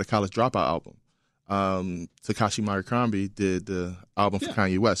inspired by the College Dropout album. Tekashi Murakami did the album for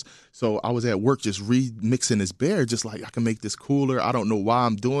Kanye West. So I was at work just remixing this bear, just like I can make this cooler. I don't know why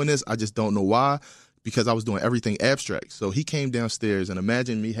I'm doing this. I just don't know why, because I was doing everything abstract. So he came downstairs, and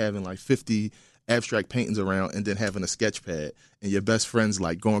imagine me having like 50 abstract paintings around and then having a sketch pad, and your best friend's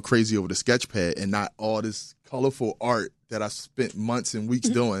like going crazy over the sketch pad and not all this colorful art that I spent months and weeks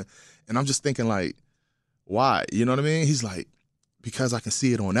doing. And I'm just thinking like, why? You know what I mean? He's like, because I can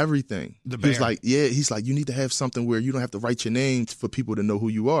see it on everything. He's like, he's like, you need to have something where you don't have to write your name for people to know who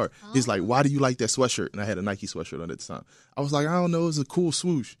you are. He's like, why do you like that sweatshirt? And I had a Nike sweatshirt on at the time. I was like, I don't know, it's a cool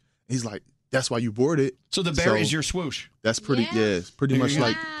swoosh. He's like, that's why you bought it. So the bear is your swoosh. That's pretty, it's pretty much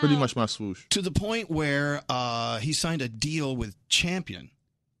pretty much my swoosh. To the point where he signed a deal with Champion.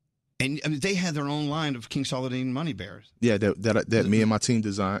 And I mean, they had their own line of King Saladin Money Bears. Yeah, that me and my team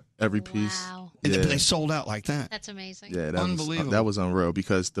designed every piece. And Yeah. they sold out like that. That's amazing. Yeah, Unbelievable. That was unreal,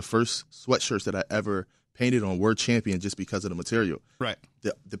 because the first sweatshirts that I ever painted on were Champion just because of the material. Right.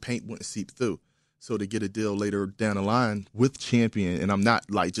 The paint wouldn't seep through. So to get a deal later down the line with Champion, and I'm not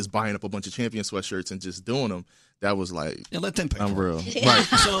like just buying up a bunch of Champion sweatshirts and just doing them, that was like let them pay unreal. Right.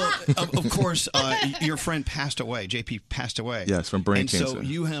 So, of course, your friend passed away. JP passed away. Yes, from brain cancer. So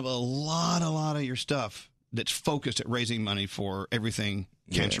you have a lot of your stuff that's focused at raising money for everything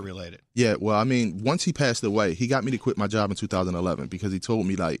cancer related. Yeah, well, I mean, once he passed away, he got me to quit my job in 2011 because he told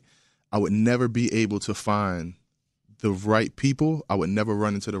me like I would never be able to find the right people. I would never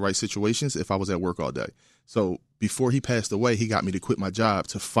run into the right situations if I was at work all day. So before he passed away, he got me to quit my job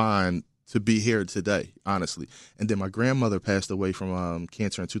to be here today, honestly. And then my grandmother passed away from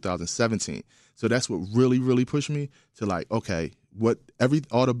cancer in 2017. So that's what really, really pushed me to like, okay, all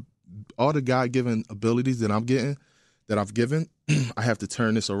the God-given abilities that I've given, I have to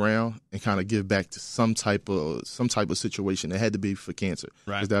turn this around and kind of give back to some type of situation. It had to be for cancer,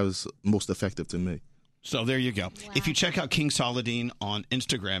 right? Because that was most effective to me. So there you go. Wow. If you check out King Saladin on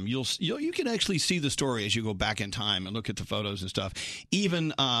Instagram, you can actually see the story as you go back in time and look at the photos and stuff.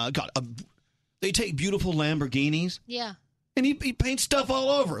 Even they take beautiful Lamborghinis. Yeah. And he paints stuff all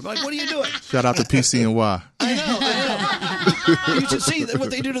over. I'm like, what are you doing? Shout out to PCNY. I know. You should see what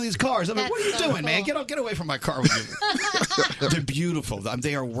they do to these cars. I'm like, what are you doing, man? Get away from my car with you. They're beautiful.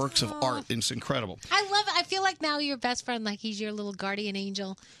 They are works of art. It's incredible. I love it. I feel like now your best friend, like he's your little guardian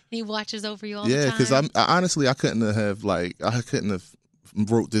angel, and he watches over you all the time. Yeah, because honestly, I couldn't have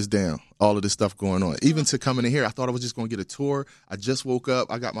wrote this down, all of this stuff going on. Even to coming in here, I thought I was just going to get a tour. I just woke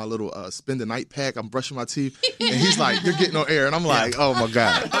up. I got my little spend the night pack. I'm brushing my teeth. And he's like, you're getting on air. And I'm like, oh, my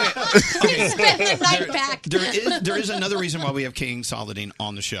God. Spend the night pack. There is another reason why we have King Saladin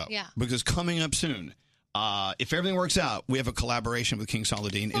on the show. Yeah. Because coming up soon, if everything works out, we have a collaboration with King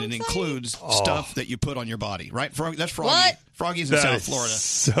Saladin, and it includes stuff that you put on your body, right? That's Froggy. What? Froggy's in South Florida.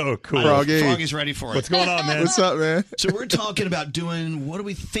 So cool. Froggy's ready for it. What's going on, man? What's up, man? So we're talking about what are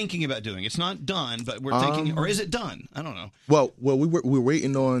we thinking about doing? It's not done, but we're thinking, or is it done? I don't know. Well, we're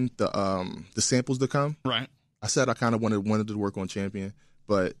waiting on the samples to come. Right. I said I kind of wanted to work on Champion,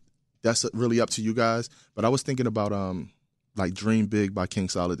 but that's really up to you guys. But I was thinking about like Dream Big by King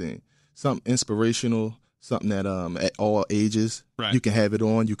Saladin, something inspirational. Something that at all ages, right. You can have it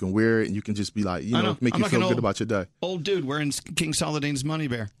on, you can wear it, and you can just be like, make you feel good about your day. Old dude wearing King Saladin's Money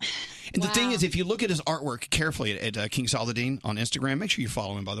Bear. And the thing is, if you look at his artwork carefully at King Saladin on Instagram, make sure you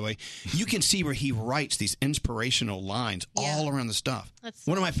follow him, by the way, you can see where he writes these inspirational lines all around the stuff.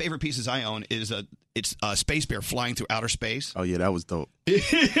 One of my favorite pieces I own is it's a space bear flying through outer space. Oh, yeah, that was dope.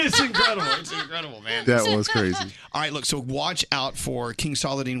 It's incredible. It's incredible, man. That was crazy. All right, look, so watch out for King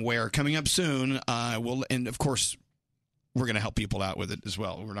Saladin wear coming up soon. And, of course, we're going to help people out with it as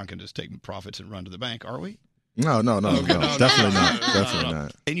well. We're not going to just take profits and run to the bank, are we? No, definitely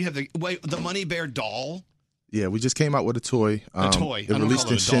not. And you have the Money Bear doll. Yeah, we just came out with a toy. Toy. It released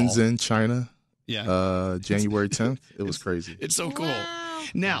in Shenzhen, China. Yeah. January 10th. It was crazy. It's so cool.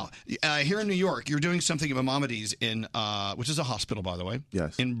 Now, here in New York, you're doing something at Maimonides which is a hospital, by the way.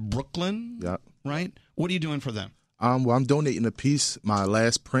 Yes. In Brooklyn. Yeah. Right. What are you doing for them? Well, I'm donating a piece, my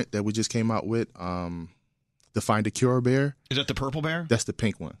last print that we just came out with. The Find a Cure bear. Is that the purple bear? That's the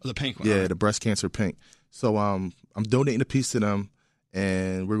pink one. Oh, the pink one. Yeah, right. The breast cancer pink. So I'm donating a piece to them,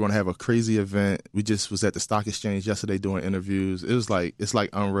 and we're going to have a crazy event. We just was at the stock exchange yesterday doing interviews. It's like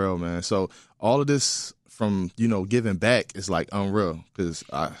unreal, man. So all of this from giving back is like unreal because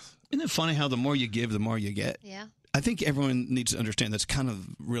Isn't it funny how the more you give, the more you get? Yeah. I think everyone needs to understand that's kind of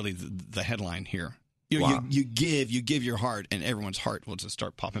really the headline here. Wow. You give your heart, and everyone's heart will just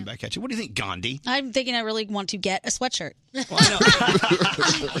start popping back at you. What do you think, Gandhi? I'm thinking I really want to get a sweatshirt.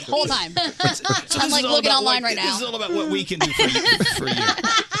 Whole time. So I'm like looking online right now. This is all about what we can do for you. All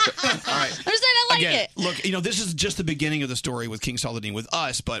right. I'm just saying I like Again, it. Look, this is just the beginning of the story with King Saladin with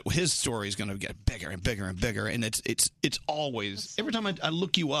us, but his story is going to get bigger and bigger and bigger, and it's always every time I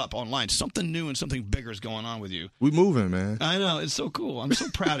look you up online, something new and something bigger is going on with you. We moving, man. I know, it's so cool. I'm so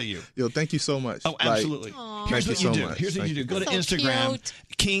proud of you. Yo, thank you so much. Oh, absolutely. Here's what you do. Here's what you do. Go to Instagram,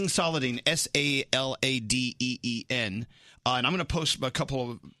 King Saladin, Saladeen, and I'm going to post a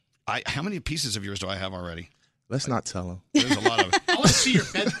couple of. How many pieces of yours do I have already? Let's not tell him. There's a lot of. I want to see your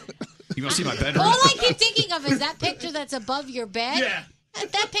bedroom. You want to see my bedroom? All I keep thinking of is that picture that's above your bed. Yeah.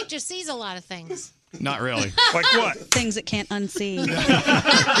 That picture sees a lot of things. Not really. Like what? Things that can't unsee.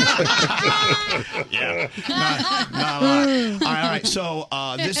 Yeah. Not a lot. All right. So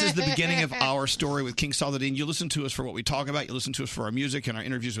this is the beginning of our story with King Saladin. You listen to us for what we talk about. You listen to us for our music and our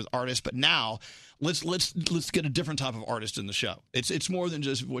interviews with artists. But now let's get a different type of artist in the show. It's more than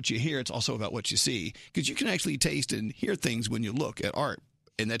just what you hear. It's also about what you see, because you can actually taste and hear things when you look at art.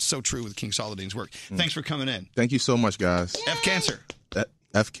 And that's so true with King Saladin's work. Thanks for coming in. Thank you so much, guys. F Cancer.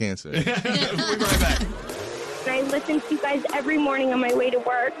 F cancer. I listen to you guys every morning on my way to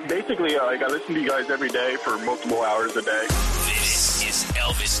work. Basically, I listen to you guys every day for multiple hours a day. This is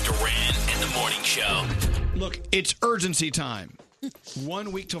Elvis Duran and the Morning Show. Look, it's urgency time.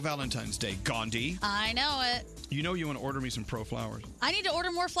 1 week till Valentine's Day. Gandhi, I know it. you know you want to order me some Pro Flowers. I need to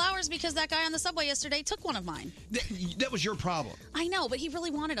order more flowers because that guy on the subway yesterday took one of mine. That was your problem. I know, but he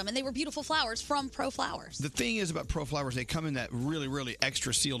really wanted them, and they were beautiful flowers from Pro Flowers. The thing is about Pro Flowers, they come in that really, really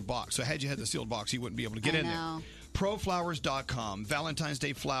extra sealed box. So had you had the sealed box, you wouldn't be able to get in there. Proflowers.com, Valentine's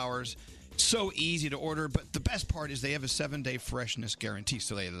Day flowers. So easy to order, but the best part is they have a 7-day freshness guarantee,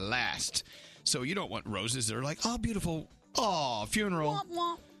 so they last. So you don't want roses that are like, oh, beautiful, oh, funeral. Womp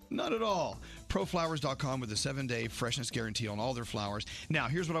womp. Not at all. Proflowers.com with a 7-day freshness guarantee on all their flowers. Now,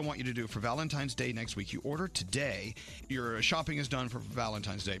 here's what I want you to do for Valentine's Day next week. You order today. Your shopping is done for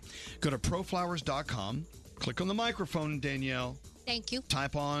Valentine's Day. Go to proflowers.com. Click on the microphone, Danielle. Thank you.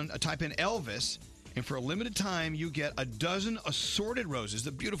 Type in Elvis, and for a limited time, you get a dozen assorted roses,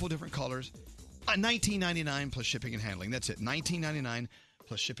 the beautiful different colors, $19.99 plus shipping and handling. That's it, $19.99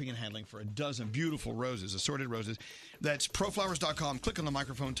 plus shipping and handling for a dozen beautiful roses, assorted roses. That's proflowers.com. Click on the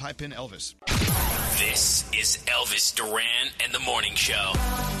microphone, type in Elvis. This is Elvis Duran and the Morning Show.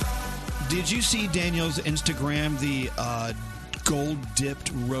 Did you see Danielle's Instagram, the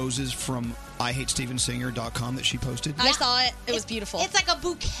gold-dipped roses from IHateStevenSinger.com that she posted? I saw it. It was beautiful. It's like a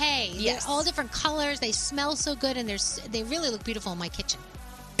bouquet. Yes. They're all different colors. They smell so good, and they really look beautiful in my kitchen.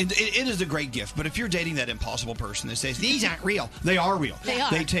 It is a great gift, but if you're dating that impossible person that says, these aren't real, they are real. They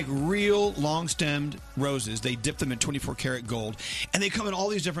are. They take real long-stemmed roses, they dip them in 24-karat gold, and they come in all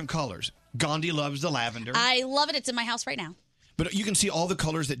these different colors. Gandhi loves the lavender. I love it. It's in my house right now. But you can see all the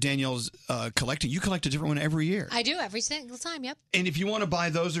colors that Danielle's collecting. You collect a different one every year. I do every single time, yep. And if you want to buy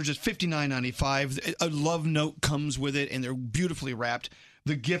those, they're just $59.95. A love note comes with it, and they're beautifully wrapped.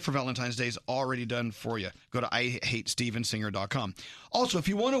 The gift for Valentine's Day is already done for you. Go to IHateStevenSinger.com. Also, if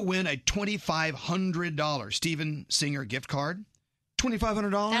you want to win a $2,500 Steven Singer gift card,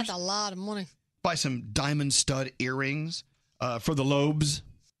 $2,500. That's a lot of money. Buy some diamond stud earrings for the lobes.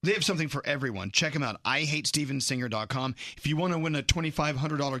 They have something for everyone. Check them out, IHateStevenSinger.com. If you want to win a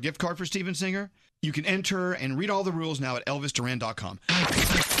 $2,500 gift card for Steven Singer, you can enter and read all the rules now at ElvisDuran.com.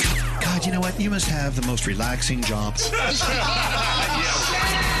 God, you know what? You must have the most relaxing job.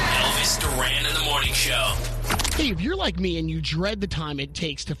 Elvis Duran in the Morning Show. Hey, if you're like me and you dread the time it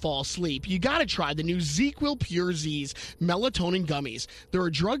takes to fall asleep, you got to try the new ZzzQuil Pure Z's melatonin gummies. They're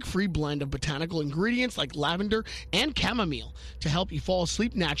a drug-free blend of botanical ingredients like lavender and chamomile to help you fall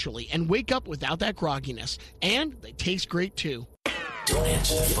asleep naturally and wake up without that grogginess. And they taste great, too. Don't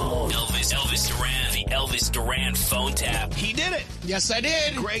answer the phone. Elvis Duran, the Elvis Duran phone tap. He did it. Yes, I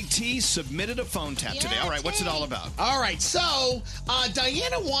did. Greg T submitted a phone tap today. All right, what's it all about? All right, so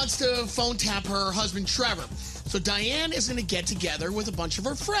Diana wants to phone tap her husband, Trevor. So Diane is going to get together with a bunch of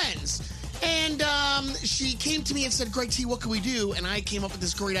her friends. And she came to me and said, Greg T, what can we do? And I came up with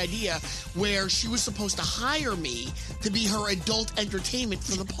this great idea where she was supposed to hire me to be her adult entertainment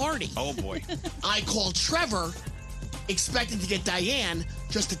for the party. Oh, boy. I called Trevor, expecting to get Diane,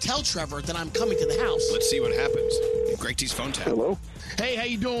 just to tell Trevor that I'm coming to the house. Let's see what happens. Greg T's phone tap. Hello? Hey, how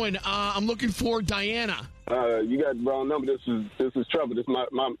you doing? I'm looking for Diana. You got the wrong number. This is Trevor. This is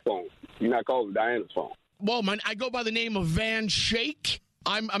my phone. You're not calling Diana's phone. Well, I go by the name of Van Shake.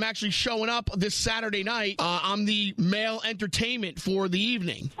 I'm actually showing up this Saturday night. I'm the male entertainment for the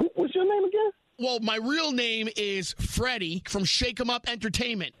evening. What's your name again? Well, my real name is Freddie from Shake 'em Up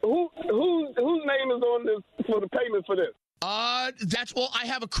Entertainment. Whose name is on this for the payment for this? That's well. I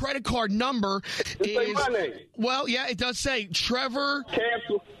have a credit card number. It say my name. Well, yeah, it does say Trevor.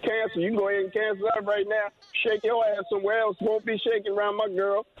 Cancel. You can go ahead and cancel that right now. Shake your ass somewhere else. Won't be shaking around my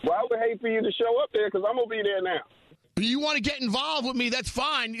girl. Well, I would hate for you to show up there because I'm gonna be there now. You want to get involved with me, that's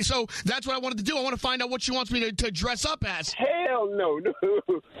fine. So that's what I wanted to do. I want to find out what she wants me to dress up as. Hell no, dude.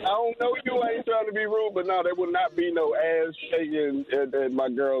 I don't know you. I ain't trying to be rude, but no, there will not be no ass shaking at my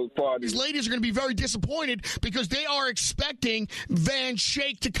girl's party. These ladies are going to be very disappointed because they are expecting Van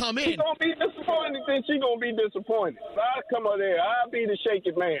Shake to come in. She's going to be disappointed, then she's going to be disappointed. I'll come out there. I'll be the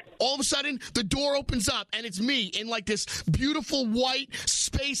shaking man. All of a sudden, the door opens up, and it's me in like this beautiful white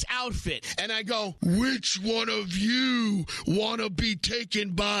space outfit. And I go, which one of you want to be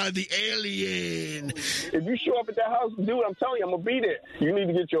taken by the alien? If you show up at that house, dude, I'm telling you, I'm going to be there. You need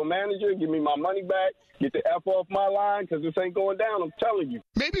to get your manager, give me my money back, get the F off my line, because this ain't going down, I'm telling you.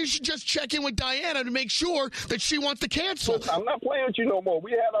 Maybe you should just check in with Diana to make sure that she wants to cancel. Listen, I'm not playing with you no more.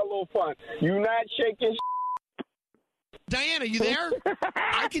 We had our little fun. You not shaking Diana, you there?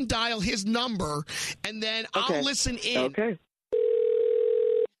 I can dial his number, and then I'll listen in. Okay.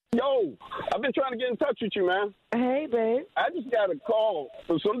 Yo, I've been trying to get in touch with you, man. Hey, babe. I just got a call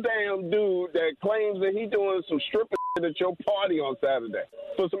from some damn dude that claims that he doing some stripping at your party on Saturday.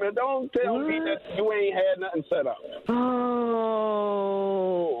 So, man, don't tell me that you ain't had nothing set up.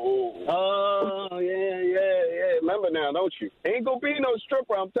 Yeah. Remember now, don't you? Ain't gonna be no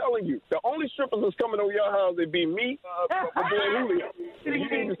stripper, I'm telling you. The only strippers that's coming over your house, it'd be me, my boy Julio. If you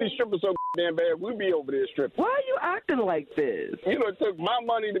need to see strippers so damn bad, we'd be over there stripping. Why are you acting like this? You know, it took my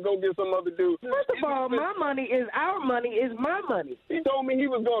money to go get some other dude. First of all, my money is our money, is my money. He told me he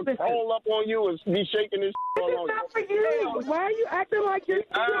was going to crawl up on you and be shaking his This is not for you. Why are you acting like you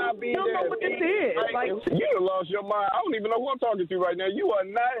don't know what this is? Like, you done lost your mind. I don't even know who I'm talking to right now. You are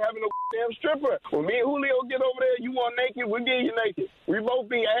not having no damn stripper. When me and Julio get over there, you want naked, we'll get you naked. We both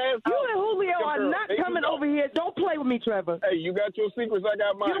be ass. You and Julio are not coming over here. Don't play with me, Trevor. Hey, you got your secrets, I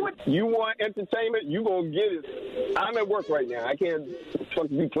got mine. You want entertainment, you gonna get it. I'm at work right now. I can't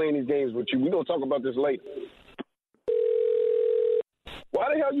fucking be playing these games with you. We're gonna talk about this later. Why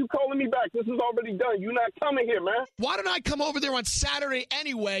the hell you calling me back? This is already done. You're not coming here, man. Why don't I come over there on Saturday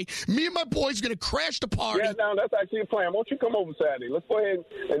anyway? Me and my boys going to crash the party. Yeah, no, that's actually a plan. Why don't you come over Saturday? Let's go ahead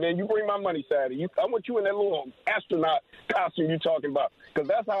and then you bring my money Saturday. I want you in that little astronaut costume you talking about. Because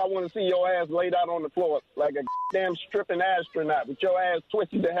that's how I want to see your ass laid out on the floor like a damn stripping astronaut with your ass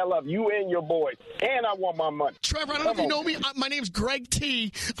twisted the hell up. You and your boys. And I want my money. Trevor, I don't know if you know me. My name's Greg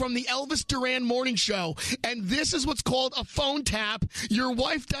T. from the Elvis Duran Morning Show. And this is what's called a phone tap. Your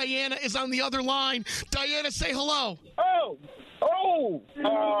wife, Diana, is on the other line. Diana, say hello. Oh, you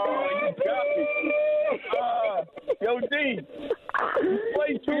got me. Yo, D, you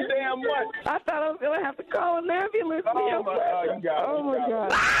play too damn much. I thought I was going to have to call an ambulance. You got oh, my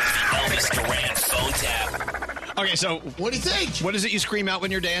God. Elvis Duran phone tap. Okay, so what do you think? What is it you scream out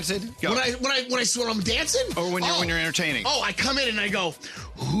when you're dancing? Go. When I'm dancing? Or when you're entertaining? Oh, I come in and I go,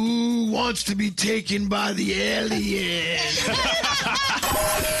 who wants to be taken by the alien?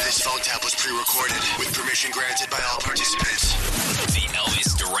 This phone tap was pre-recorded with permission granted by all participants. The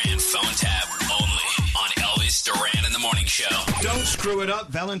Elvis Duran phone tap only on Elvis Duran in the Morning Show. Don't screw it up.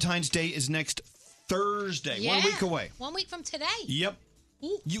 Valentine's Day is next Thursday, 1 week away. 1 week from today. Yep.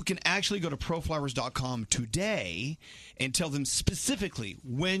 You can actually go to proflowers.com today and tell them specifically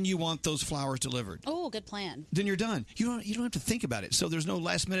when you want those flowers delivered. Oh, good plan. Then you're done. You don't have to think about it. So there's no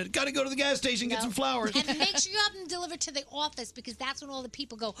last minute, got to go to the gas station, get some flowers. And make sure you have them delivered to the office because that's when all the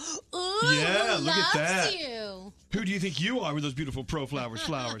people go, ooh, yeah, who look loves at that. you? Who do you think you are with those beautiful ProFlowers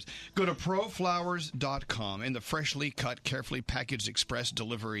flowers? Go to proflowers.com, and the freshly cut, carefully packaged express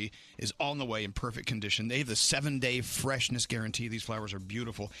delivery is on the way in perfect condition. They have the 7-day freshness guarantee. These flowers are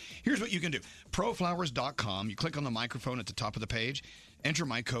beautiful. Here's what you can do. Proflowers.com. You click on the microphone at the top of the page. Enter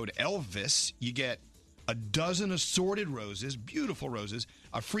my code ELVIS. You get a dozen assorted roses, beautiful roses,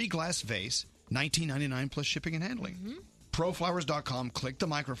 a free glass vase, $19.99 plus shipping and handling. Proflowers.com. Click the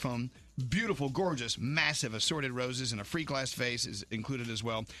microphone. Beautiful, gorgeous, massive assorted roses and a free glass vase is included as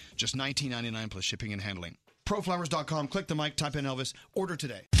well. Just $19.99 plus shipping and handling. Proflowers.com. Click the mic. Type in Elvis. Order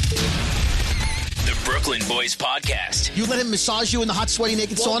today. The Brooklyn Boys Podcast. You let him massage you in the hot, sweaty,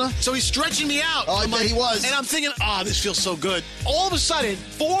 naked sauna? So he's stretching me out. Oh, I bet he was. And I'm thinking, this feels so good. All of a sudden,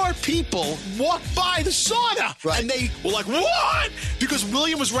 4 people walked by the sauna. Right. And they were like, what? Because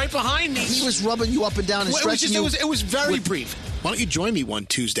William was right behind me. He was rubbing you up and down and stretching you. It was very brief. Why don't you join me one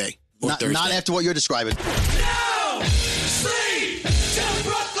Tuesday or Thursday? Not after what you're describing. Now, street to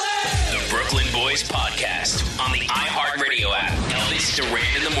Brooklyn. The Brooklyn Boys Podcast on the iHeartRadio app. Elvis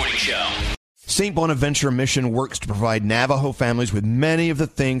Duran in the Morning Show. St. Bonaventure Mission works to provide Navajo families with many of the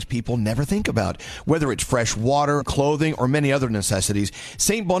things people never think about. Whether it's fresh water, clothing, or many other necessities,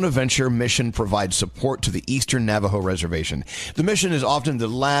 St. Bonaventure Mission provides support to the Eastern Navajo Reservation. The mission is often the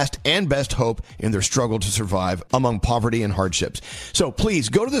last and best hope in their struggle to survive among poverty and hardships. So please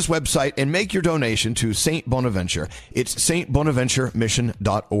go to this website and make your donation to St. Bonaventure. It's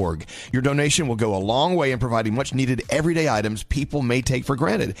stbonaventuremission.org. Your donation will go a long way in providing much needed everyday items people may take for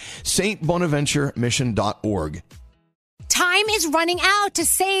granted. St. Bonaventuremission.org. Time is running out to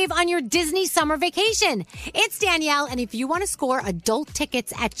save on your Disney summer vacation. It's Danielle, and if you want to score adult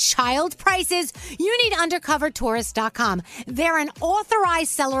tickets at child prices, you need UndercoverTourist.com. They're an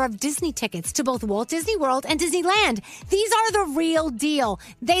authorized seller of Disney tickets to both Walt Disney World and Disneyland. These are the real deal.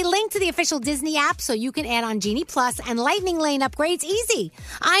 They link to the official Disney app so you can add on Genie Plus and Lightning Lane upgrades easy.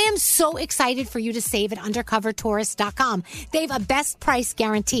 I am so excited for you to save at UndercoverTourist.com. They have a best price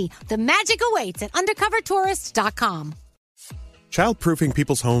guarantee. The magic awaits at UndercoverTourist.com. Childproofing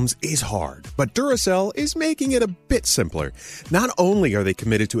people's homes is hard, but Duracell is making it a bit simpler. Not only are they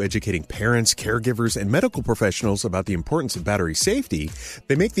committed to educating parents, caregivers, and medical professionals about the importance of battery safety,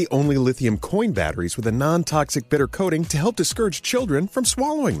 they make the only lithium coin batteries with a non-toxic bitter coating to help discourage children from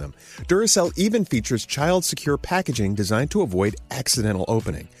swallowing them. Duracell even features child-secure packaging designed to avoid accidental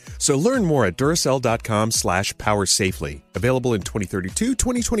opening. So learn more at Duracell.com/powersafely. Available in 2032,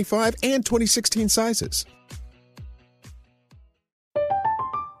 2025, and 2016 sizes.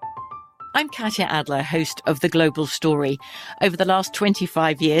 I'm Katya Adler, host of The Global Story. Over the last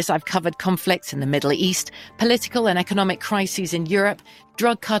 25 years, I've covered conflicts in the Middle East, political and economic crises in Europe,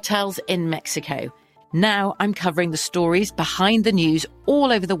 drug cartels in Mexico. Now I'm covering the stories behind the news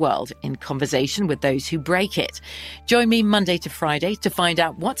all over the world in conversation with those who break it. Join me Monday to Friday to find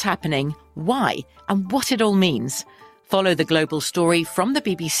out what's happening, why, and what it all means. Follow The Global Story from the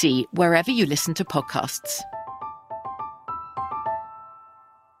BBC wherever you listen to podcasts.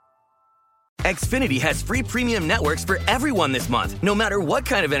 Xfinity has free premium networks for everyone this month, no matter what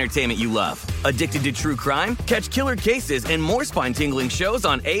kind of entertainment you love. Addicted to true crime? Catch killer cases and more spine-tingling shows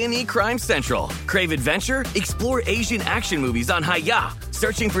on A&E Crime Central. Crave adventure? Explore Asian action movies on Hi-YAH.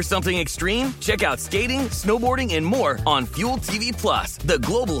 Searching for something extreme? Check out skating, snowboarding, and more on Fuel TV Plus, the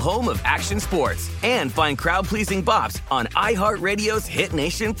global home of action sports. And find crowd-pleasing bops on iHeartRadio's Hit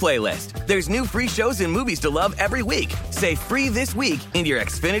Nation playlist. There's new free shows and movies to love every week. Say free this week in your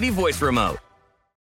Xfinity voice remote.